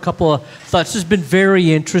offer a couple of thoughts. This has been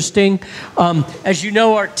very interesting. As you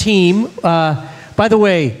know, our team, by the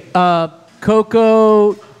way,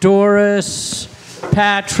 Coco, Doris,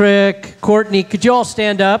 Patrick, Courtney, could you all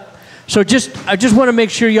stand up? So I just want to make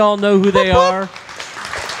sure you all know who they are.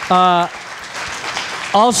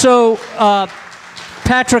 Also,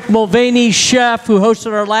 Patrick Mulvaney, chef, who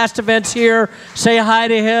hosted our last events here. Say hi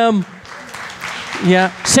to him.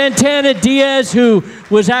 Yeah. Santana Diaz, who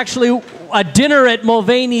was actually a dinner at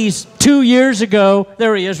Mulvaney's 2 years ago.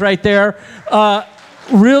 There he is right there.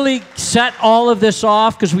 Really set all of this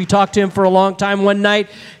off because we talked to him for a long time one night,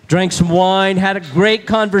 drank some wine, had a great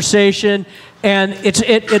conversation, and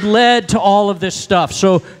it led to all of this stuff.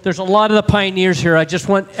 So there's a lot of the pioneers here. I just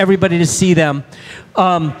want everybody to see them.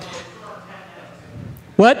 What?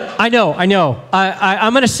 I know.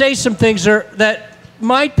 I'm going to say some things that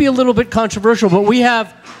might be a little bit controversial, but we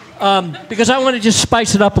have, because I want to just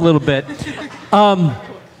spice it up a little bit.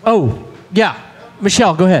 Oh, yeah.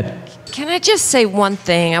 Michele, go ahead. Can I just say one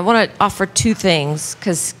thing? I want to offer two things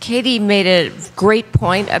because Katie made a great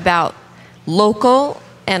point about local,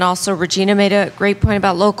 and also Regina made a great point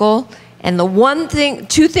about local. And the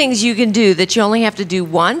two things you can do that you only have to do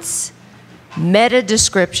once: meta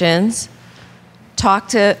descriptions. Talk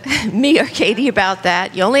to me or Katie about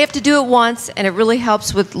that. You only have to do it once, and it really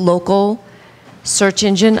helps with local search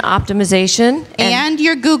engine optimization. And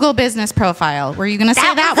your Google business profile. Were you going to say that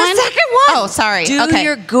one? That was the second one. Oh, sorry. Do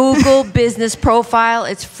your Google business profile.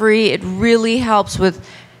 It's free. It really helps with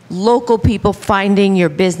local people finding your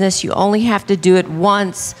business. You only have to do it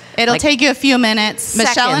once. It'll take you a few minutes.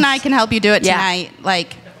 Seconds. Michele and I can help you do it tonight.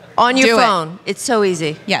 Like on your phone. It's so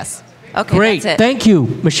easy. Yes. Okay, great. that's it. Thank you,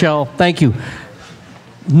 Michele. Thank you.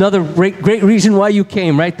 Another great reason why you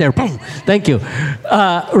came right there. Boom. Thank you.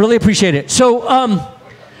 Really appreciate it. So,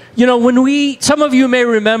 you know, some of you may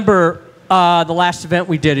remember the last event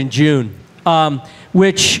we did in June,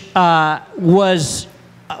 which was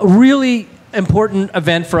a really important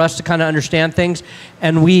event for us to kind of understand things.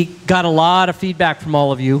 And we got a lot of feedback from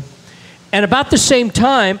all of you. And about the same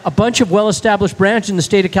time, a bunch of well-established brands in the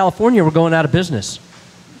state of California were going out of business.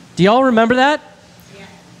 Do y'all remember that?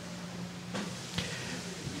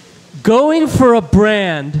 Going for a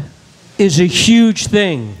brand is a huge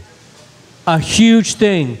thing. A huge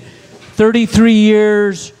thing. 33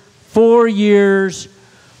 years, 4 years.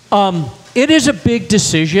 It is a big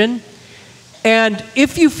decision. And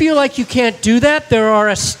if you feel like you can't do that, there are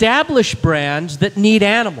established brands that need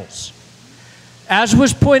animals. As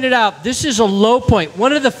was pointed out, this is a low point.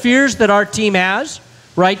 One of the fears that our team has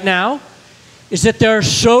right now is that there are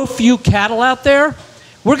so few cattle out there.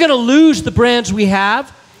 We're going to lose the brands we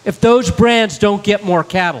have if those brands don't get more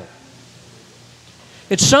cattle.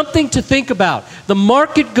 It's something to think about. The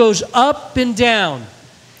market goes up and down,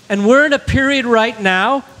 and we're in a period right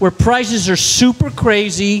now where prices are super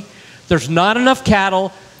crazy. There's not enough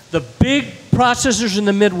cattle. The big processors in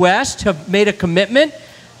the Midwest have made a commitment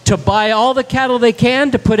to buy all the cattle they can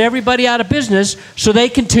to put everybody out of business so they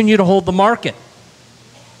continue to hold the market.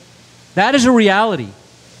 That is a reality.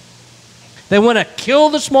 They want to kill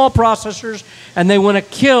the small processors, and they want to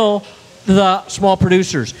kill the small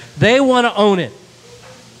producers. They want to own it.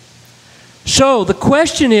 So the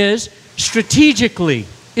question is, strategically,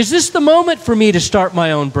 is this the moment for me to start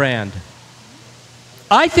my own brand?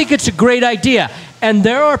 I think it's a great idea. And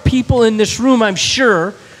there are people in this room, I'm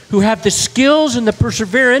sure, who have the skills and the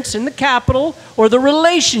perseverance and the capital or the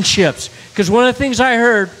relationships. Because one of the things I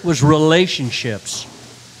heard was relationships.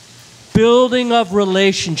 Building of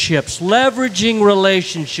relationships, leveraging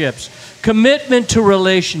relationships, commitment to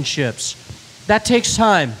relationships. That takes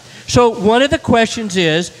time. So one of the questions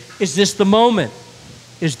is this the moment?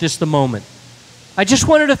 Is this the moment? I just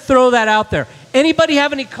wanted to throw that out there. Anybody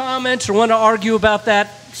have any comments or want to argue about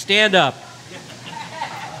that? Stand up.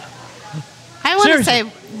 I want to say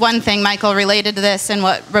one thing, Michael, related to this and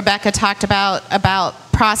what Rebecca talked about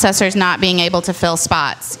processors not being able to fill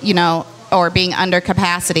spots, you know, or being under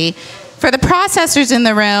capacity. For the processors in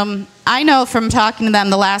the room, I know from talking to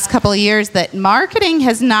them the last couple of years that marketing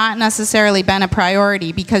has not necessarily been a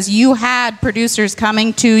priority because you had producers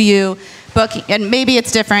coming to you, booking, and maybe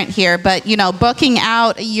it's different here, but you know, booking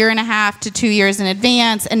out 1.5 to 2 years in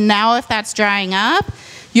advance, and now if that's drying up,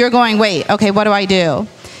 you're going, wait, okay, what do I do?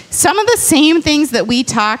 Some of the same things that we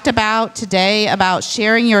talked about today about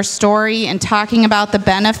sharing your story and talking about the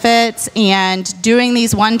benefits and doing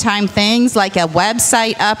these one-time things like a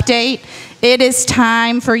website update, it is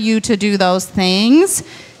time for you to do those things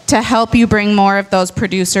to help you bring more of those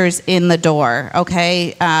producers in the door,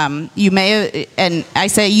 okay? You may, and I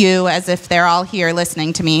say you as if they're all here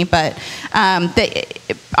listening to me, but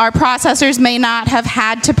our processors may not have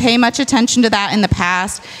had to pay much attention to that in the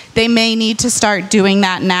past. They may need to start doing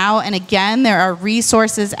that now, and again, there are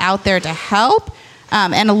resources out there to help.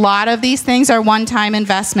 And a lot of these things are one-time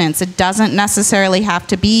investments. It doesn't necessarily have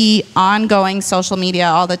to be ongoing social media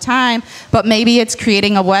all the time, but maybe it's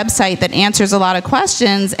creating a website that answers a lot of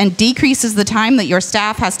questions and decreases the time that your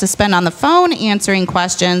staff has to spend on the phone answering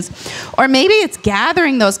questions. Or maybe it's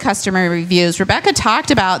gathering those customer reviews. Rebecca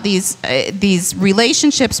talked about these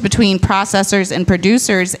relationships between processors and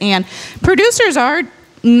producers are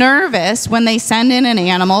nervous when they send in an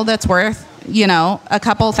animal that's worth, you know, a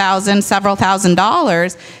couple thousand, several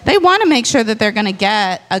 $1,000s. They want to make sure that they're going to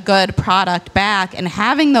get a good product back, and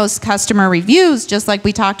having those customer reviews, just like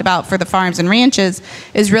we talked about for the farms and ranches,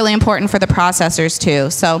 is really important for the processors too.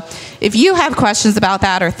 So if you have questions about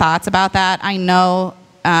that or thoughts about that, I know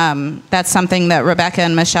that's something that Rebecca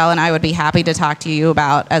and Michele and I would be happy to talk to you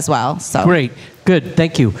about as well. So great, good,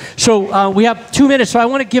 thank you. So we have 2 minutes, so I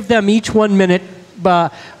want to give them each 1 minute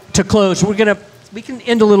to close. We can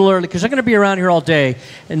end a little early because I'm going to be around here all day,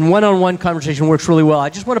 and one-on-one conversation works really well. I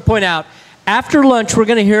just want to point out, after lunch, we're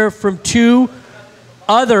going to hear from 2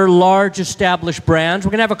 other large established brands. We're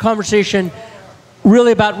going to have a conversation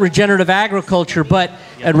really about regenerative agriculture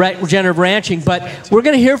and regenerative ranching, but we're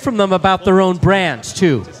going to hear from them about their own brands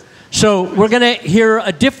too. So we're going to hear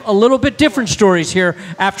a little bit different stories here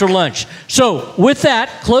after lunch. So with that,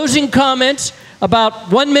 closing comments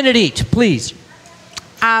about 1 minute each, please.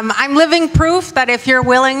 I'm living proof that if you're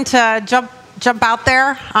willing to jump out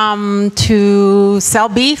there to sell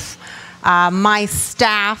beef, my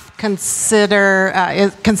staff consists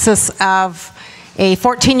of a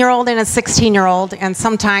 14-year-old and a 16-year-old, and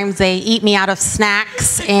sometimes they eat me out of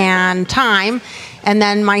snacks and time. And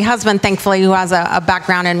then my husband, thankfully, who has a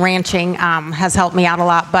background in ranching, has helped me out a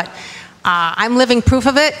lot. But I'm living proof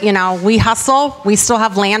of it. You know, we hustle. We still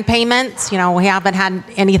have land payments. You know, we haven't had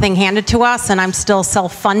anything handed to us, and I'm still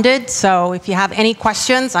self-funded. So if you have any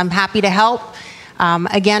questions, I'm happy to help.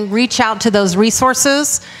 Again, reach out to those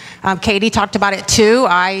resources. Katie talked about it too.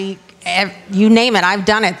 You name it, I've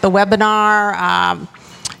done it. The webinar,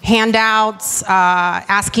 handouts,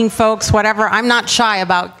 asking folks, whatever. I'm not shy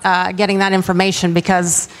about getting that information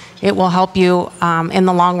because it will help you in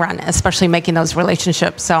the long run, especially making those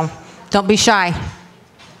relationships. So don't be shy.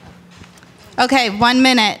 Okay, 1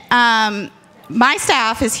 minute. My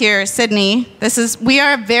staff is here, Sydney. We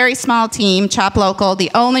are a very small team, Chop Local.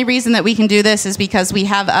 The only reason that we can do this is because we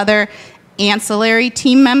have other ancillary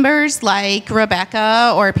team members like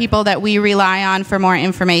Rebecca or people that we rely on for more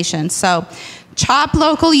information. So Chop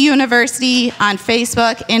Local University on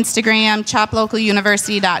Facebook, Instagram,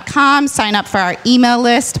 choplocaluniversity.com. Sign up for our email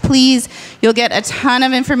list, please. You'll get a ton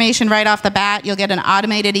of information right off the bat. You'll get an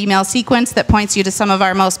automated email sequence that points you to some of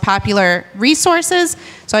our most popular resources.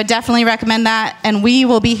 So I definitely recommend that. And we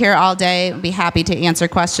will be here all day. We'll be happy to answer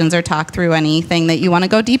questions or talk through anything that you want to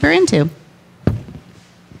go deeper into.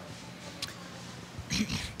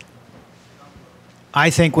 I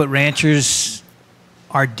think what ranchers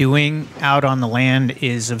are doing out on the land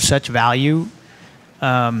is of such value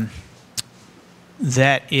that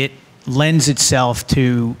it lends itself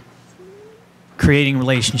to creating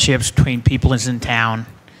relationships between people in town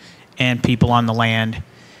and people on the land.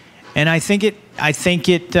 And I think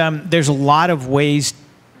there's a lot of ways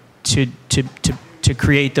to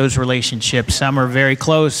create those relationships. Some are very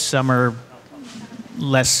close, some are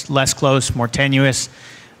less close, more tenuous.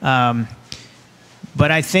 But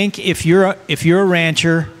I think if you're a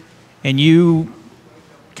rancher and you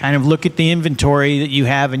kind of look at the inventory that you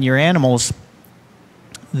have in your animals,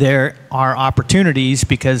 there are opportunities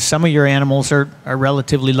because some of your animals are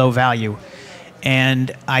relatively low value.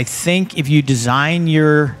 And I think if you design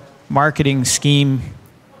your marketing scheme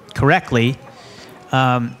correctly,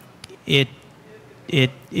 it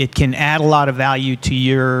can add a lot of value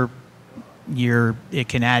to it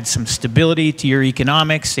can add some stability to your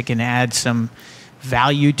economics. It can add some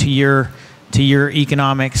value to your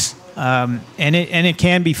economics, and it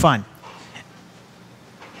can be fun.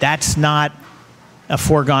 That's not a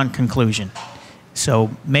foregone conclusion. So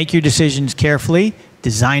make your decisions carefully,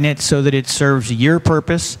 design it so that it serves your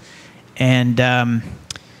purpose, and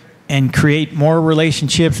create more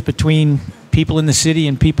relationships between people in the city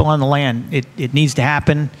and people on the land. It needs to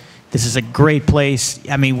happen. This is a great place.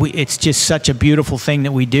 I mean, it's just such a beautiful thing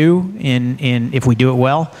that we do if we do it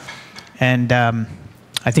well. And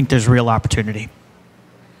I think there's real opportunity.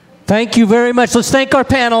 Thank you very much. Let's thank our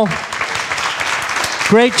panel.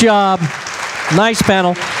 Great job. Nice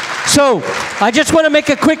panel. So I just want to make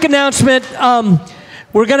a quick announcement.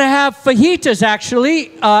 We're going to have fajitas,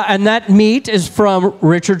 actually, and that meat is from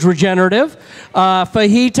Richard's Regenerative.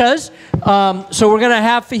 Fajitas. So we're going to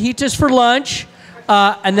have fajitas for lunch.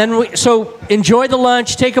 And then so enjoy the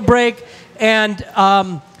lunch, take a break, and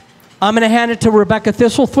I'm going to hand it to Rebecca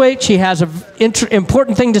Thistlethwaite. She has an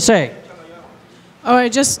important thing to say. Oh, I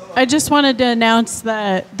just wanted to announce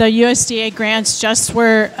that the USDA grants just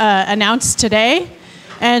were announced today,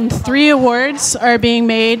 and 3 awards are being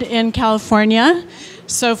made in California.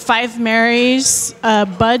 So 5 Marys,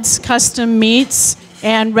 Bud's Custom Meats,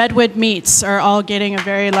 and Redwood Meats are all getting a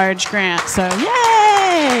very large grant. So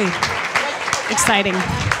yay! Exciting.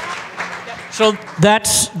 So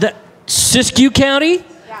that's Siskiyou County,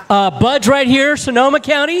 Bud's right here, Sonoma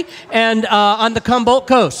County, and on the Humboldt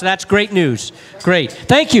Coast. So that's great news. Great.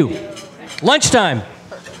 Thank you. Lunchtime.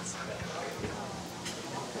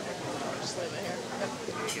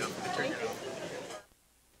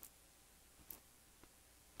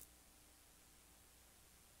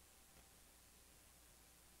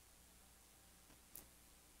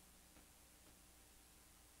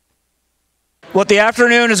 What the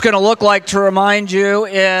afternoon is going to look like, to remind you,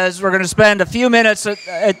 is we're going to spend a few minutes at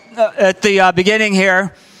the beginning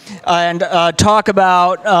here and talk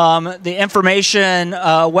about the information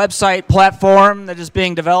website platform that is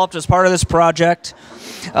being developed as part of this project.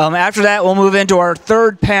 After that, we'll move into our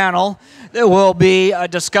third panel that will be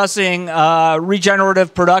discussing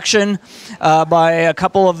regenerative production by a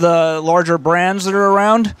couple of the larger brands that are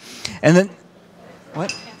around. And then,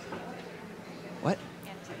 what?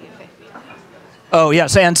 Oh,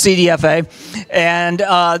 yes, and CDFA. And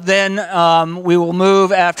then we will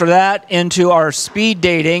move after that into our speed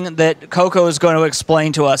dating that Coco is going to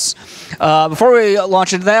explain to us. Before we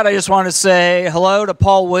launch into that, I just want to say hello to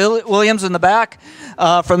Paul Williams in the back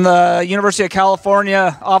from the University of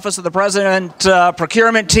California Office of the President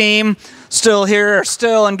procurement team. Still here,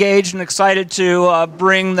 still engaged and excited to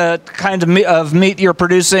bring the kind of meat you're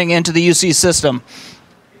producing into the UC system.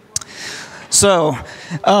 So,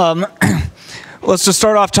 let's just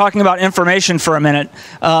start off talking about information for a minute.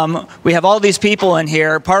 We have all these people in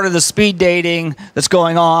here. Part of the speed dating that's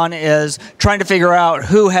going on is trying to figure out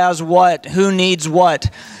who has what, who needs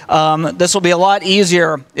what. This will be a lot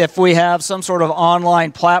easier if we have some sort of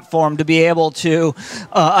online platform to be able to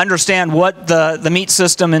understand what the meat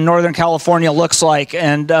system in Northern California looks like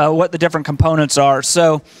and what the different components are.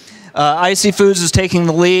 So IC Foods is taking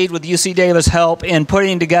the lead with UC Davis help in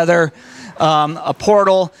putting together a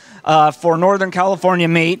portal for Northern California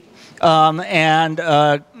meat, and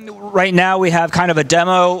right now we have kind of a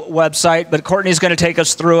demo website, but Courtney's going to take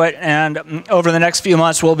us through it, and over the next few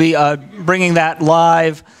months we'll be bringing that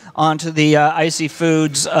live onto the IC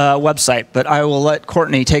Foods website, but I will let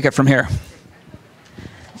Courtney take it from here.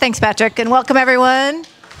 Thanks, Patrick, and welcome everyone.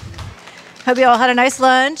 Hope you all had a nice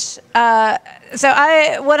lunch. So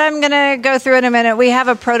what I'm going to go through in a minute, we have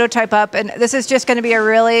a prototype up, and this is just going to be a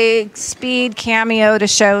really speed cameo to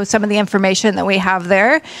show some of the information that we have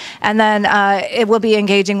there. And then it will be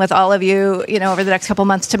engaging with all of you, over the next couple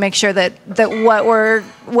months to make sure that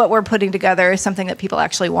what we're putting together is something that people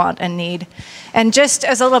actually want and need. And just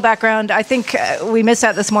as a little background, I think we missed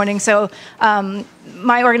that this morning. So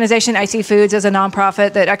my organization, IC Foods, is a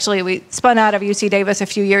nonprofit that actually we spun out of UC Davis a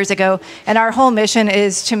few years ago, and our whole mission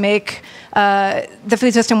is to make the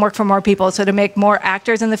food system work for more people, so to make more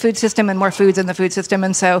actors in the food system and more foods in the food system.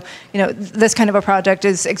 And so, this kind of a project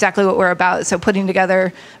is exactly what we're about. So putting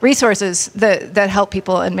together resources that help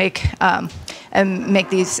people and make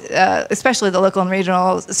these, especially the local and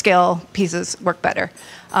regional scale pieces, work better.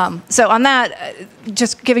 So on that,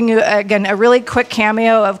 just giving you, again, a really quick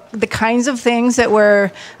cameo of the kinds of things that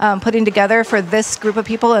we're putting together for this group of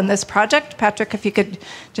people in this project. Patrick, if you could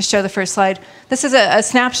just show the first slide. This is a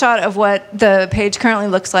snapshot of what the page currently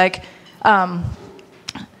looks like.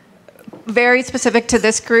 Very specific to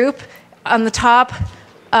this group. On the top,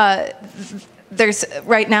 there's,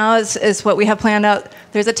 right now is what we have planned out.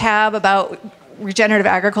 There's a tab about regenerative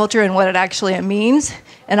agriculture and what it actually means.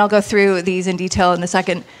 And I'll go through these in detail in a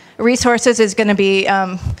second. Resources is going to be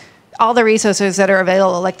all the resources that are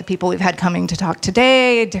available, like the people we've had coming to talk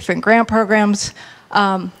today, different grant programs.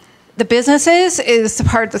 The businesses is the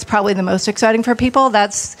part that's probably the most exciting for people.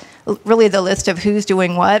 That's really the list of who's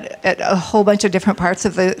doing what at a whole bunch of different parts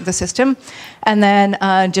of the system. And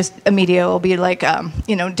then just media will be like,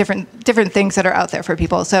 different things that are out there for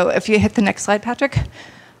people. So if you hit the next slide, Patrick.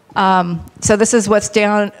 So this is what's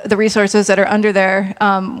down, the resources that are under there,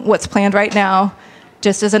 what's planned right now,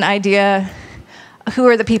 just as an idea. Who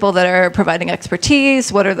are the people that are providing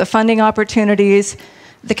expertise? What are the funding opportunities?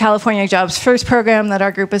 The California Jobs First program that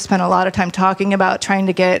our group has spent a lot of time talking about, trying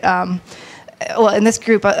to get, well, in this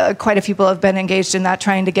group, quite a few people have been engaged in that,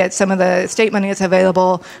 trying to get some of the state money that's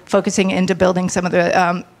available, focusing into building some of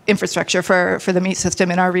the infrastructure for the meat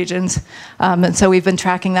system in our regions. And so we've been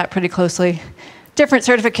tracking that pretty closely. Different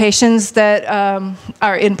certifications that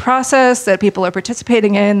are in process, that people are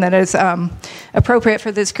participating in, that is appropriate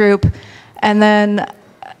for this group. And then,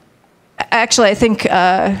 actually, I think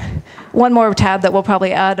one more tab that we'll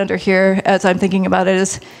probably add under here, as I'm thinking about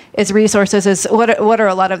it, is resources. Is what are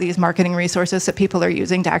a lot of these marketing resources that people are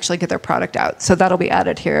using to actually get their product out? So that'll be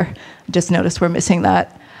added here. Just noticed we're missing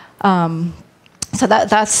that. So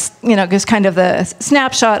that's just kind of the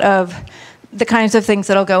snapshot of the kinds of things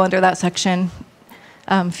that'll go under that section.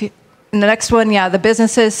 In the next one, the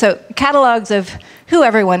businesses. So catalogs of who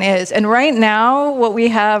everyone is. And right now, what we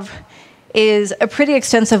have is a pretty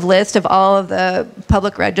extensive list of all of the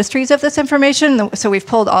public registries of this information. So we've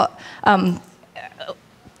pulled all,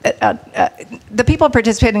 the people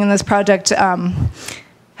participating in this project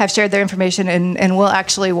have shared their information and will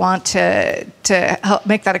actually want to help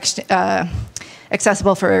make that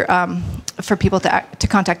accessible for people to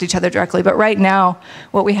contact each other directly. But right now,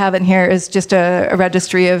 what we have in here is just a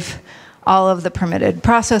registry of all of the permitted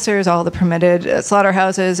processors, all the permitted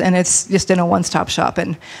slaughterhouses, and it's just in a one-stop shop.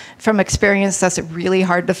 And from experience, that's really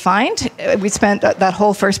hard to find. We spent that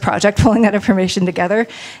whole first project pulling that information together.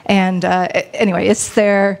 And anyway, it's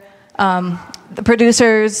there. The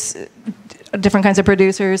producers, different kinds of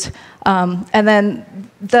producers. And then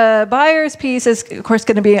the buyers piece is, of course,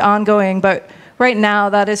 going to be ongoing, but right now,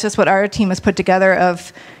 that is just what our team has put together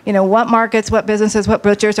of, what markets, what businesses, what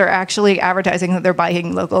butchers are actually advertising that they're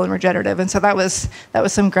buying local and regenerative. And so that was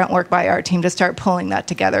some grunt work by our team to start pulling that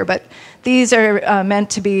together. But these are meant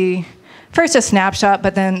to be first a snapshot,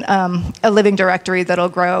 but then a living directory that'll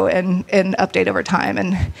grow and update over time.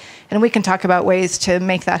 And we can talk about ways to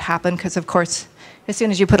make that happen, because of course, as soon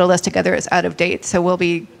as you put a list together, it's out of date. So we'll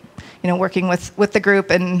be, working with the group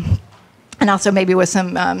and also maybe with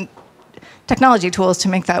some technology tools to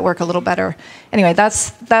make that work a little better. Anyway, that's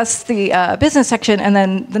the business section. And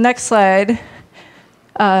then the next slide,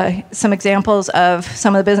 some examples of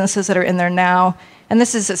some of the businesses that are in there now. And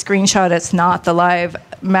this is a screenshot. It's not the live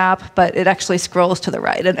map, but it actually scrolls to the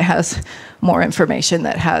right, and it has more information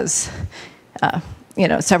that has,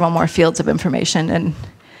 several more fields of information.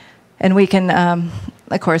 And we can,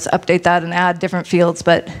 of course, update that and add different fields,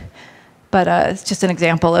 but it's just an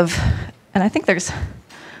example of, and I think there's,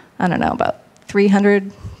 I don't know, about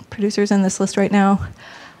 300 producers in this list right now.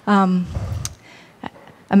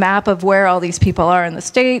 A map of where all these people are in the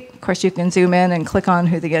state. Of course, you can zoom in and click on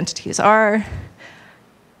who the entities are.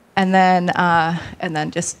 And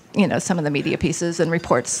then just, some of the media pieces and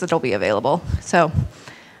reports that'll be available. So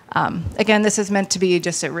again, this is meant to be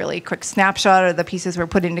just a really quick snapshot of the pieces we're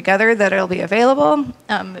putting together that'll be available.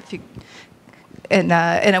 And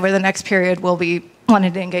over the next period, we'll be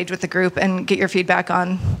wanting to engage with the group and get your feedback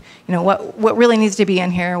on, what really needs to be in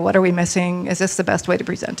here. What are we missing? Is this the best way to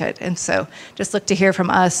present it? And so just look to hear from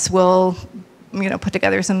us. We'll, put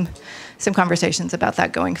together some conversations about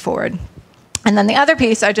that going forward. And then the other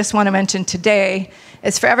piece I just want to mention today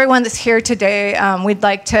is for everyone that's here today, we'd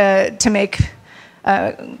like to make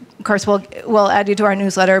of course, we'll add you to our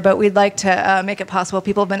newsletter, but we'd like to make it possible.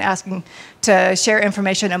 People have been asking to share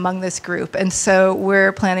information among this group, and so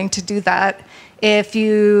we're planning to do that. If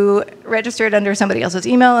you registered under somebody else's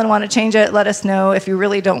email and want to change it, let us know. If you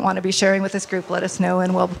really don't want to be sharing with this group, let us know,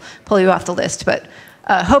 and we'll pull you off the list. But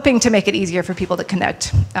hoping to make it easier for people to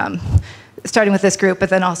connect, starting with this group, but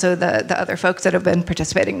then also the other folks that have been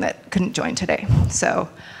participating that couldn't join today. So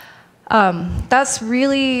that's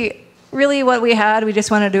really what we had. We just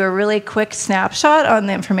want to do a really quick snapshot on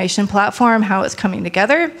the information platform, how it's coming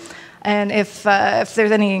together. And if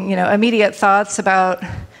there's any immediate thoughts about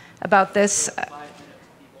this,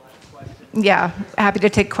 yeah, happy to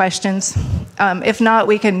take questions. If not,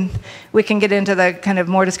 we can get into the kind of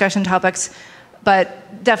more discussion topics,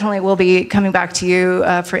 but definitely we'll be coming back to you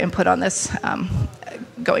for input on this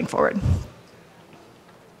going forward.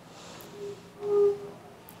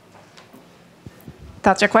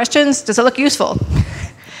 Thoughts or questions? Does it look useful?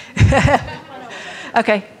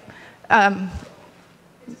 Okay.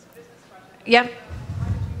 Yeah.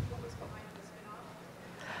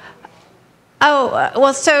 Oh,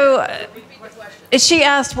 well, so she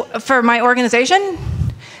asked for my organization.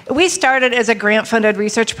 We started as a grant-funded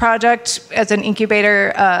research project as an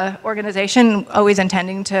incubator organization, always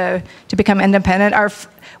intending to become independent.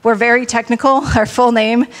 We're very technical. Our full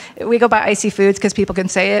name, we go by IC Foods because people can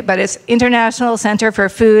say it, but it's International Center for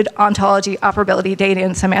Food Ontology, Operability, Data,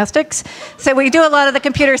 and Semantics. So we do a lot of the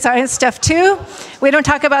computer science stuff too. We don't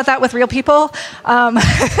talk about that with real people.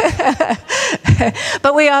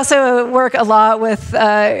 But we also work a lot with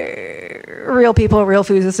real people, real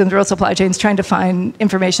food systems, real supply chains, trying to find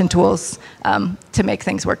information tools to make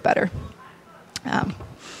things work better.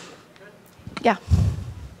 Yeah.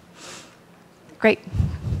 Great.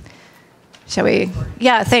 Shall we?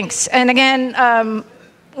 Yeah, thanks. And again,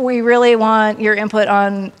 we really want your input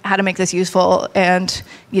on how to make this useful and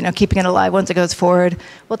keeping it alive once it goes forward.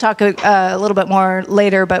 We'll talk a little bit more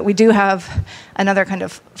later, but we do have another kind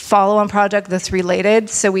of follow-on project that's related.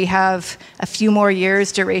 So we have a few more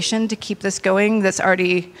years duration to keep this going. That's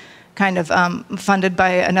already kind of funded by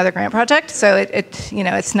another grant project. So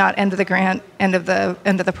it's not end of the grant, end of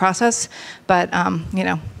the process, but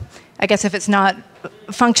I guess if it's not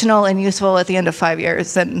functional and useful at the end of 5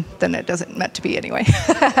 years, then it doesn't meant to be anyway.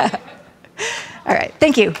 All right,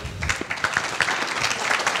 thank you.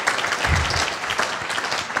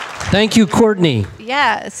 Thank you, Courtney.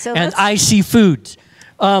 Yeah, so and IC Foods.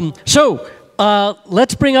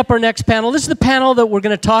 Let's bring up our next panel. This is the panel that we're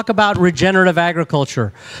going to talk about regenerative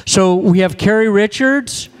agriculture. So we have Carrie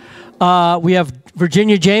Richards, we have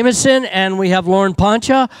Virginia Jameson, and we have Loren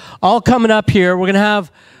Poncia all coming up here. We're going to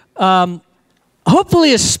have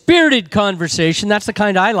hopefully a spirited conversation. That's the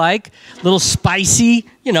kind I like. A little spicy.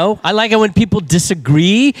 I like it when people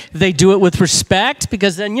disagree. They do it with respect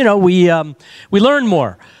because then, we learn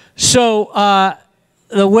more. So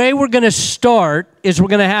the way we're going to start is we're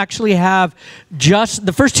going to actually have just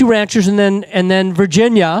the first two ranchers and then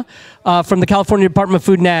Virginia from the California Department of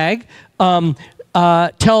Food and Ag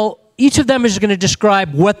tell. Each of them is going to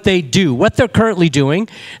describe what they do, what they're currently doing.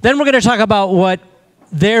 Then we're going to talk about what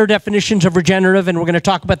their definitions of regenerative, and we're going to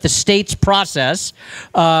talk about the state's process.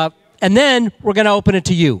 And then we're going to open it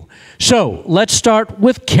to you. So let's start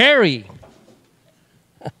with Carrie.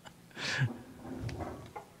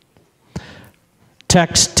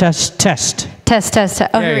 Test. Test.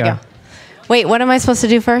 Oh, here we go. Wait, what am I supposed to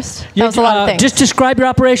do first? That was a lot of things. Just describe your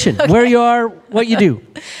operation, okay. Where you are, what you do.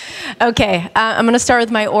 Okay, I'm going to start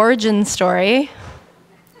with my origin story.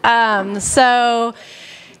 So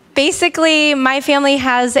basically, my family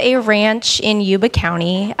has a ranch in Yuba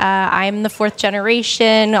County. I'm the fourth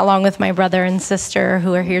generation, along with my brother and sister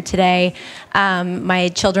who are here today. My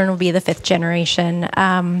children will be the fifth generation.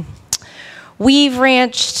 We've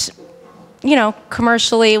ranched,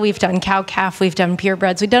 commercially. We've done cow-calf, we've done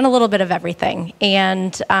purebreds, we've done a little bit of everything.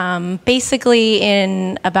 And basically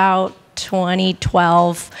in about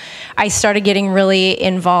 2012, I started getting really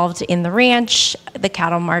involved in the ranch. The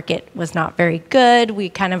cattle market was not very good. We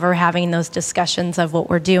kind of are having those discussions of what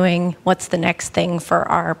we're doing, what's the next thing for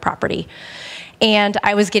our property. And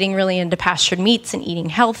I was getting really into pastured meats and eating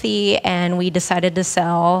healthy, and we decided to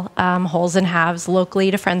sell wholes and halves locally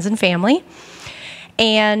to friends and family.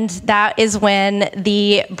 And that is when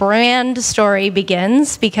the brand story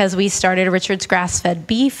begins, because we started Richard's Grassfed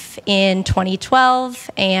Beef in 2012,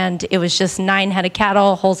 and it was just 9 head of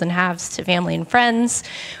cattle, wholes and halves to family and friends.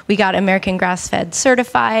 We got American Grass-Fed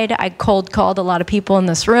certified. I cold called a lot of people in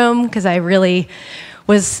this room because I really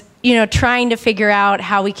was, trying to figure out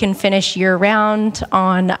how we can finish year-round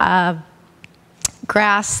on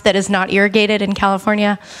grass that is not irrigated in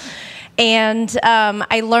California. And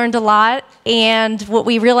I learned a lot. And what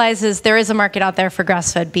we realized is there is a market out there for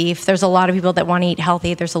grass-fed beef. There's a lot of people that want to eat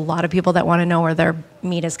healthy. There's a lot of people that want to know where their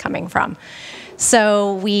meat is coming from.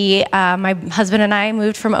 So my husband and I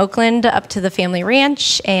moved from Oakland up to the family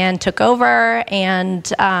ranch and took over. And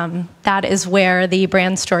that is where the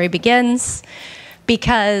brand story begins,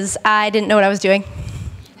 because I didn't know what I was doing.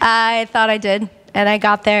 I thought I did. And I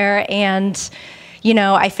got there and, you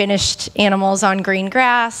know, I finished animals on green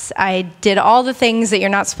grass. I did all the things that you're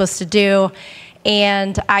not supposed to do.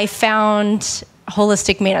 And I found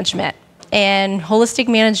holistic management. And holistic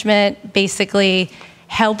management basically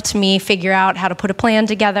helped me figure out how to put a plan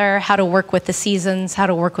together, how to work with the seasons, how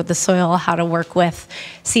to work with the soil, how to work with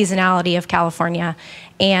seasonality of California.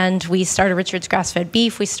 And we started Richard's Grass-Fed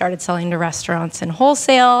Beef. We started selling to restaurants and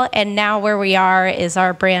wholesale. And now where we are is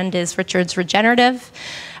our brand is Richard's Regenerative.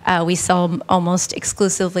 We sell almost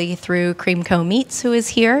exclusively through Cream Co. Meats, who is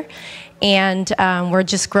here. And we're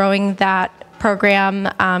just growing that program.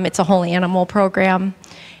 It's a whole animal program.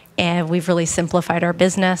 And we've really simplified our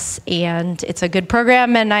business, and it's a good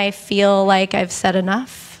program, and I feel like I've said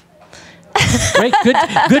enough. Great,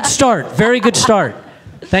 good start, very good start.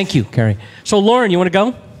 Thank you, Carrie. So Loren, you want to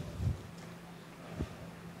go?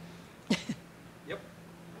 Yep.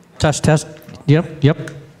 Test.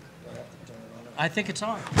 Yep. I think it's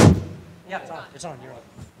on. Yeah, it's on. You're on.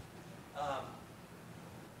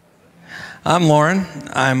 I'm Loren.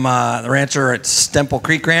 I'm the rancher at Stemple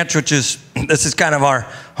Creek Ranch, this is kind of our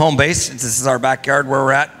home base. This is our backyard where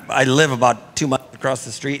we're at. I live about 2 miles across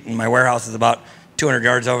the street, and my warehouse is about 200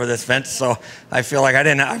 yards over this fence. So I feel like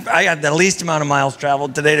I had the least amount of miles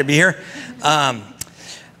traveled today to be here. So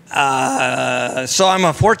I'm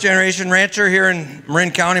a fourth generation rancher here in Marin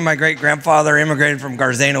County. My great grandfather immigrated from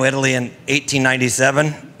Garzano, Italy in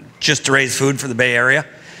 1897 just to raise food for the Bay Area.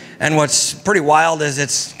 And what's pretty wild is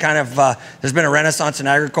it's kind of, there's been a renaissance in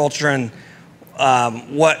agriculture, and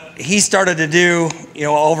what he started to do, you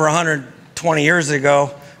know, over 120 years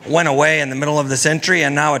ago went away in the middle of the century,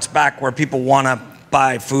 and now it's back where people want to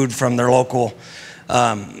buy food from their local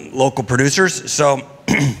producers. So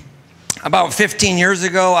about 15 years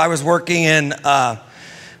ago, I was working in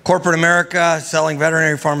corporate America selling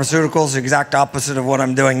veterinary pharmaceuticals, the exact opposite of what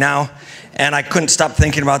I'm doing now. And I couldn't stop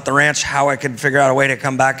thinking about the ranch, how I could figure out a way to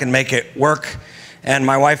come back and make it work. And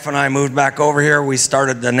my wife and I moved back over here. We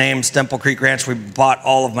started the name Stemple Creek Ranch. We bought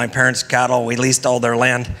all of my parents' cattle. We leased all their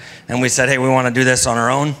land. And we said, hey, we want to do this on our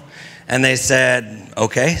own. And they said,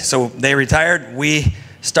 okay. So they retired. We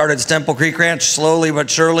started Stemple Creek Ranch slowly but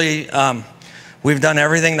surely. We've done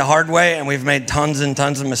everything the hard way, and we've made tons and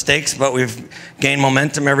tons of mistakes, but we've gained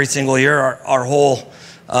momentum every single year. Our whole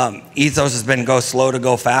ethos has been go slow to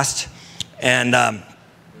go fast. And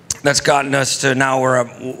that's gotten us to now we're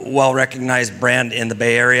a well-recognized brand in the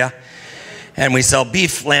Bay Area. And we sell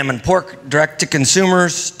beef, lamb, and pork direct to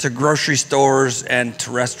consumers, to grocery stores, and to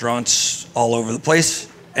restaurants all over the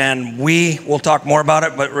place. And we'll talk more about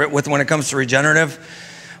it, but when it comes to regenerative,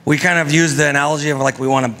 we kind of use the analogy of like we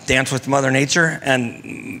want to dance with Mother Nature,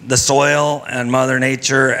 and the soil and Mother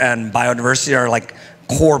Nature and biodiversity are like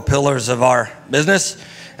core pillars of our business.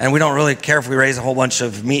 And we don't really care if we raise a whole bunch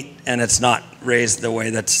of meat and it's not raised the way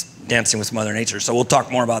that's dancing with Mother Nature. So we'll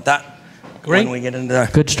talk more about that when we get into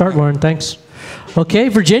Good start, Loren. Thanks. Okay,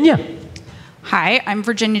 Virginia. Hi, I'm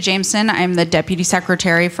Virginia Jameson. I'm the Deputy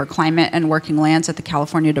Secretary for Climate and Working Lands at the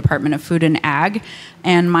California Department of Food and Ag.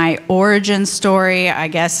 And my origin story, I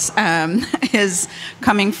guess, is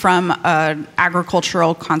coming from an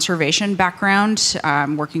agricultural conservation background,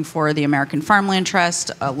 working for the American Farmland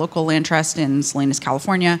Trust, a local land trust in Salinas,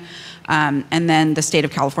 California, and then the State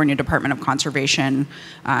of California Department of Conservation,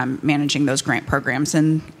 managing those grant programs.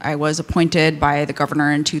 And I was appointed by the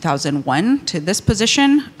governor in 2001 to this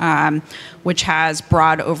position, which has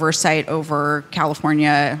broad oversight over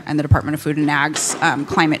California and the Department of Food and Ag's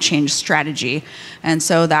climate change strategy. And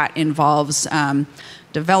so that involves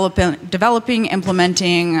developing,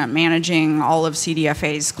 implementing, managing all of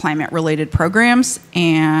CDFA's climate-related programs,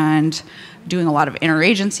 and doing a lot of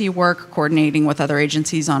interagency work, coordinating with other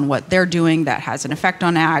agencies on what they're doing that has an effect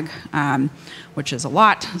on ag, which is a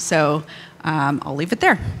lot. So I'll leave it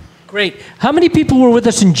there. Great. How many people were with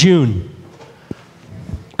us in June?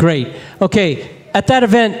 Great. Okay. At that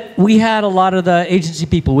event, we had a lot of the agency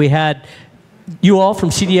people. We had you all from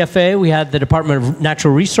CDFA. We had the Department of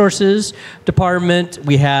Natural Resources Department.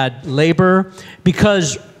 We had labor.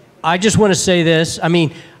 Because I just want to say this. I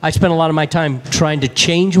mean, I spent a lot of my time trying to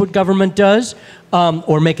change what government does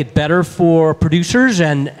or make it better for producers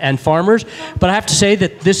and farmers. But I have to say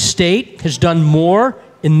that this state has done more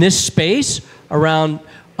in this space around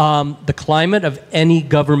the climate of any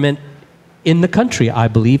government in the country, I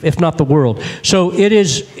believe, if not the world. So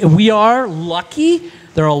we are lucky.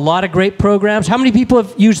 There are a lot of great programs. How many people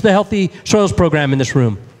have used the Healthy Soils program in this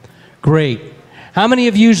room? Great. How many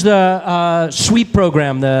have used the SWEEP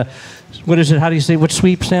program? What is it? How do you say, what's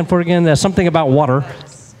SWEEP stand for again? Something about water.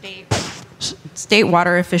 State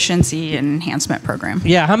Water Efficiency Enhancement Program.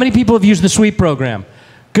 Yeah, how many people have used the SWEEP program?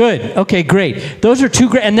 Good. Okay, great. Those are two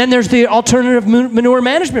great. And then there's the Alternative Manure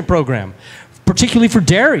Management Program, particularly for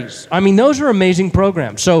dairies. I mean, those are amazing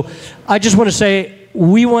programs. So I just want to say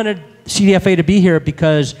we wanted CDFA to be here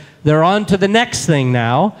because they're on to the next thing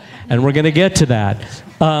now, and we're going to get to that,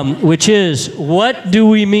 which is, what do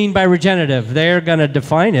we mean by regenerative? They're going to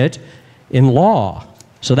define it in law.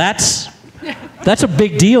 So that's a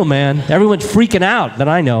big deal, man. Everyone's freaking out that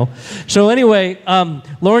I know. So anyway,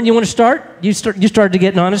 Loren, you want to start? You started to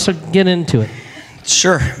get on it, so get into it.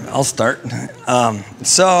 Sure, I'll start.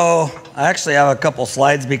 So I actually have a couple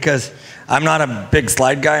slides because I'm not a big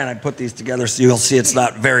slide guy, and I put these together so you'll see it's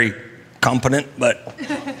not very competent, but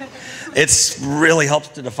it really helps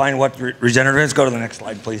to define what regenerative is. Go to the next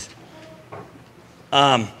slide, please.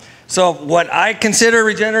 So what I consider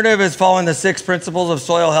regenerative is following the 6 principles of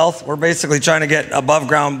soil health. We're basically trying to get above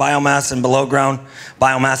ground biomass and below ground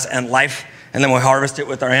biomass and life, and then we harvest it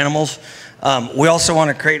with our animals. We also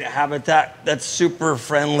want to create a habitat that's super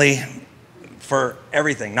friendly for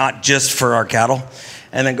everything, not just for our cattle.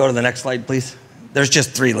 And then go to the next slide, please. There's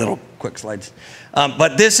just 3 little quick slides.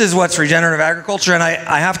 But this is what's regenerative agriculture, and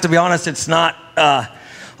I have to be honest, it's not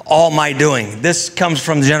all my doing. This comes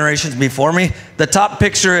from the generations before me. The top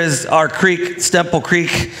picture is our creek, Stemple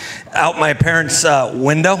Creek, out my parents'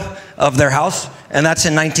 window of their house, and that's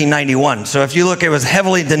in 1991. So if you look, it was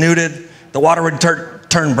heavily denuded. The water would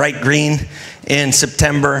turn bright green in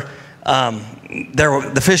September.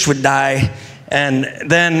 The fish would die. And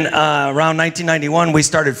then around 1991, we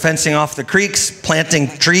started fencing off the creeks, planting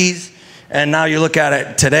trees. And now you look at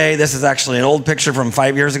it today, this is actually an old picture from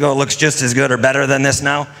 5 years ago. It looks just as good or better than this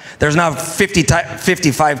now. There's now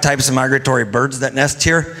 55 types of migratory birds that nest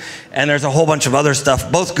here. And there's a whole bunch of other stuff,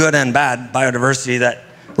 both good and bad biodiversity that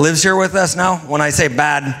lives here with us now. When I say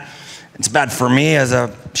bad, it's bad for me as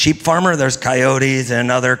a sheep farmer. There's coyotes and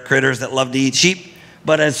other critters that love to eat sheep.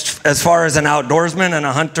 But as far as an outdoorsman and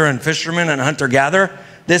a hunter and fisherman and a hunter-gatherer,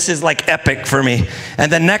 this is like epic for me. And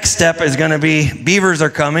the next step is going to be beavers are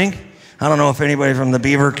coming. I don't know if anybody from the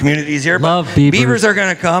beaver community is here, but beavers are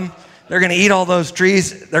going to come. They're going to eat all those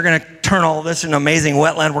trees. They're going to turn all this into amazing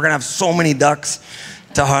wetland. We're going to have so many ducks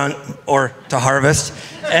to hunt or to harvest.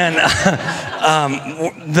 And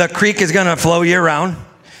the creek is going to flow year-round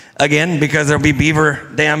again because there'll be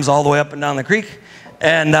beaver dams all the way up and down the creek.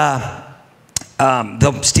 And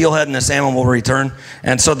the steelhead and the salmon will return.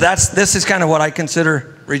 And so this is kind of what I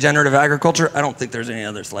consider regenerative agriculture. I don't think there's any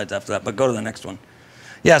other slides after that, but go to the next one.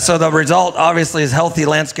 Yeah, so the result obviously is healthy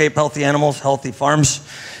landscape, healthy animals, healthy farms,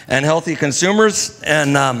 and healthy consumers.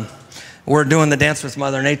 And we're doing the dance with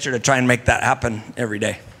Mother Nature to try and make that happen every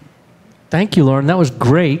day. Thank you, Loren. That was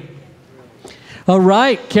great. All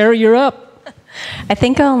right, Carrie, you're up. I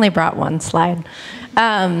think I only brought one slide.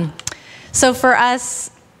 So for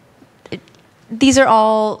us,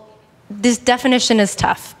 this definition is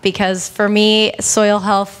tough because for me, soil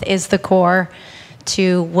health is the core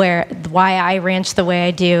to why I ranch the way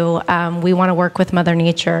I do. We want to work with Mother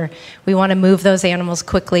Nature. We want to move those animals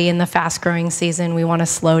quickly in the fast-growing season. We want to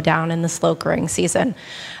slow down in the slow-growing season.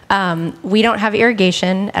 We don't have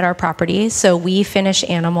irrigation at our property, so we finish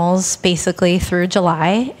animals basically through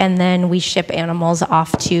July, and then we ship animals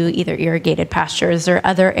off to either irrigated pastures or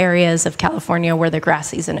other areas of California where the grass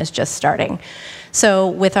season is just starting. So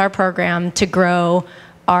with our program to grow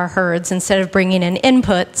our herds, instead of bringing in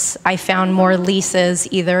inputs, I found more leases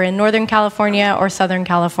either in Northern California or Southern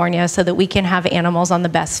California so that we can have animals on the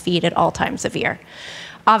best feed at all times of year.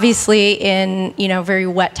 Obviously, in very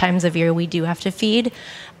wet times of year, we do have to feed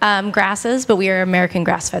grasses, but we are American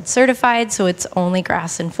Grassfed certified, so it's only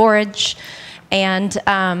grass and forage. And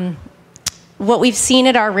what we've seen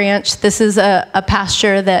at our ranch, this is a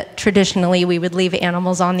pasture that traditionally we would leave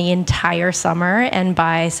animals on the entire summer, and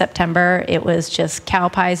by September it was just cow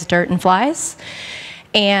pies, dirt, and flies.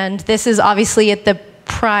 And this is obviously at the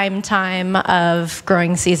prime time of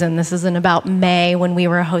growing season. This is in about May when we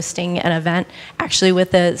were hosting an event actually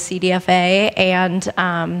with the CDFA and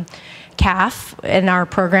CAF in our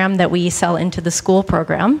program that we sell into the school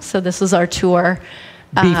program. So this was our tour.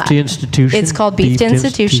 Beef to Institution. It's called Beef to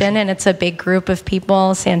Institution, and it's a big group of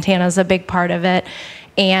people. Santana's a big part of it.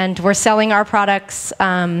 And we're selling our products,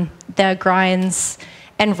 the grinds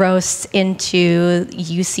and roasts into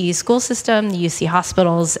UC school system, the UC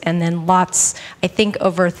hospitals, and then lots, I think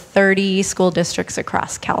over 30 school districts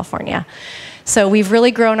across California. So we've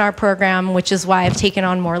really grown our program, which is why I've taken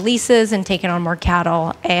on more leases and taken on more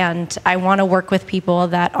cattle. And I want to work with people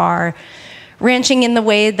that are ranching in the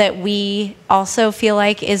way that we also feel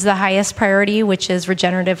like is the highest priority, which is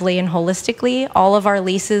regeneratively and holistically. All of our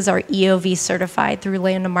leases are EOV certified through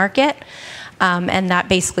Land to Market. And that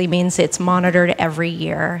basically means it's monitored every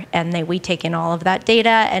year. And we take in all of that data,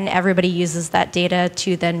 and everybody uses that data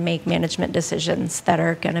to then make management decisions that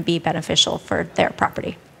are going to be beneficial for their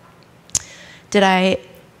property. Did I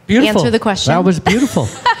answer the question? That was beautiful.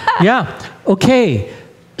 Yeah. Okay.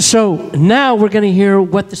 So now we're going to hear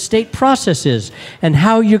what the state process is and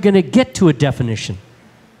how you're going to get to a definition.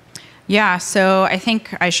 Yeah, so I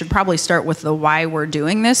think I should probably start with the why we're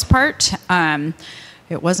doing this part.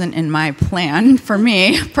 It wasn't in my plan for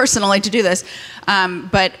me personally to do this.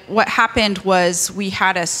 But what happened was we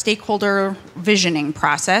had a stakeholder visioning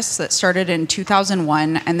process that started in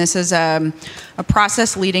 2001. And this is a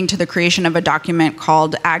process leading to the creation of a document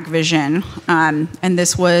called Ag Vision. And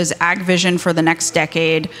this was Ag Vision for the next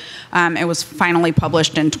decade. It was finally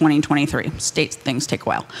published in 2023. State things take a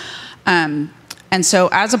while. And so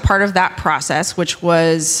as a part of that process, which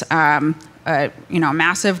was a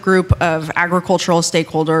massive group of agricultural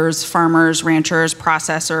stakeholders, farmers, ranchers,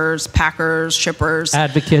 processors, packers, shippers.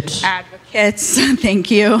 Advocates. Thank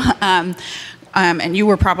you. And you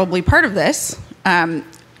were probably part of this,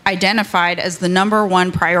 identified as the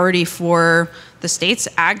 #1 priority for the state's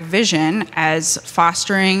ag vision as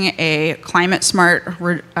fostering a climate smart,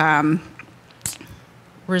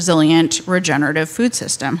 resilient, regenerative food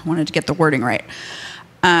system. I wanted to get the wording right.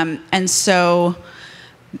 And so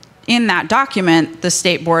in that document, the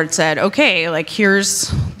state board said, okay, like here's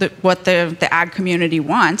what the ag community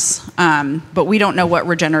wants, but we don't know what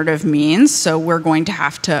regenerative means, so we're going to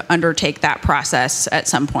have to undertake that process at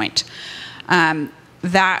some point.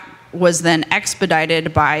 That was then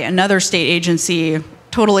expedited by another state agency,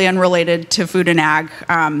 totally unrelated to food and ag,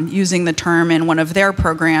 using the term in one of their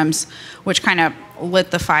programs, which kind of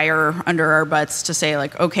lit the fire under our butts to say,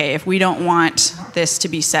 like, okay, if we don't want this to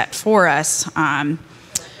be set for us,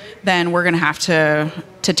 then we're going to have to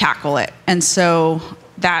tackle it. And so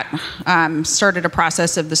that started a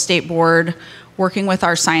process of the state board working with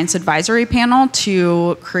our science advisory panel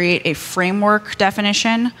to create a framework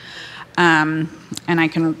definition. And I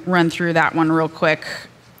can run through that one real quick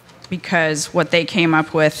because what they came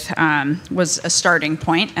up with was a starting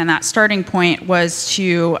point. And that starting point was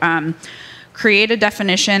to create a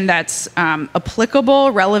definition that's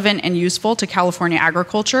applicable, relevant, and useful to California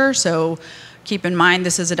agriculture. So keep in mind,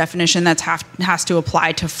 this is a definition that has to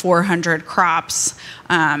apply to 400 crops,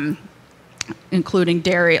 including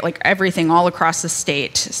dairy, like everything all across the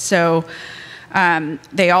state. So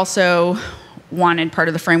they also wanted part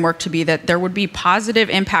of the framework to be that there would be positive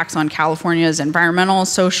impacts on California's environmental,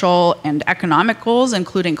 social, and economic goals,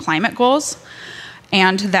 including climate goals,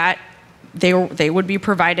 and that they would be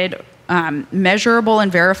provided measurable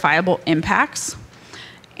and verifiable impacts,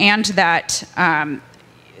 and that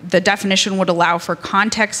the definition would allow for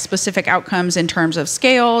context-specific outcomes in terms of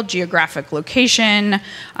scale, geographic location,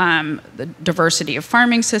 the diversity of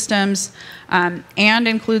farming systems, and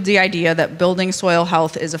includes the idea that building soil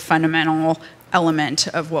health is a fundamental element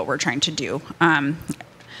of what we're trying to do.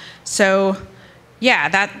 So yeah,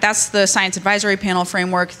 that's the Science Advisory Panel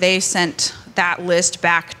framework. They sent that list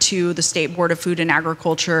back to the State Board of Food and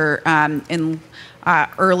Agriculture in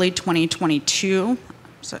early 2022.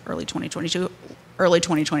 Was it early 2022? Early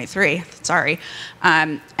 2023, sorry.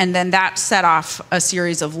 And then that set off a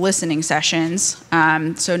series of listening sessions.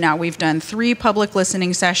 So now we've done 3 public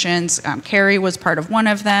listening sessions. Carrie was part of one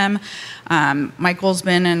of them. Michael's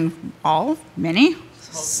been in many,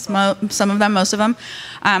 some of them, most of them.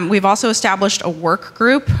 We've also established a work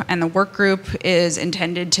group, and the work group is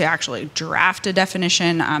intended to actually draft a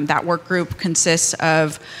definition. That work group consists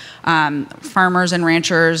of farmers and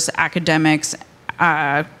ranchers, academics,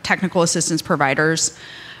 technical assistance providers.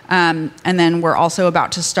 And then we're also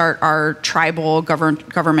about to start our tribal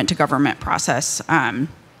government-to-government process. And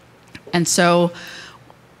so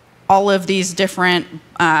all of these different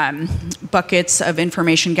buckets of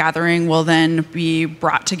information gathering will then be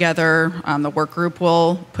brought together. The work group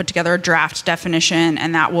will put together a draft definition,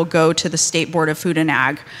 and that will go to the State Board of Food and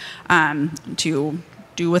Ag to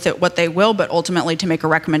do with it what they will, but ultimately to make a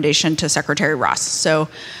recommendation to Secretary Ross. So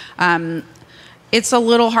it's a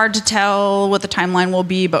little hard to tell what the timeline will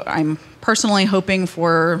be, but I'm personally hoping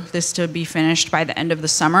for this to be finished by the end of the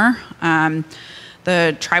summer.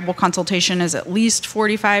 The tribal consultation is at least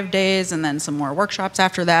 45 days, and then some more workshops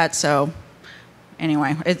after that. So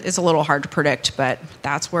anyway, it's a little hard to predict, but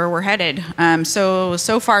that's where we're headed.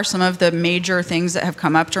 So far, some of the major things that have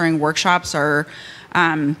come up during workshops are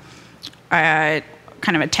kind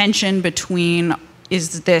of a tension between,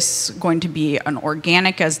 is this going to be an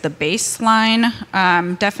organic as the baseline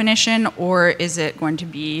definition, or is it going to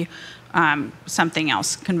be something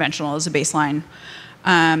else, conventional as a baseline?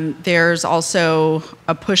 There's also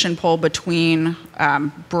a push and pull between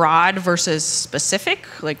broad versus specific.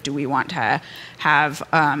 Like, do we want to have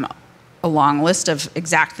a long list of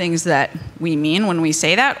exact things that we mean when we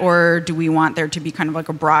say that, or do we want there to be kind of like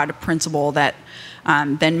a broad principle that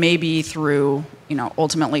then maybe through,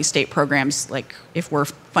 ultimately state programs, like if we're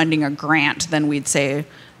funding a grant, then we'd say,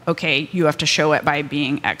 okay, you have to show it by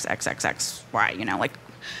being X, X, X, X, Y,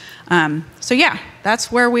 so yeah,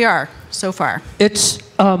 that's where we are so far. It's,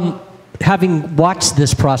 having watched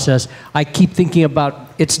this process, I keep thinking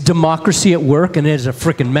about it's democracy at work, and it is a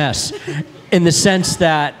freaking mess in the sense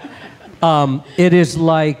that it is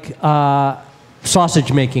like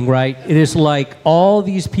sausage making, right? It is like all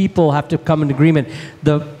these people have to come in agreement.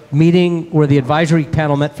 The meeting where the advisory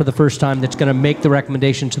panel met for the first time that's going to make the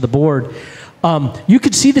recommendation to the board, you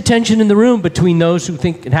could see the tension in the room between those who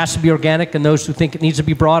think it has to be organic and those who think it needs to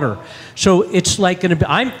be broader. So it's like going to be,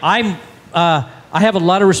 I have a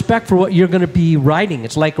lot of respect for what you're going to be writing.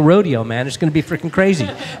 It's like a rodeo, man. It's going to be freaking crazy.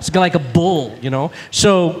 It's like a bull,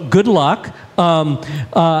 So good luck.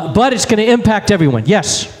 But it's going to impact everyone.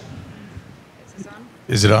 Yes?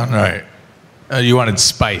 Is it on? All right. You wanted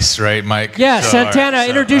spice, right, Mike? Yeah, so, Santana, right,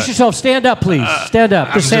 introduce yourself. Stand up, please. Stand up.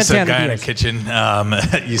 I'm just Santana a guy in a Diaz. kitchen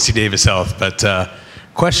at UC Davis Health. But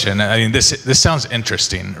question, I mean, this sounds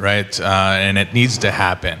interesting, right? And it needs to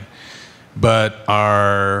happen. But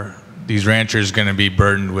are these ranchers going to be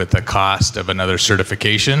burdened with the cost of another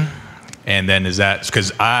certification? And then is that,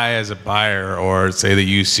 because I as a buyer, or say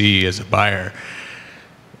the UC as a buyer,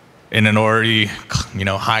 in an already,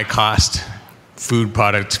 high cost food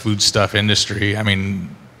product, food stuff industry, I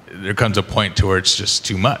mean, there comes a point to where it's just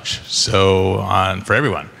too much. So for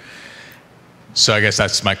everyone. So I guess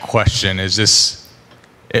that's my question. Is this,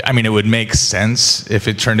 I mean, it would make sense if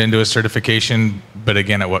it turned into a certification, but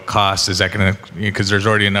again, at what cost? Is that going to, because there's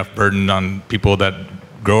already enough burden on people that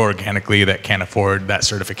grow organically that can't afford that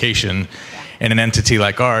certification. And an entity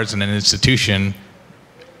like ours, and an institution,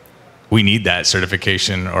 we need that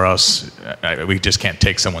certification, or else we just can't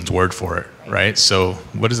take someone's word for it, right? So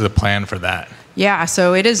what is the plan for that? Yeah,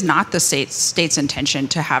 so it is not the state's intention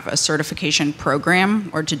to have a certification program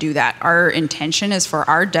or to do that. Our intention is for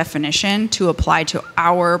our definition to apply to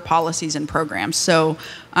our policies and programs. So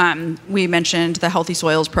we mentioned the Healthy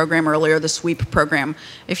Soils program earlier, the SWEEP program.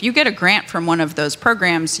 If you get a grant from one of those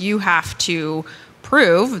programs, you have to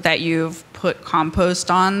prove that you've put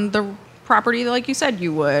compost on the property like you said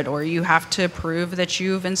you would, or you have to prove that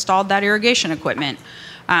you've installed that irrigation equipment.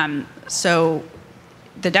 So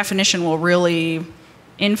the definition will really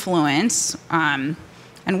influence, and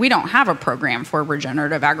we don't have a program for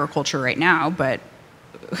regenerative agriculture right now, but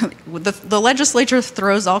the legislature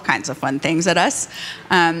throws all kinds of fun things at us.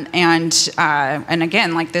 And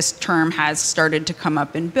again, like this term has started to come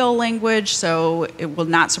up in bill language, so it will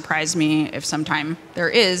not surprise me if sometime there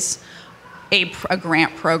is a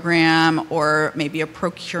grant program or maybe a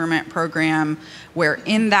procurement program where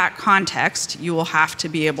in that context you will have to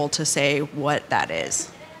be able to say what that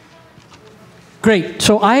is. Great.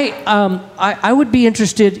 So I would be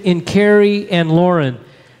interested in Carrie and Loren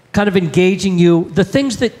kind of engaging you. The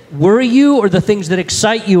things that worry you or the things that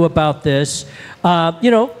excite you about this,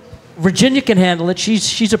 Virginia can handle it.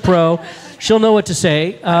 She's a pro. She'll know what to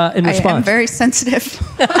say in response. I am very sensitive.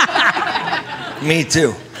 Me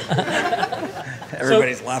too.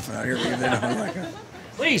 Everybody's laughing out here.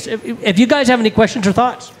 Please, if you guys have any questions or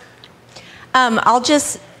thoughts. I'll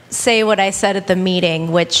just say what I said at the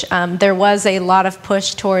meeting, which there was a lot of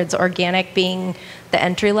push towards organic being the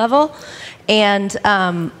entry level. And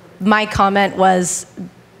my comment was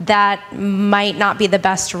that might not be the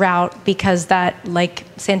best route because that, like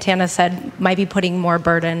Santana said, might be putting more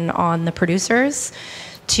burden on the producers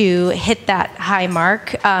to hit that high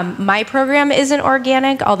mark. My program isn't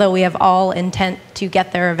organic, although we have all intent to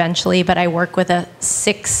get there eventually, but I work with a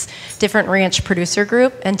 6 different ranch producer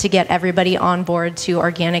group, and to get everybody on board to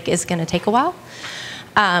organic is gonna take a while.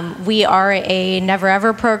 We are a never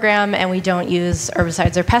ever program and we don't use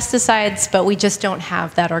herbicides or pesticides, but we just don't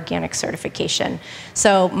have that organic certification.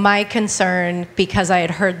 So my concern, because I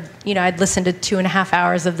had heard, I'd listened to 2.5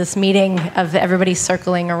 hours of this meeting of everybody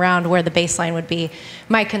circling around where the baseline would be,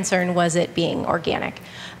 my concern was it being organic.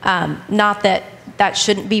 Not that that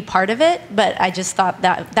shouldn't be part of it, but I just thought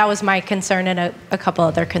that was my concern and a couple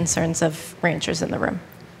other concerns of ranchers in the room.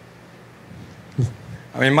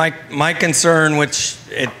 I mean, my concern, which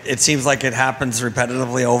it seems like it happens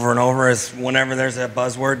repetitively over and over, is whenever there's a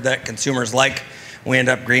buzzword that consumers like, we end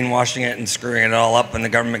up greenwashing it and screwing it all up, and the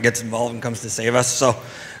government gets involved and comes to save us. So,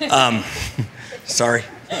 sorry.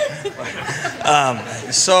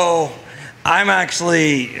 So, I'm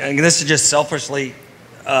actually, and this is just selfishly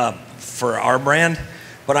for our brand,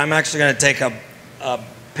 but I'm actually going to take a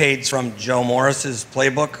page from Joe Morris's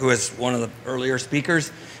playbook, who is one of the earlier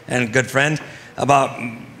speakers and a good friend, about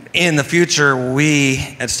in the future, we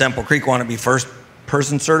at Stemple Creek want to be first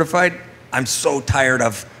person certified. I'm so tired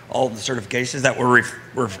of all the certifications that we're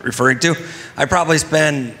referring to. I probably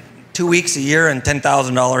spend 2 weeks a year and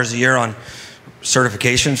 $10,000 a year on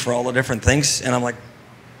certifications for all the different things. And I'm like,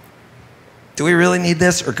 do we really need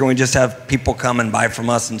this? Or can we just have people come and buy from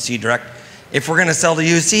us and see direct? If we're going to sell to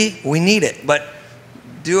UC, we need it. But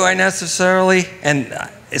do I necessarily? And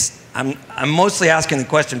I'm mostly asking the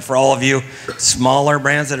question for all of you smaller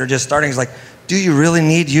brands that are just starting. It's like, do you really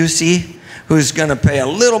need UC, who's going to pay a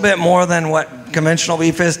little bit more than what conventional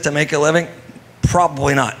beef is to make a living?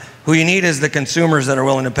 Probably not. Who you need is the consumers that are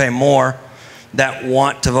willing to pay more, that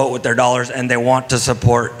want to vote with their dollars, and they want to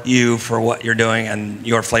support you for what you're doing and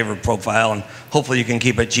your flavor profile, and hopefully you can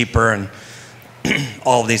keep it cheaper and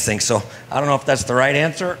all of these things. So I don't know if that's the right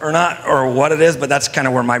answer or not, or what it is, but that's kind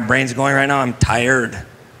of where my brain's going right now. I'm tired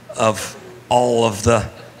of all of the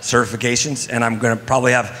certifications, and I'm going to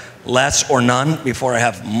probably have less or none before I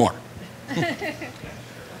have more.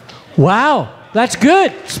 Wow, that's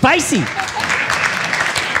good. Spicy.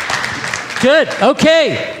 Good.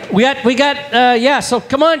 Okay. We got. Yeah. So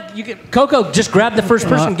come on, Coco. Just grab the first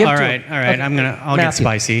person. Give it to him. All right. Okay. I'll get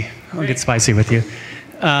spicy. I'll get spicy with you.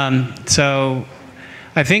 So,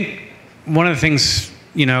 I think one of the things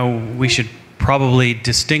we should probably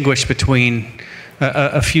distinguish between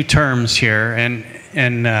a few terms here,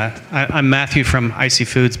 and I'm Matthew from Icy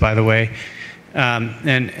Foods, by the way,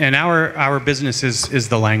 and our business is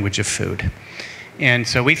the language of food, and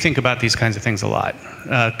so we think about these kinds of things a lot,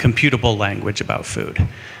 computable language about food,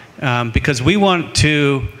 because we want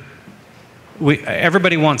to.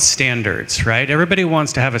 Everybody wants standards, right? Everybody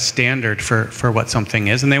wants to have a standard for what something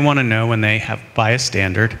is, and they want to know when they buy a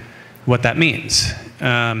standard what that means.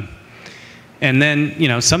 And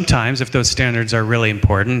then, sometimes if those standards are really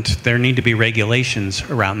important, there need to be regulations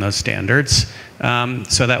around those standards,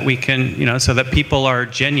 so that we can, so that people are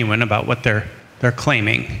genuine about what they're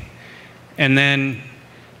claiming. And then,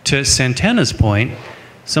 to Santana's point,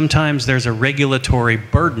 sometimes there's a regulatory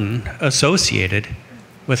burden associated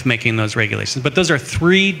with making those regulations. But those are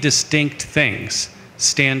three distinct things: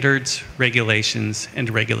 standards, regulations, and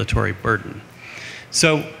regulatory burden.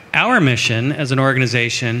 So our mission as an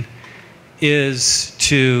organization is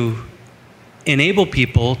to enable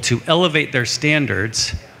people to elevate their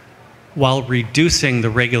standards while reducing the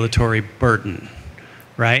regulatory burden,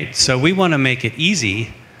 right? So we want to make it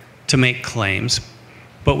easy to make claims,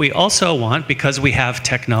 but we also want, because we have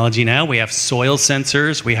technology now, we have soil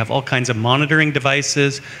sensors, we have all kinds of monitoring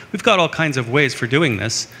devices, we've got all kinds of ways for doing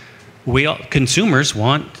this. Consumers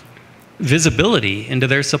want visibility into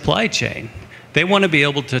their supply chain. They want to be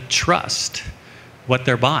able to trust what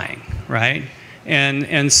they're buying, right?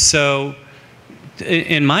 And so,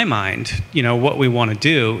 in my mind, what we want to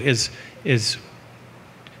do is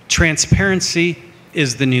transparency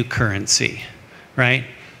is the new currency, right?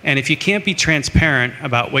 And if you can't be transparent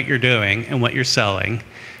about what you're doing and what you're selling,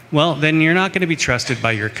 well, then you're not going to be trusted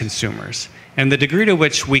by your consumers. And the degree to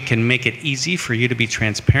which we can make it easy for you to be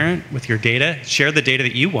transparent with your data, share the data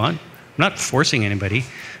that you want. I'm not forcing anybody,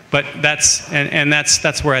 but that's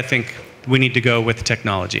where I think we need to go with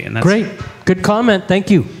technology. And that's great. Good comment. Thank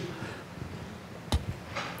you.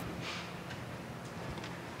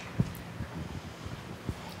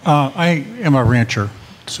 I am a rancher,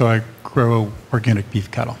 so I grow organic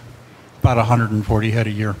beef cattle, about 140 head a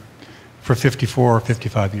year. For 54 or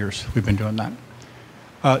 55 years, we've been doing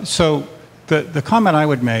that. So the comment I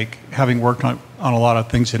would make, having worked on a lot of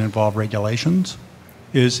things that involve regulations,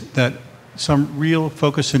 is that some real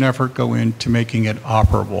focus and effort go into making it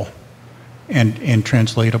operable and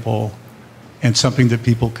translatable, and something that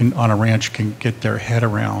people can on a ranch can get their head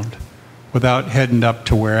around without heading up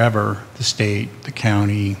to wherever, the state, the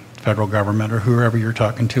county, federal government or whoever you're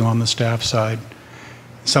talking to on the staff side.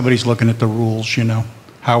 Somebody's looking at the rules, you know.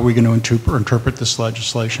 How are we going to interpret this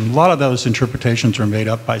legislation? A lot of those interpretations are made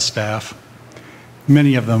up by staff.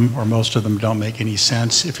 Many of them, or most of them, don't make any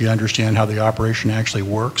sense if you understand how the operation actually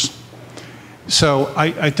works. So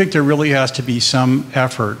I think there really has to be some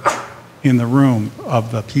effort in the room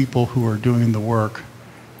of the people who are doing the work,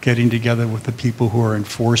 getting together with the people who are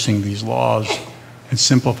enforcing these laws and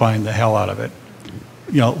simplifying the hell out of it.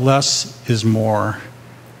 You know, less is more.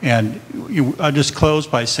 And I'll just close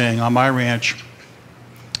by saying on my ranch,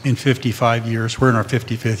 in 55 years, we're in our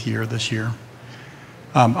 55th year this year.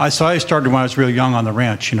 I started when I was real young on the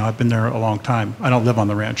ranch. You know, I've been there a long time. I don't live on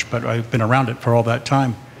the ranch, but I've been around it for all that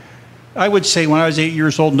time. I would say when I was 8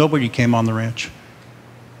 years old, nobody came on the ranch.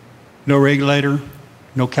 No regulator,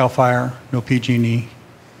 no CAL FIRE, no PG&E,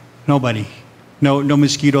 nobody. No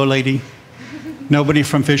mosquito lady, nobody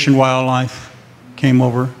from Fish and Wildlife came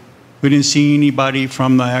over. We didn't see anybody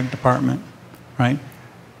from the ag department, right?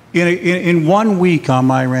 In 1 week on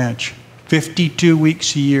my ranch, 52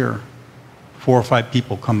 weeks a year, 4 or 5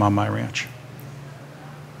 people come on my ranch.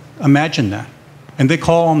 Imagine that. And they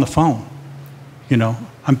call on the phone, you know.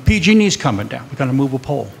 PG&E's coming down. We've got to move a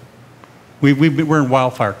pole. We're in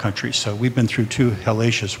wildfire country, so we've been through 2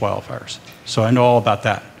 hellacious wildfires. So I know all about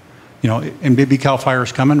that. You know, and maybe CAL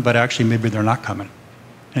FIRE's coming, but actually maybe they're not coming.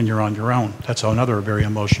 And you're on your own. That's another very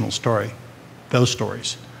emotional story, those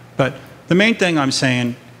stories. But the main thing I'm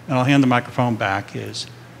saying, and I'll hand the microphone back, is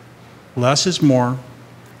less is more.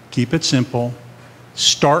 Keep it simple.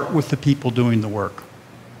 Start with the people doing the work,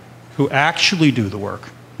 who actually do the work.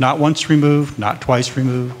 Not once removed, not twice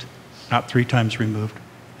removed, not 3 times removed.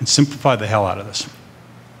 And simplify the hell out of this.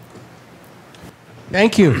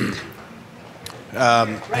 Thank you.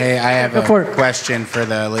 Hey, I have a question for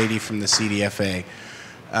the lady from the CDFA.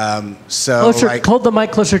 Hold the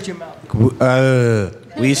mic closer to your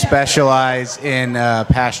mouth. We specialize in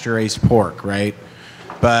pasture-raised pork, right?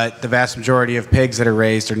 But the vast majority of pigs that are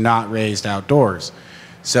raised are not raised outdoors.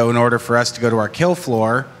 So in order for us to go to our kill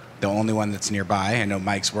floor, the only one that's nearby, I know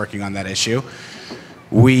Mike's working on that issue,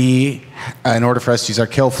 in order for us to use our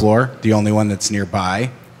kill floor, the only one that's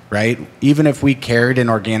nearby, right? Even if we carried an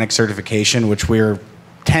organic certification, which we're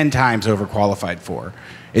 10 times overqualified for,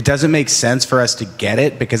 it doesn't make sense for us to get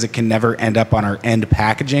it because it can never end up on our end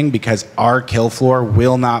packaging because our kill floor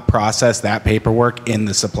will not process that paperwork in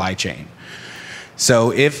the supply chain.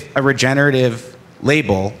 So if a regenerative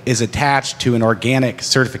label is attached to an organic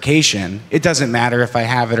certification, it doesn't matter if I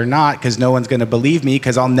have it or not because no one's going to believe me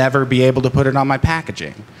because I'll never be able to put it on my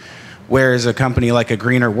packaging. Whereas a company like A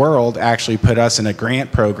Greener World actually put us in a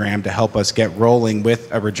grant program to help us get rolling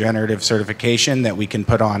with a regenerative certification that we can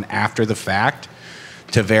put on after the fact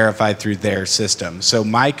to verify through their system. So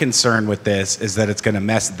my concern with this is that it's going to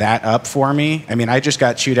mess that up for me. I mean, I just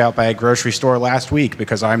got chewed out by a grocery store last week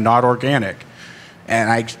because I'm not organic.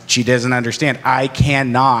 And she doesn't understand. I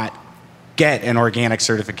cannot get an organic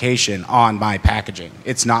certification on my packaging.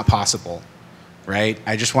 It's not possible, right?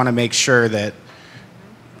 I just want to make sure that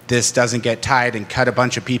this doesn't get tied and cut a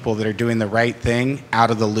bunch of people that are doing the right thing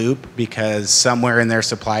out of the loop because somewhere in their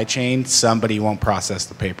supply chain, somebody won't process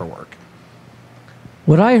the paperwork.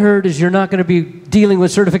 What I heard is you're not going to be dealing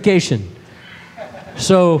with certification.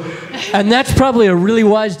 So, and that's probably a really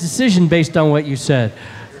wise decision based on what you said.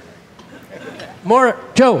 More,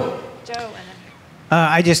 Joe.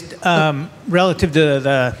 I just, relative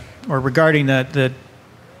to regarding the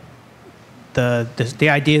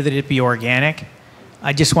idea that it be organic,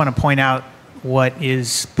 I just want to point out what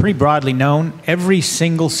is pretty broadly known. Every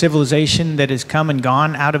single civilization that has come and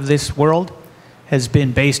gone out of this world has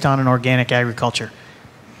been based on an organic agriculture.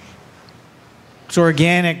 So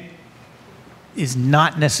organic is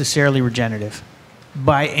not necessarily regenerative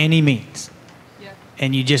by any means.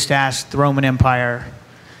 And you just ask the Roman Empire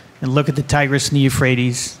and look at the Tigris and the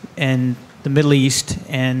Euphrates and the Middle East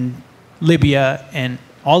and Libya and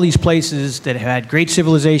all these places that have had great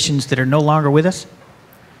civilizations that are no longer with us.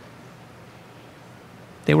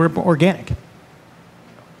 They were organic.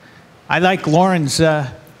 I like Loren's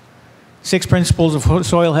 6 principles of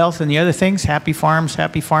soil health and the other things. Happy farms,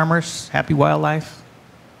 happy farmers, happy wildlife.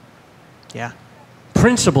 Yeah.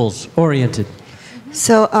 Principles oriented.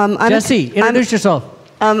 So Jessie, introduce yourself.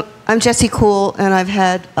 I'm Jessie Cool, and I've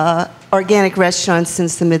had organic restaurants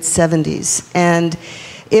since the mid-'70s. And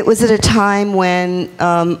it was at a time when,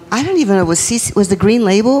 I don't even know, was the green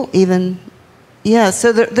label even? Yeah,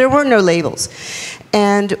 so there were no labels.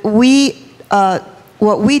 And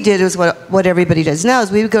what we did is what everybody does now, is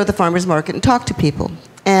we would go to the farmer's market and talk to people.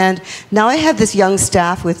 And now I have this young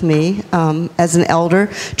staff with me as an elder,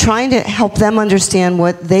 trying to help them understand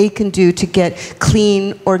what they can do to get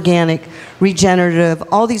clean, organic, regenerative,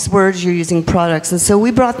 all these words you're using, products. And so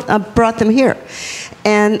we brought them here.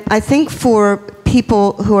 And I think for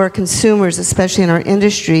people who are consumers, especially in our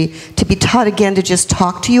industry, to be taught again to just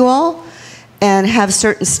talk to you all and have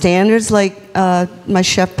certain standards, like my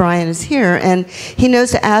chef Brian is here, and he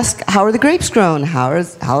knows to ask, how are the grapes grown? How are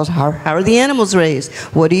the animals raised?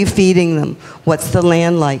 What are you feeding them? What's the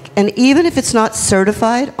land like? And even if it's not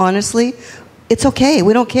certified, honestly, it's okay.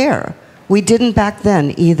 We don't care. We didn't back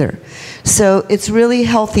then either. So it's really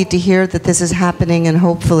healthy to hear that this is happening, and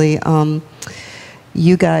hopefully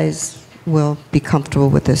you guys will be comfortable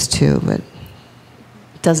with this too, but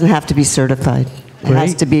it doesn't have to be certified. It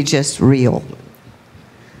has to be just real.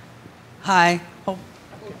 Hi. Oh,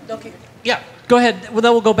 okay. Yeah, go ahead. Well,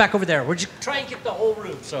 then we'll go back over there. We're just trying to get the whole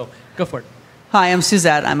room, so go for it. Hi, I'm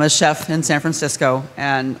Suzette. I'm a chef in San Francisco,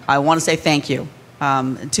 and I want to say thank you.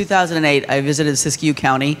 In 2008, I visited Siskiyou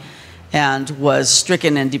County and was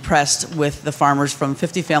stricken and depressed with the farmers from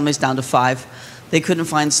 50 families down to 5. They couldn't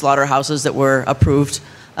find slaughterhouses that were approved.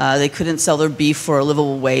 They couldn't sell their beef for a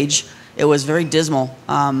livable wage. It was very dismal.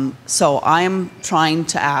 So I am trying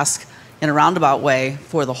to ask in a roundabout way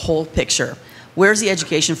for the whole picture. Where's the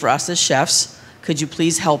education for us as chefs? Could you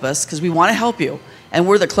please help us? Because we want to help you. And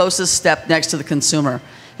we're the closest step next to the consumer.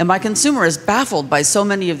 And my consumer is baffled by so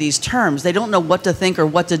many of these terms. They don't know what to think or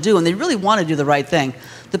what to do, and they really want to do the right thing.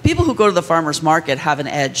 The people who go to the farmer's market have an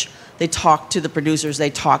edge. They talk to the producers, they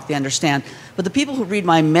talk, they understand. But the people who read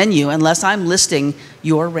my menu, unless I'm listing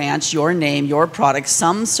your ranch, your name, your product,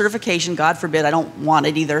 some certification, God forbid, I don't want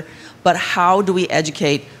it either, but how do we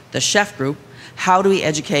educate the chef group? How do we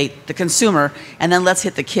educate the consumer? And then let's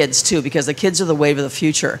hit the kids too, because the kids are the wave of the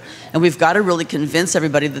future. And we've got to really convince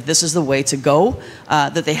everybody that this is the way to go,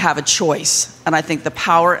 that they have a choice. And I think the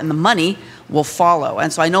power and the money will follow.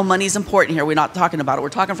 And so I know money is important here. We're not talking about it. We're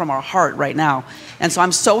talking from our heart right now. And so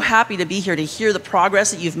I'm so happy to be here to hear the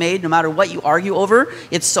progress that you've made, no matter what you argue over.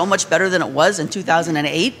 It's so much better than it was in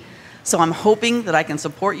 2008. So I'm hoping that I can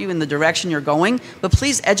support you in the direction you're going, but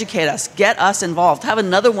please educate us, get us involved. Have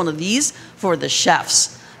another one of these for the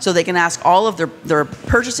chefs so they can ask all of their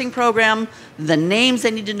purchasing program, the names they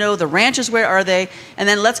need to know, the ranches, where are they, and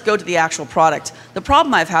then let's go to the actual product. The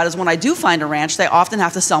problem I've had is when I do find a ranch, they often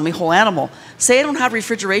have to sell me whole animal. Say I don't have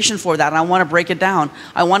refrigeration for that and I want to break it down.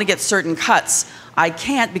 I want to get certain cuts. I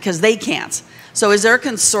can't because they can't. So is there a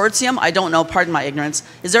consortium, I don't know, pardon my ignorance,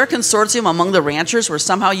 is there a consortium among the ranchers where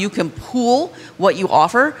somehow you can pool what you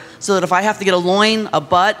offer so that if I have to get a loin, a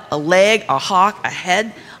butt, a leg, a hock, a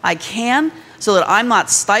head, I can, so that I'm not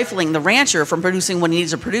stifling the rancher from producing what he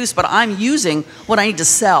needs to produce, but I'm using what I need to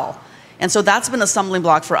sell. And so that's been a stumbling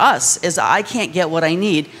block for us, is I can't get what I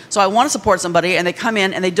need. So I want to support somebody and they come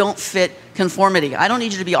in and they don't fit conformity. I don't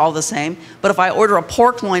need you to be all the same, but if I order a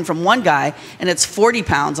pork loin from one guy and it's 40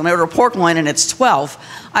 pounds and I order a pork loin and it's 12,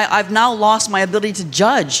 I've now lost my ability to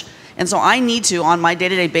judge. And so I need to, on my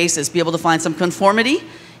day-to-day basis, be able to find some conformity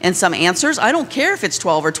and some answers. I don't care if it's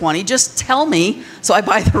 12 or 20, just tell me so I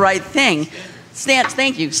buy the right thing.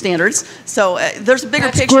 Thank you, standards. So there's a bigger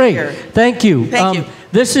picture great. here. Thank you. Thank you.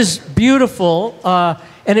 This is beautiful,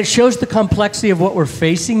 and it shows the complexity of what we're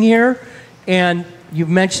facing here. And you've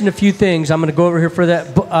mentioned a few things. I'm going to go over here for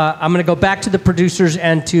that. I'm going to go back to the producers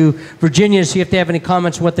and to Virginia to see if they have any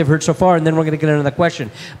comments on what they've heard so far, and then we're going to get into the question.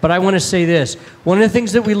 But I want to say this. One of the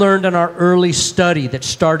things that we learned in our early study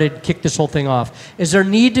that kicked this whole thing off, is there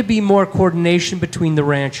need to be more coordination between the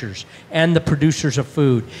ranchers and the producers of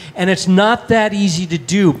food. And it's not that easy to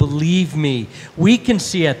do, believe me. We can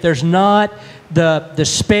see it. There's not the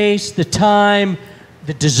space, the time,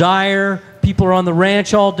 the desire. People are on the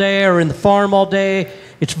ranch all day or in the farm all day.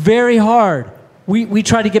 It's very hard. We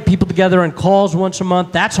try to get people together on calls once a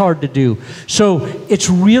month. That's hard to do. So it's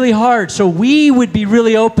really hard. So we would be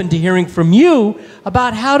really open to hearing from you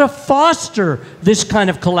about how to foster this kind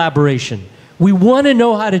of collaboration. We want to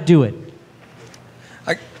know how to do it.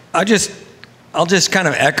 I'll just kind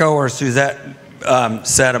of echo what Suzette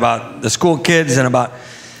said about the school kids and about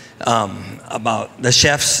the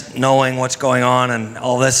chefs knowing what's going on and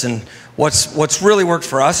all this, and what's really worked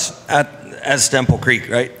for us as Stemple Creek,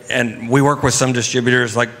 right? And we work with some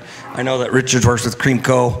distributors, like I know that Richard works with Cream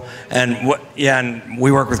Co. And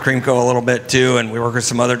we work with Cream Co. a little bit too, and we work with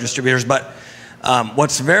some other distributors. But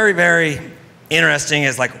what's very, very interesting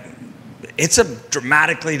is like it's a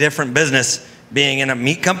dramatically different business being in a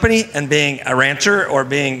meat company and being a rancher, or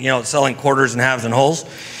being, selling quarters and halves and wholes.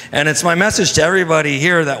 And it's my message to everybody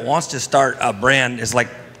here that wants to start a brand is like,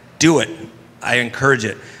 do it. I encourage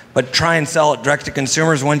it. but try and sell it direct to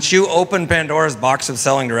consumers. Once you open Pandora's box of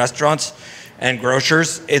selling to restaurants and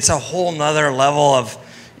grocers, it's a whole nother level of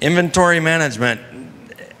inventory management,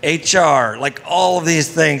 HR, like all of these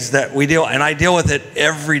things that we deal, and I deal with it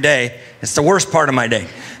every day. It's the worst part of my day.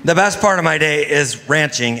 The best part of my day is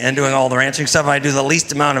ranching and doing all the ranching stuff. I do the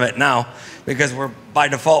least amount of it now because by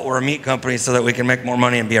default we're a meat company so that we can make more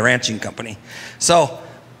money and be a ranching company. So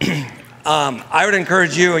I would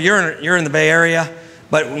encourage you, you're in the Bay Area,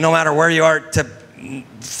 but no matter where you are, to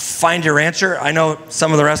find your rancher. I know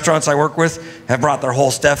some of the restaurants I work with have brought their whole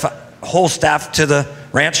staff to the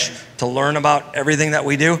ranch to learn about everything that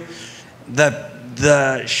we do.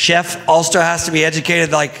 The chef also has to be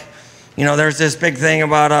educated. Like, you know, there's this big thing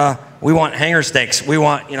about we want hanger steaks. We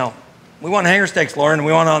want hanger steaks, Loren.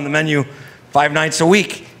 We want it on the menu 5 nights a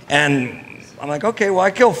week. And I'm like, okay, well,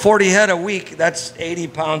 I kill 40 head a week. That's 80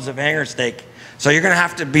 pounds of hanger steak. So you're going to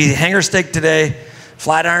have to be hanger steak today,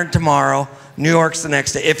 flat iron tomorrow, New York's the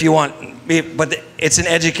next day if you want. But it's an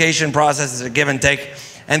education process. It's a give and take.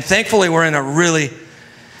 And thankfully, we're in a really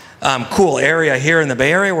cool area here in the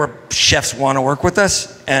Bay Area where chefs want to work with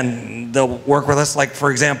us, and they'll work with us. Like,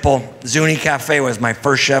 for example, Zuni Cafe was my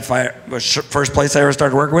first first place I ever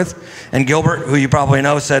started working with. And Gilbert, who you probably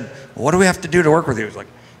know, said, what do we have to do to work with you? He was like,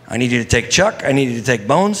 I need you to take chuck, I need you to take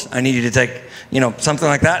bones, I need you to take, something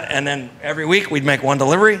like that. And then every week we'd make one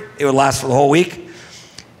delivery. It would last for the whole week.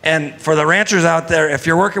 And for the ranchers out there, if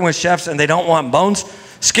you're working with chefs and they don't want bones,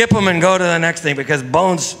 skip them and go to the next thing, because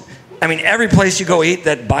bones, every place you go eat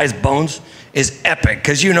that buys bones is epic,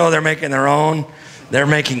 because they're making their own. They're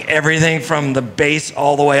making everything from the base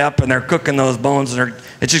all the way up, and they're cooking those bones. And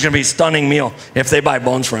it's just going to be a stunning meal if they buy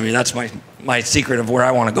bones from you. That's my secret of where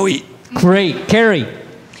I want to go eat. Great. Carrie.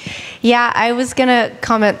 Yeah, I was going to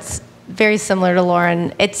comment very similar to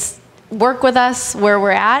Loren. It's work with us where we're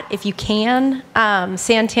at if you can.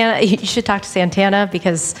 Santana, you should talk to Santana,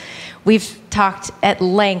 because we've talked at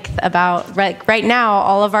length about, right now,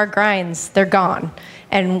 all of our grinds, they're gone.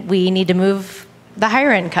 And we need to move the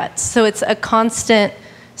higher end cuts. So it's a constant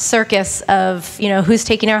circus of, who's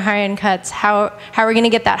taking our high end cuts, how are we going to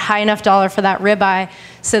get that high enough dollar for that ribeye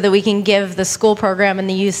so that we can give the school program and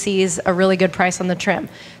the UCs a really good price on the trim.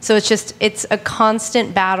 So it's a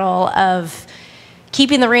constant battle of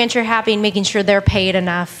keeping the rancher happy and making sure they're paid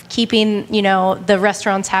enough, keeping, the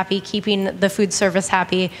restaurants happy, keeping the food service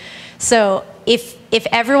happy. So if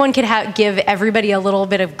everyone could give everybody a little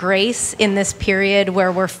bit of grace in this period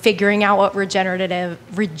where we're figuring out what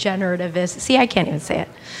regenerative is. See, I can't even say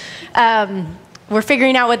it. We're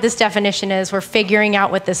figuring out what this definition is. We're figuring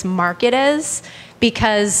out what this market is,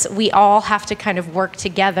 because we all have to kind of work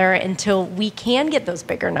together until we can get those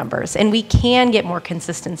bigger numbers and we can get more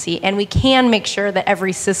consistency and we can make sure that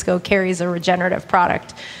every Sysco carries a regenerative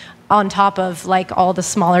product on top of all the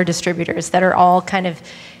smaller distributors that are all kind of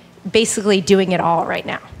basically doing it all right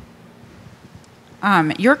now.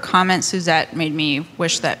 Your comment, Suzette, made me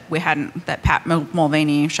wish that Pat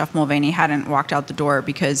Mulvaney, Chef Mulvaney, hadn't walked out the door,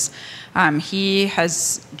 because he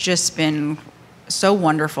has just been so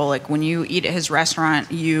wonderful. Like, when you eat at his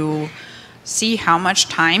restaurant, you see how much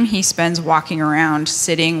time he spends walking around,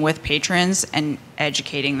 sitting with patrons and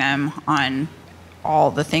educating them on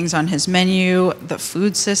all the things on his menu, the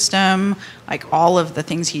food system, all of the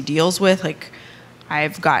things he deals with.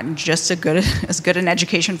 I've gotten just as good an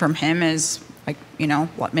education from him as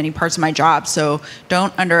many parts of my job. So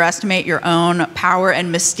don't underestimate your own power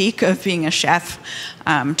and mystique of being a chef,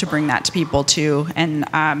 to bring that to people too. And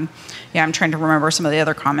I'm trying to remember some of the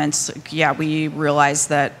other comments. We realize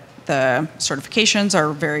that the certifications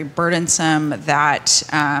are very burdensome, that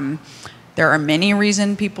there are many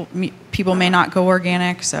reasons people may not go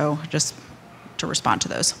organic. So just to respond to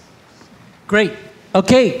those. Great.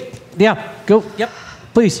 Okay. Yeah, go. Yep.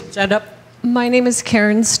 Please, stand up. My name is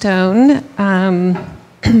Karen Stone.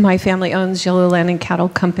 My family owns Yellow Land and Cattle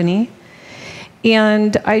Company.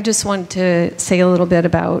 And I just want to say a little bit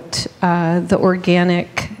about the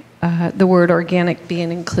word organic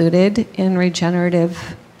being included in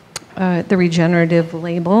regenerative, the regenerative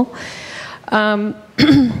label. I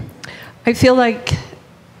feel like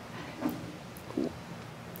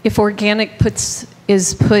if organic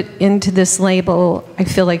is put into this label, I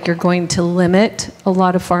feel like you're going to limit a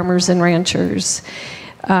lot of farmers and ranchers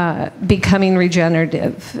becoming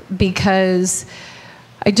regenerative, because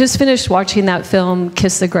I just finished watching that film,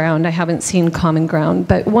 Kiss the Ground. I haven't seen Common Ground,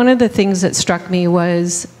 but one of the things that struck me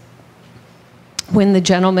was when the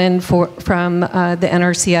gentleman from the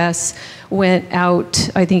NRCS went out,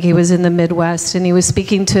 I think he was in the Midwest, and he was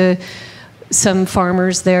speaking to some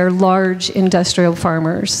farmers there, large industrial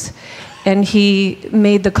farmers. And he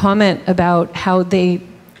made the comment about how they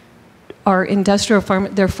are industrial farm,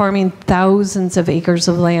 they're farming thousands of acres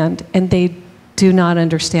of land, and they do not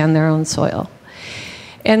understand their own soil.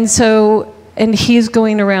 And so, and he's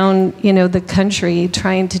going around, you know, the country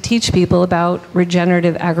trying to teach people about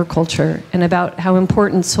regenerative agriculture and about how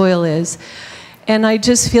important soil is. And I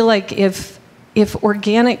just feel like if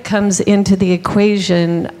organic comes into the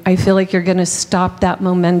equation, I feel like you're going to stop that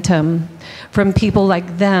momentum from people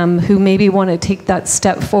like them who maybe want to take that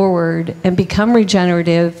step forward and become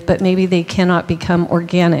regenerative, but maybe they cannot become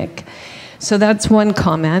organic. So that's one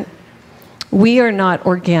comment. We are not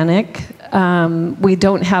organic. We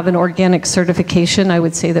don't have an organic certification. I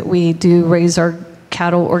would say that we do raise our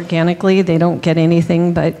cattle organically. They don't get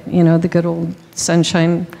anything but, you know, the good old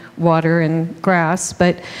sunshine, water, and grass.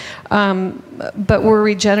 But we're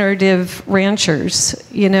regenerative ranchers.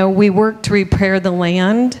 You know, we work to repair the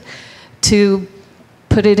land to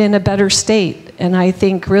put it in a better state. And I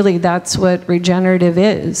think really that's what regenerative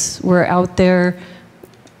is. We're out there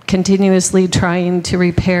continuously trying to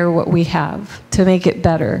repair what we have to make it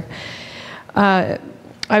better. I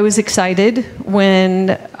was excited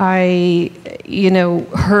when I, you know,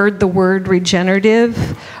 heard the word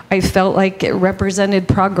regenerative. I felt like it represented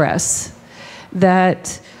progress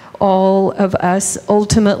that all of us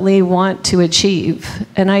ultimately want to achieve.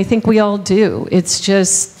 And I think we all do. It's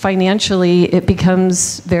just financially, it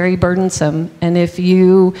becomes very burdensome. And if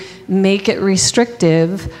you make it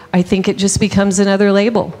restrictive, I think it just becomes another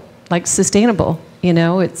label, like sustainable. You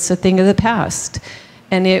know, it's a thing of the past.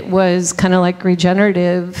 And it was kind of like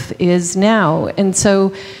regenerative is now. And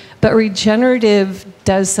so, but regenerative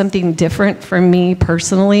does something different for me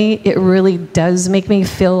personally. It really does make me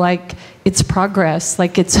feel like it's progress,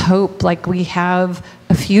 like it's hope, like we have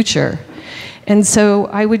a future. And so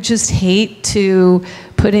I would just hate to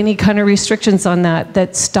put any kind of restrictions on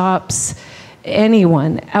that stops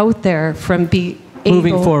anyone out there from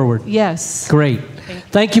moving forward. Yes. Great.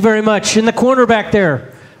 Thank you very much. In the corner back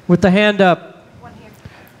there with the hand up.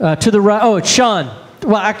 To the right. Oh, it's Sean.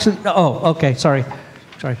 Well, actually, oh, okay. Sorry.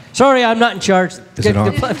 I'm not in charge. Is it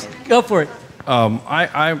on? Go for it.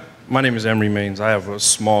 My name is Emery Maines. I have a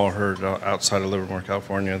small herd outside of Livermore,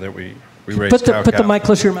 California that we raise Put cow the mic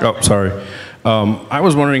closer to your mouth. Oh, sorry. I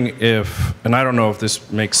was wondering if, and I don't know if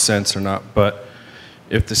this makes sense or not, but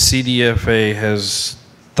if the CDFA has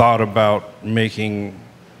thought about making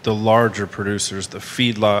the larger producers, the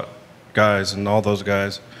feedlot guys and all those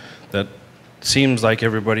guys that seems like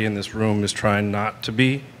everybody in this room is trying not to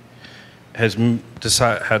be,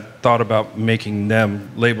 had thought about making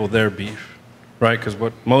them label their beef, right? Because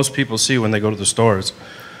what most people see when they go to the stores,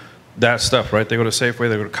 that stuff, right? They go to Safeway,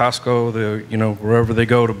 they go to Costco, you know, wherever they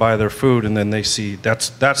go to buy their food, and then they see that's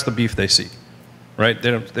the beef they see, right?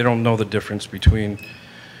 They don't know the difference between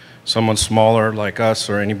someone smaller like us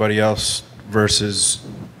or anybody else versus,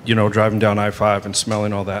 you know, driving down I-5 and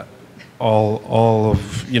smelling all that, all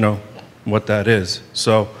of, you know, what that is.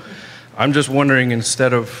 So I'm just wondering,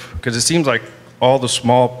 instead of, because it seems like all the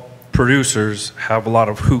small producers have a lot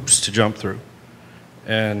of hoops to jump through,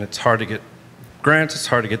 and it's hard to get grants, it's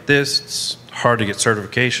hard to get this, it's hard to get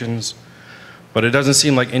certifications, but it doesn't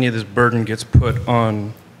seem like any of this burden gets put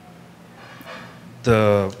on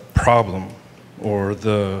the problem or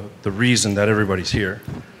the reason that everybody's here.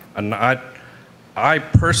 And I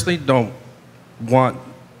personally don't want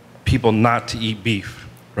people not to eat beef,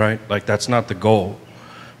 right? Like, that's not the goal.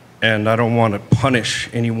 And I don't want to punish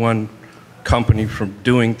any one company from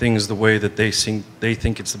doing things the way that they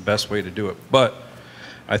think it's the best way to do it. But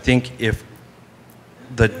I think if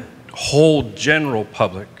the whole general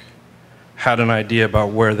public had an idea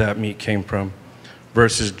about where that meat came from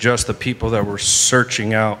versus just the people that were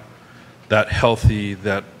searching out that healthy,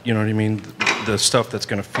 that, you know what I mean, the stuff that's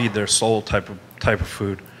going to feed their soul type of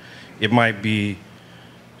food, it might be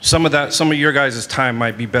some of your guys' time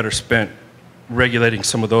might be better spent regulating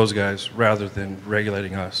some of those guys rather than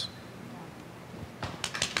regulating us.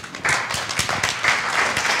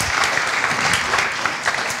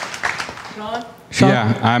 Sean?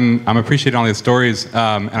 Yeah, I'm appreciating all these stories,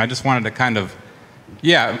 and I just wanted to kind of,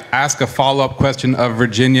 ask a follow-up question of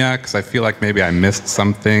Virginia, because I feel like maybe I missed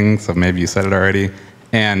something, so maybe you said it already,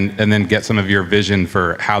 and then get some of your vision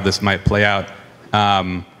for how this might play out.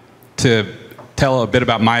 To tell a bit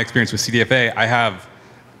about my experience with CDFA, I have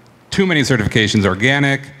too many certifications: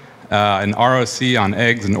 organic, an ROC on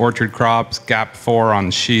eggs and orchard crops, GAP 4 on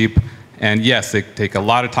sheep, and yes, they take a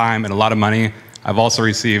lot of time and a lot of money. I've also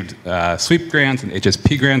received SWEEP grants and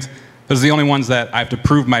HSP grants. Those are the only ones that I have to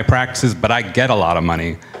prove my practices, but I get a lot of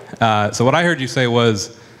money. So what I heard you say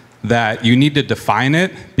was that you need to define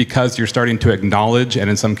it because you're starting to acknowledge and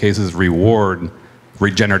in some cases reward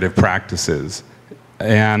regenerative practices.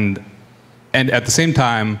 And and at the same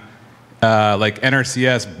time, like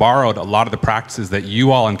NRCS borrowed a lot of the practices that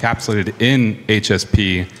you all encapsulated in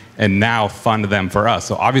HSP and now fund them for us.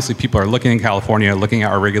 So obviously people are looking in California, looking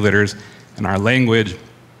at our regulators and our language,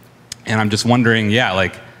 and I'm just wondering, yeah,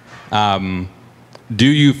 like, do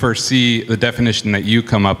you foresee the definition that you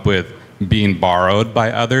come up with being borrowed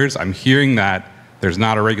by others? I'm hearing that there's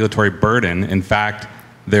not a regulatory burden. In fact,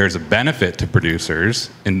 there's a benefit to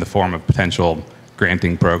producers in the form of potential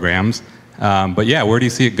granting programs. But yeah, where do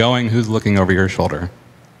you see it going? Who's looking over your shoulder?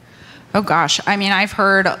 Oh gosh, I mean, I've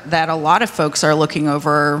heard that a lot of folks are looking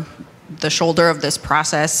over the shoulder of this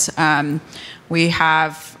process. We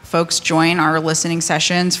have folks join our listening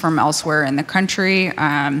sessions from elsewhere in the country.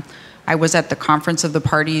 I was at the Conference of the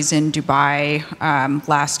Parties in Dubai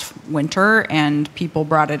last winter, and people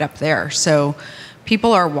brought it up there. So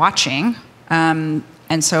people are watching, and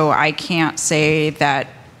so I can't say that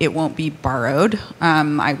it won't be borrowed.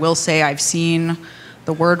 I will say I've seen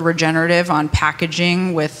the word regenerative on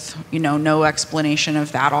packaging with, you know, no explanation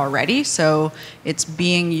of that already. So it's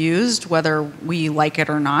being used whether we like it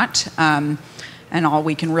or not. And all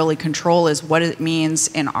we can really control is what it means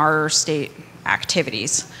in our state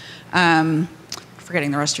activities.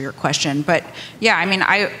 Forgetting the rest of your question, but yeah, I mean,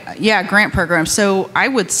 grant programs. So I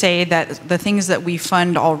would say that the things that we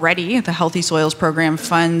fund already, the Healthy Soils program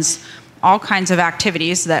funds all kinds of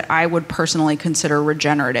activities that I would personally consider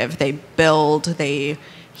regenerative. They build, they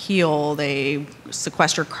heal, they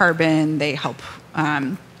sequester carbon, they help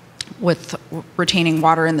with retaining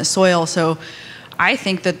water in the soil. So I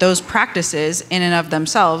think that those practices in and of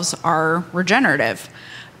themselves are regenerative.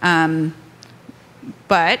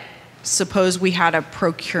 But suppose we had a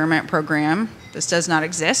procurement program. This does not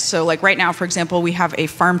exist. So like right now, for example, we have a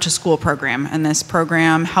farm to school program, and this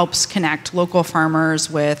program helps connect local farmers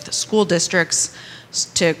with school districts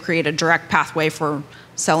to create a direct pathway for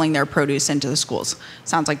selling their produce into the schools.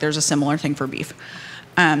 Sounds like there's a similar thing for beef.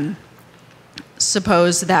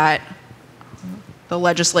 Suppose that the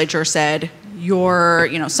legislature said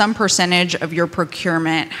some percentage of your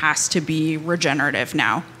procurement has to be regenerative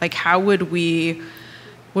now. Like, how would we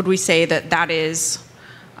say that is,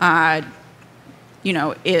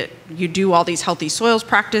 you do all these healthy soils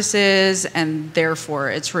practices and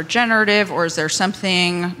therefore it's regenerative, or is there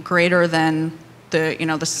something greater than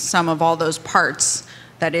the sum of all those parts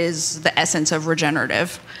that is the essence of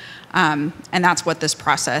regenerative? And that's what this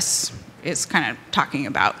process is kind of talking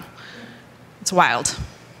about. It's wild.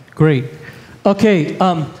 Great. Okay,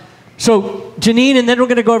 so Janine, and then we're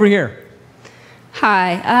going to go over here.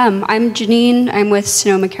 Hi, I'm Janine. I'm with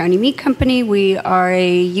Sonoma County Meat Company. We are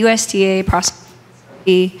a USDA processing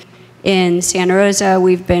in Santa Rosa.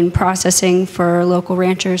 We've been processing for local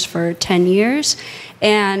ranchers for 10 years.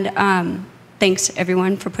 And thanks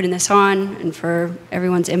everyone for putting this on and for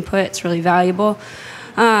everyone's input. It's really valuable.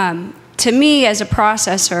 To me, as a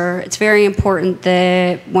processor, it's very important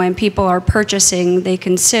that when people are purchasing, they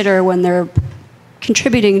consider when they're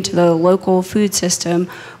contributing to the local food system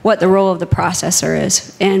what the role of the processor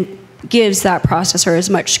is, and gives that processor as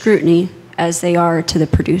much scrutiny as they are to the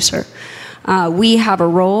producer. We have a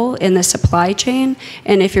role in the supply chain,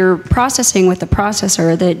 and if you're processing with a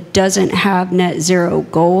processor that doesn't have net zero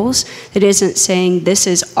goals, that isn't saying this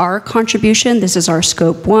is our contribution, this is our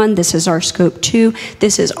scope 1, this is our scope 2,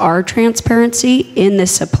 this is our transparency in the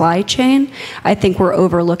supply chain, I think we're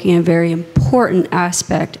overlooking a very important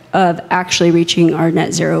aspect of actually reaching our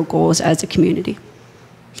net zero goals as a community.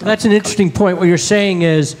 So that's an interesting point. What you're saying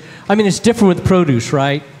is, I mean, it's different with produce,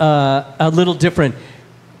 right? A little different.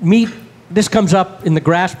 Meat. This comes up in the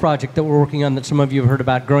grass project that we're working on that some of you have heard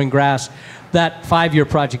about, growing grass, that 5-year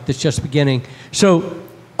project that's just beginning. So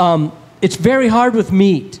it's very hard with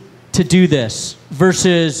meat to do this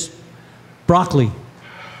versus broccoli.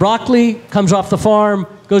 Broccoli comes off the farm,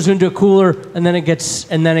 goes into a cooler, and then it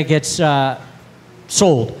gets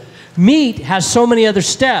sold. Meat has so many other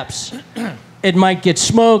steps. It might get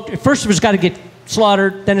smoked. First, it's got to get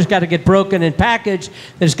slaughtered, then it's got to get broken and packaged,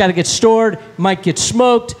 then it's got to get stored, might get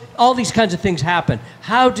smoked. All these kinds of things happen.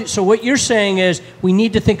 So what you're saying is we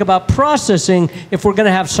need to think about processing if we're going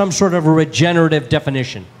to have some sort of a regenerative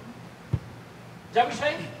definition. Is that what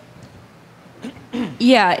you're saying?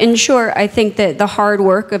 Yeah, in short, I think that the hard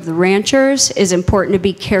work of the ranchers is important to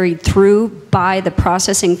be carried through by the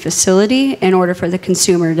processing facility in order for the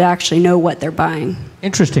consumer to actually know what they're buying.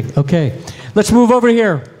 Interesting. Okay. Let's move over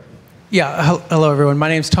here. Yeah, hello everyone. My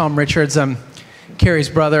name's Tom Richards. I'm Carrie's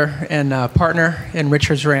brother and partner in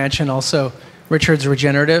Richards Ranch and also Richards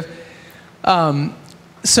Regenerative.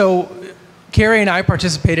 So Carrie and I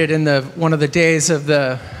participated in one of the days of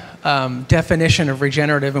the definition of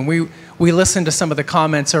regenerative, and we listened to some of the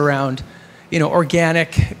comments around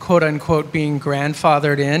organic, quote unquote, being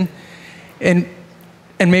grandfathered in. And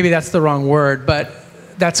maybe that's the wrong word, but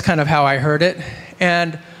that's kind of how I heard it.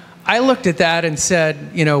 And I looked at that and said,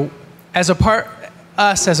 as a part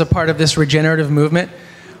of this regenerative movement,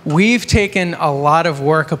 we've taken a lot of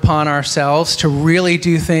work upon ourselves to really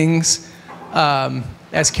do things,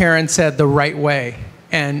 as Karen said, the right way.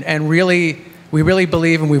 And really, we really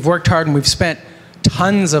believe, and we've worked hard, and we've spent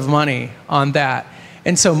tons of money on that.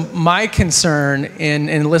 And so my concern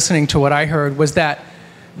in listening to what I heard was that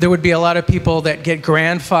there would be a lot of people that get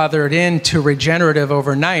grandfathered into regenerative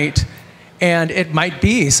overnight, and it might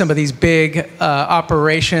be some of these big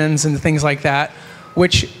operations and things like that,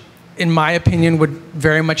 which in my opinion would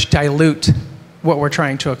very much dilute what we're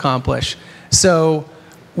trying to accomplish. So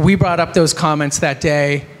we brought up those comments that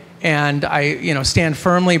day, and I stand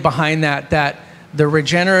firmly behind that the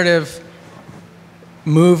regenerative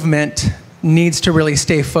movement needs to really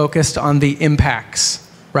stay focused on the impacts,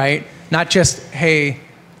 right? Not just, hey,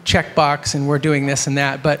 checkbox and we're doing this and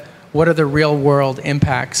that, but what are the real world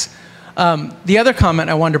impacts? The other comment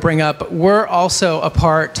I wanted to bring up, we're also a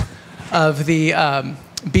part of the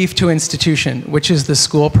Beef to Institution, which is the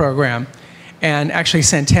school program. And actually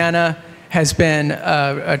Santana has been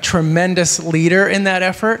a tremendous leader in that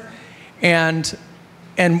effort. And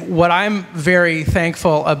what I'm very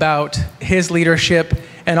thankful about his leadership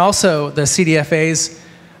and also the CDFA's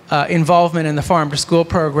involvement in the Farm to School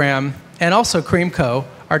program, and also Cream Co.,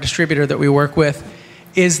 our distributor that we work with,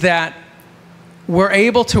 is that we're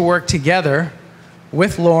able to work together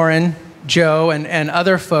with Loren, Joe, and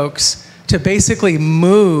other folks to basically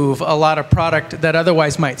move a lot of product that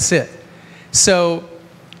otherwise might sit. So,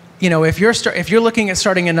 if you're looking at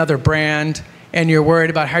starting another brand and you're worried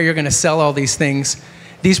about how you're going to sell all these things,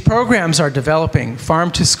 these programs are developing.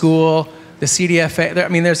 Farm to School, the CDFA,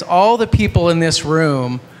 there's all the people in this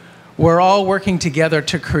room. We're all working together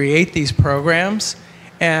to create these programs,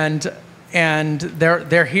 and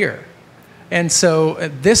they're here. And so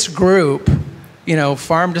this group,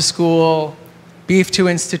 Farm to School, Beef to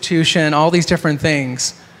Institution, all these different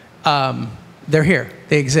things, they're here.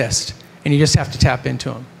 They exist. And you just have to tap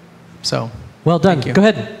into them. So, well done. Go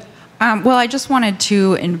ahead. Well, I just wanted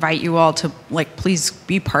to invite you all to please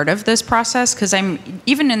be part of this process, because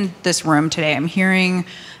even in this room today, I'm hearing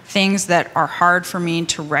things that are hard for me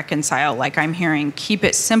to reconcile. Like I'm hearing keep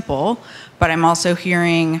it simple, but I'm also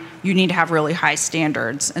hearing you need to have really high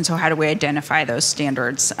standards. And so how do we identify those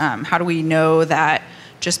standards? How do we know that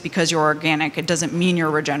just because you're organic, it doesn't mean you're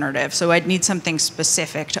regenerative? So I'd need something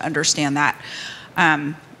specific to understand that.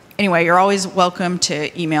 Anyway, you're always welcome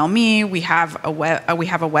to email me. We have a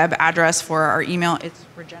web address for our email. It's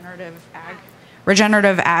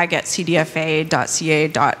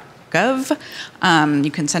regenerative@cdfa.ca.gov.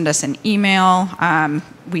 You can send us an email.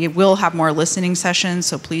 We will have more listening sessions,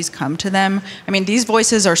 so please come to them. These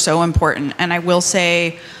voices are so important, and I will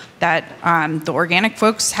say that the organic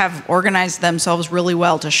folks have organized themselves really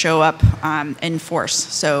well to show up in force.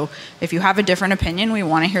 So if you have a different opinion, we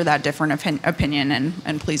want to hear that different opinion,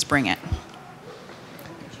 and please bring it.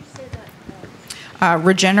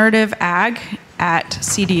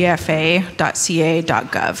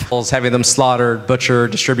 regenerativeag@cdfa.ca.gov. Having them slaughtered,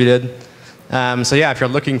 butchered, distributed. So yeah, if you're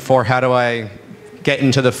looking for how do I get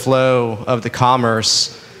into the flow of the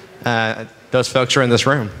commerce, those folks are in this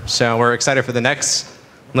room. So we're excited for the next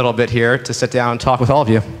little bit here to sit down and talk with all of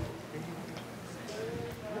you.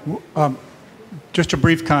 Just a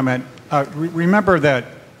brief comment. Remember that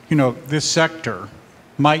this sector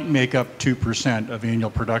might make up 2% of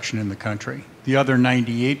annual production in the country. The other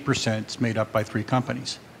 98% is made up by 3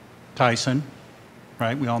 companies. Tyson,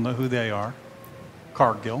 right? We all know who they are.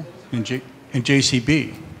 Cargill and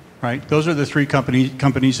JCB, right? Those are the 3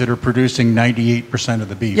 companies that are producing 98% of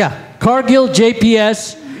the beef. Yeah, Cargill,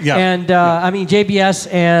 JPS, and JBS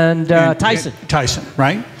and Tyson. Tyson,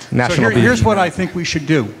 right? National so here's what I think we should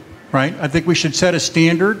do, right? I think we should set a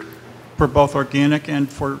standard for both organic and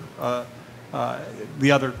for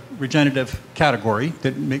the other regenerative category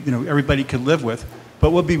that everybody could live with.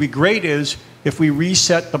 But what would be great is if we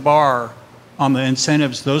reset the bar on the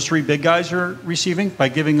incentives those 3 big guys are receiving by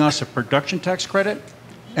giving us a production tax credit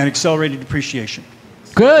and accelerated depreciation.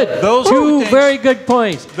 Good. Those two very good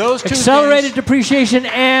points. Those 2 accelerated depreciation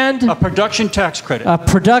and a production tax credit. A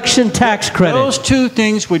production tax credit. Those 2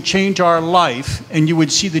 things would change our life, and you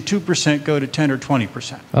would see the 2% go to 10 or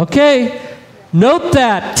 20%. Okay. Note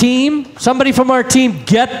that, team. Somebody from our team,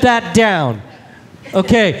 get that down.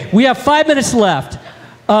 Okay. We have 5 minutes left.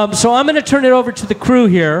 So I'm going to turn it over to the crew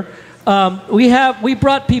here. We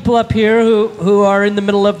brought people up here who are in the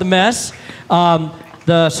middle of the mess.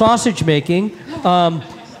 The sausage making.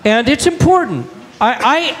 And it's important.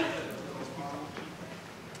 I've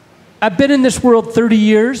been in this world 30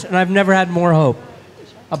 years, and I've never had more hope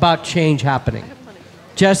about change happening.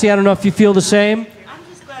 Jesse, I don't know if you feel the same. I'm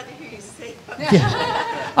just glad to hear you say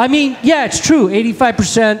Yeah. I mean, yeah, it's true.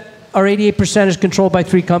 85% or 88% is controlled by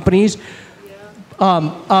 3 companies. We can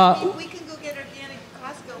go get organic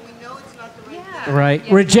Costco. We know it's not the right thing. Right.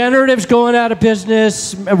 Regenerative's going out of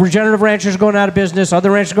business. Regenerative ranchers going out of business.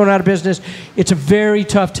 Other ranchers going out of business. It's a very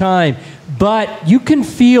tough time. But you can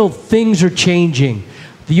feel things are changing.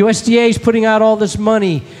 The USDA is putting out all this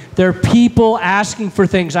money. There are people asking for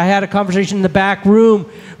things. I had a conversation in the back room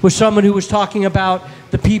with someone who was talking about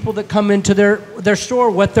the people that come into their store,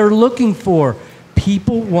 what they're looking for.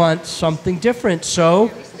 People want something different.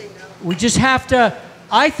 So we just have to,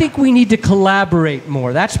 I think we need to collaborate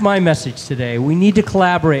more. That's my message today. We need to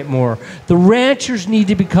collaborate more. The ranchers need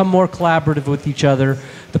to become more collaborative with each other.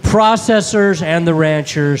 The processors and the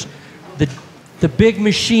ranchers, the big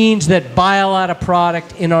machines that buy a lot of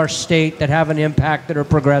product in our state that have an impact, that are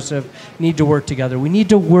progressive, need to work together. We need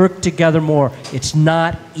to work together more. It's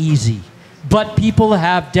not easy, but people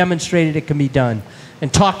have demonstrated it can be done.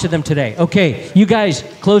 And talk to them today. Okay, you guys,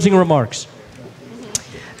 closing remarks.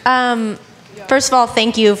 First of all,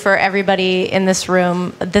 thank you for everybody in this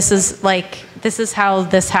room. This is how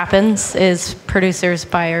this happens, is producers,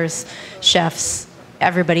 buyers, chefs,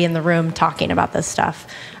 everybody in the room talking about this stuff.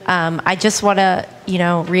 I just want to,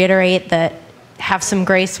 reiterate that have some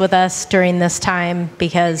grace with us during this time,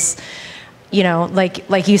 because,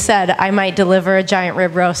 like you said, I might deliver a giant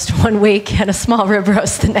rib roast one week and a small rib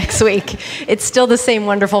roast the next week. It's still the same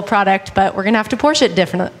wonderful product, but we're going to have to portion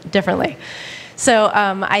it differently. So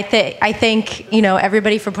I thank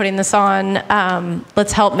everybody for putting this on.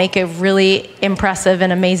 Let's help make a really impressive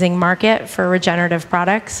and amazing market for regenerative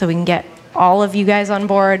products, so we can get all of you guys on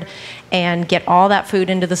board and get all that food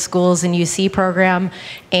into the schools and UC program,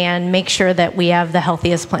 and make sure that we have the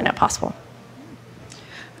healthiest planet possible.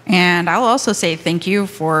 And I'll also say thank you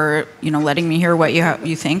for letting me hear what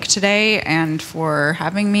you think today, and for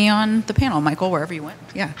having me on the panel, Michael, wherever you went.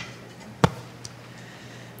 Yeah.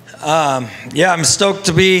 Yeah, I'm stoked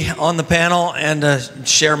to be on the panel and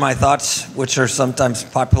share my thoughts, which are sometimes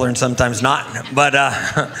popular and sometimes not. But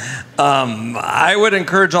I would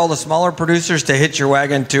encourage all the smaller producers to hitch your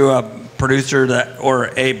wagon to a producer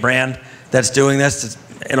or a brand that's doing this.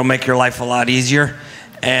 It'll make your life a lot easier,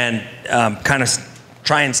 and kind of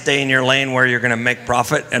try and stay in your lane where you're going to make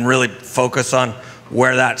profit, and really focus on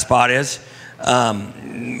where that spot is.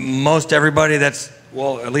 Most everybody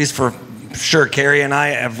at least for sure, Carrie and I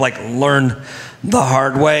have learned the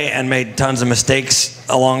hard way and made tons of mistakes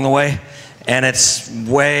along the way, and it's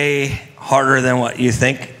way harder than what you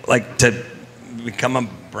think, to become a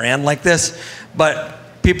brand like this.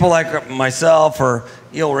 But people like myself or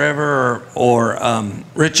Eel River or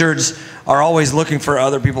Richards are always looking for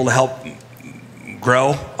other people to help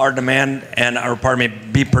grow our demand and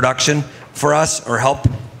be production for us, or help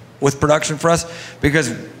with production for us,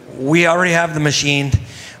 because we already have the machine.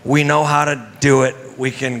 We know how to do it. We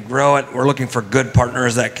can grow it. We're looking for good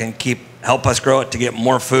partners that can help us grow it to get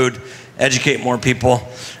more food, educate more people,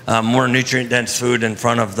 more nutrient-dense food in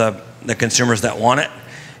front of the consumers that want it.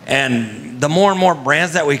 And the more and more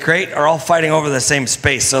brands that we create are all fighting over the same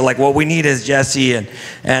space. So what we need is Jesse and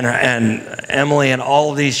Emily and all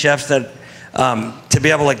of these chefs that to be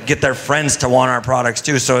able to get their friends to want our products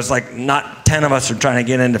too. So it's not 10 of us are trying to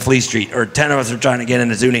get into Flea Street, or 10 of us are trying to get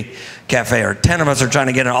into Zuni Cafe, or 10 of us are trying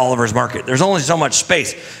to get into Oliver's Market. There's only so much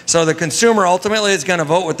space. So the consumer ultimately is going to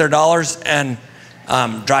vote with their dollars and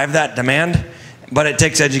drive that demand, but it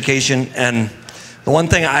takes education. And the one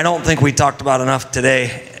thing I don't think we talked about enough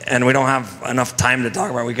today, and we don't have enough time to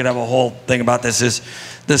talk about, we could have a whole thing about this, is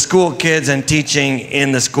the school kids and teaching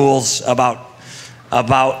in the schools about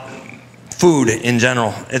food in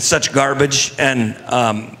general. It's such garbage, and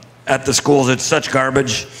at the schools it's such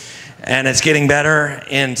garbage, and it's getting better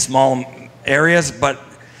in small areas. But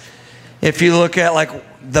if you look at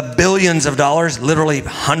the billions of dollars, literally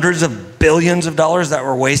hundreds of billions of dollars that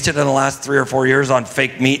were wasted in the last 3 or 4 years on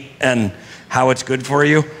fake meat and how it's good for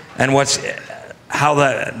you, and how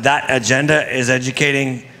that agenda is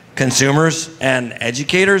educating consumers and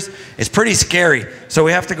educators, is pretty scary. So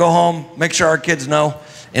we have to go home, make sure our kids know.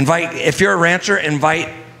 If you're a rancher, invite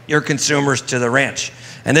your consumers to the ranch.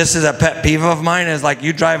 And this is a pet peeve of mine, is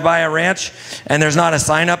you drive by a ranch and there's not a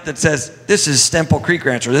sign up that says, this is Stemple Creek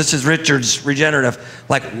Ranch, or this is Richards Regenerative.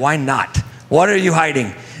 Why not? What are you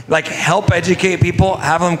hiding? Help educate people,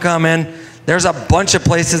 have them come in. There's a bunch of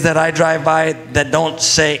places that I drive by that don't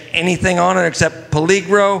say anything on it except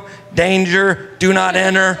peligro, danger, do not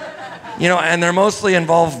enter. You know, and they're mostly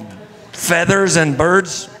involve feathers and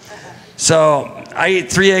birds. So I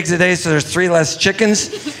eat 3 eggs a day, so there's 3 less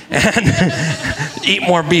chickens, and eat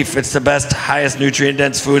more beef. It's the best, highest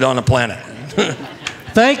nutrient-dense food on the planet.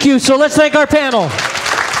 Thank you. So let's thank our panel.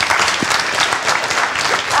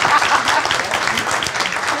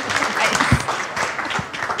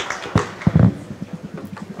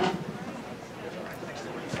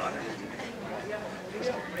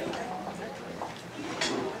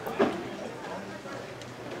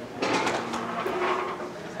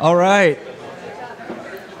 All right.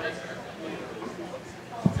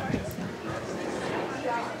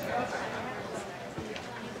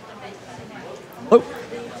 Oh.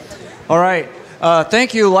 All right.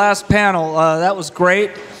 Thank you, last panel. That was great.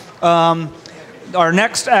 Our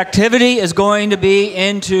next activity is going to be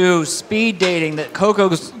into speed dating that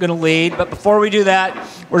Coco's going to lead. But before we do that,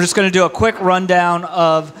 we're just going to do a quick rundown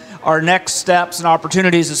of our next steps and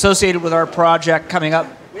opportunities associated with our project coming up.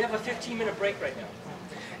 We have a 15-minute break right now.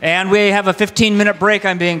 And we have a 15-minute break,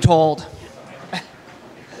 I'm being told.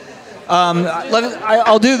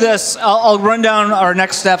 I'll do this. I'll run down our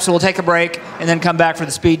next steps, so we'll take a break and then come back for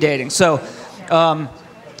the speed dating. So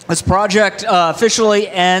this project officially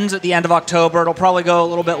ends at the end of October. It'll probably go a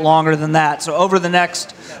little bit longer than that. So over the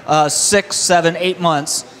next 6, 7, 8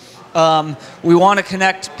 months, we want to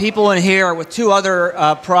connect people in here with 2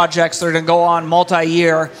 other projects that are going to go on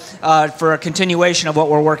multi-year for a continuation of what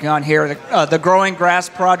we're working on here. The Growing Grass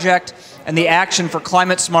Project and the Action for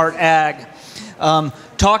Climate Smart Ag.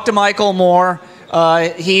 Talk to Michael more.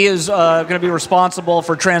 He is going to be responsible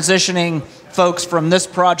for transitioning folks from this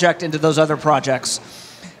project into those other projects.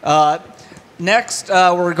 Next,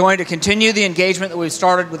 we're going to continue the engagement that we've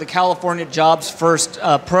started with the California Jobs First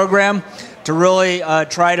program to really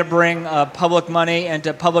try to bring public money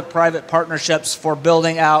into public-private partnerships for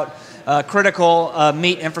building out critical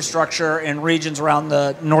meat infrastructure in regions around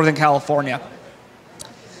Northern California.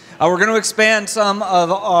 We're going to expand some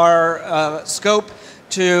of our scope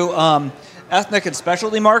to ethnic and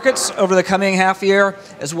specialty markets over the coming half year,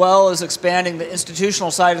 as well as expanding the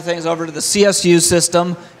institutional side of things over to the CSU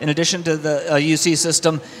system, in addition to the UC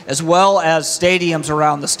system, as well as stadiums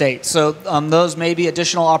around the state. So those may be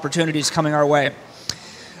additional opportunities coming our way.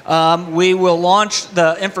 We will launch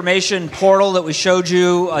the information portal that we showed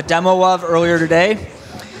you a demo of earlier today.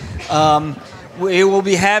 We will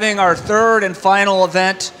be having our 3rd and final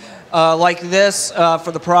event like this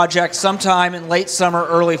for the project sometime in late summer,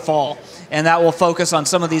 early fall. And that will focus on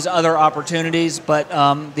some of these other opportunities, but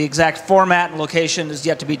the exact format and location is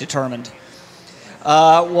yet to be determined.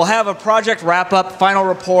 We'll have a project wrap-up, final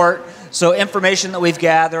report, so information that we've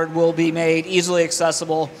gathered will be made easily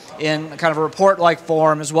accessible in kind of a report-like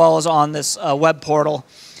form, as well as on this web portal.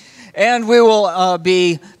 And we will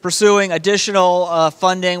be pursuing additional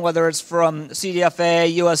funding, whether it's from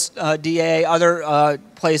CDFA, USDA, other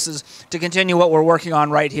places, to continue what we're working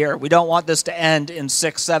on right here. We don't want this to end in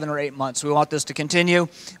 6, 7, or 8 months. We want this to continue.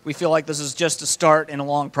 We feel like this is just a start in a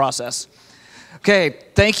long process. Okay,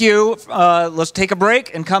 thank you. Let's take a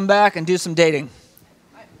break and come back and do some dating.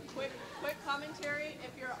 Quick commentary.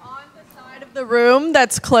 If you're on the side of the room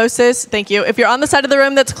that's closest, thank you. If you're on the side of the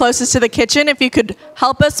room that's closest to the kitchen, if you could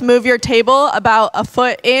help us move your table about a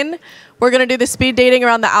foot in, we're going to do the speed dating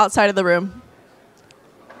around the outside of the room.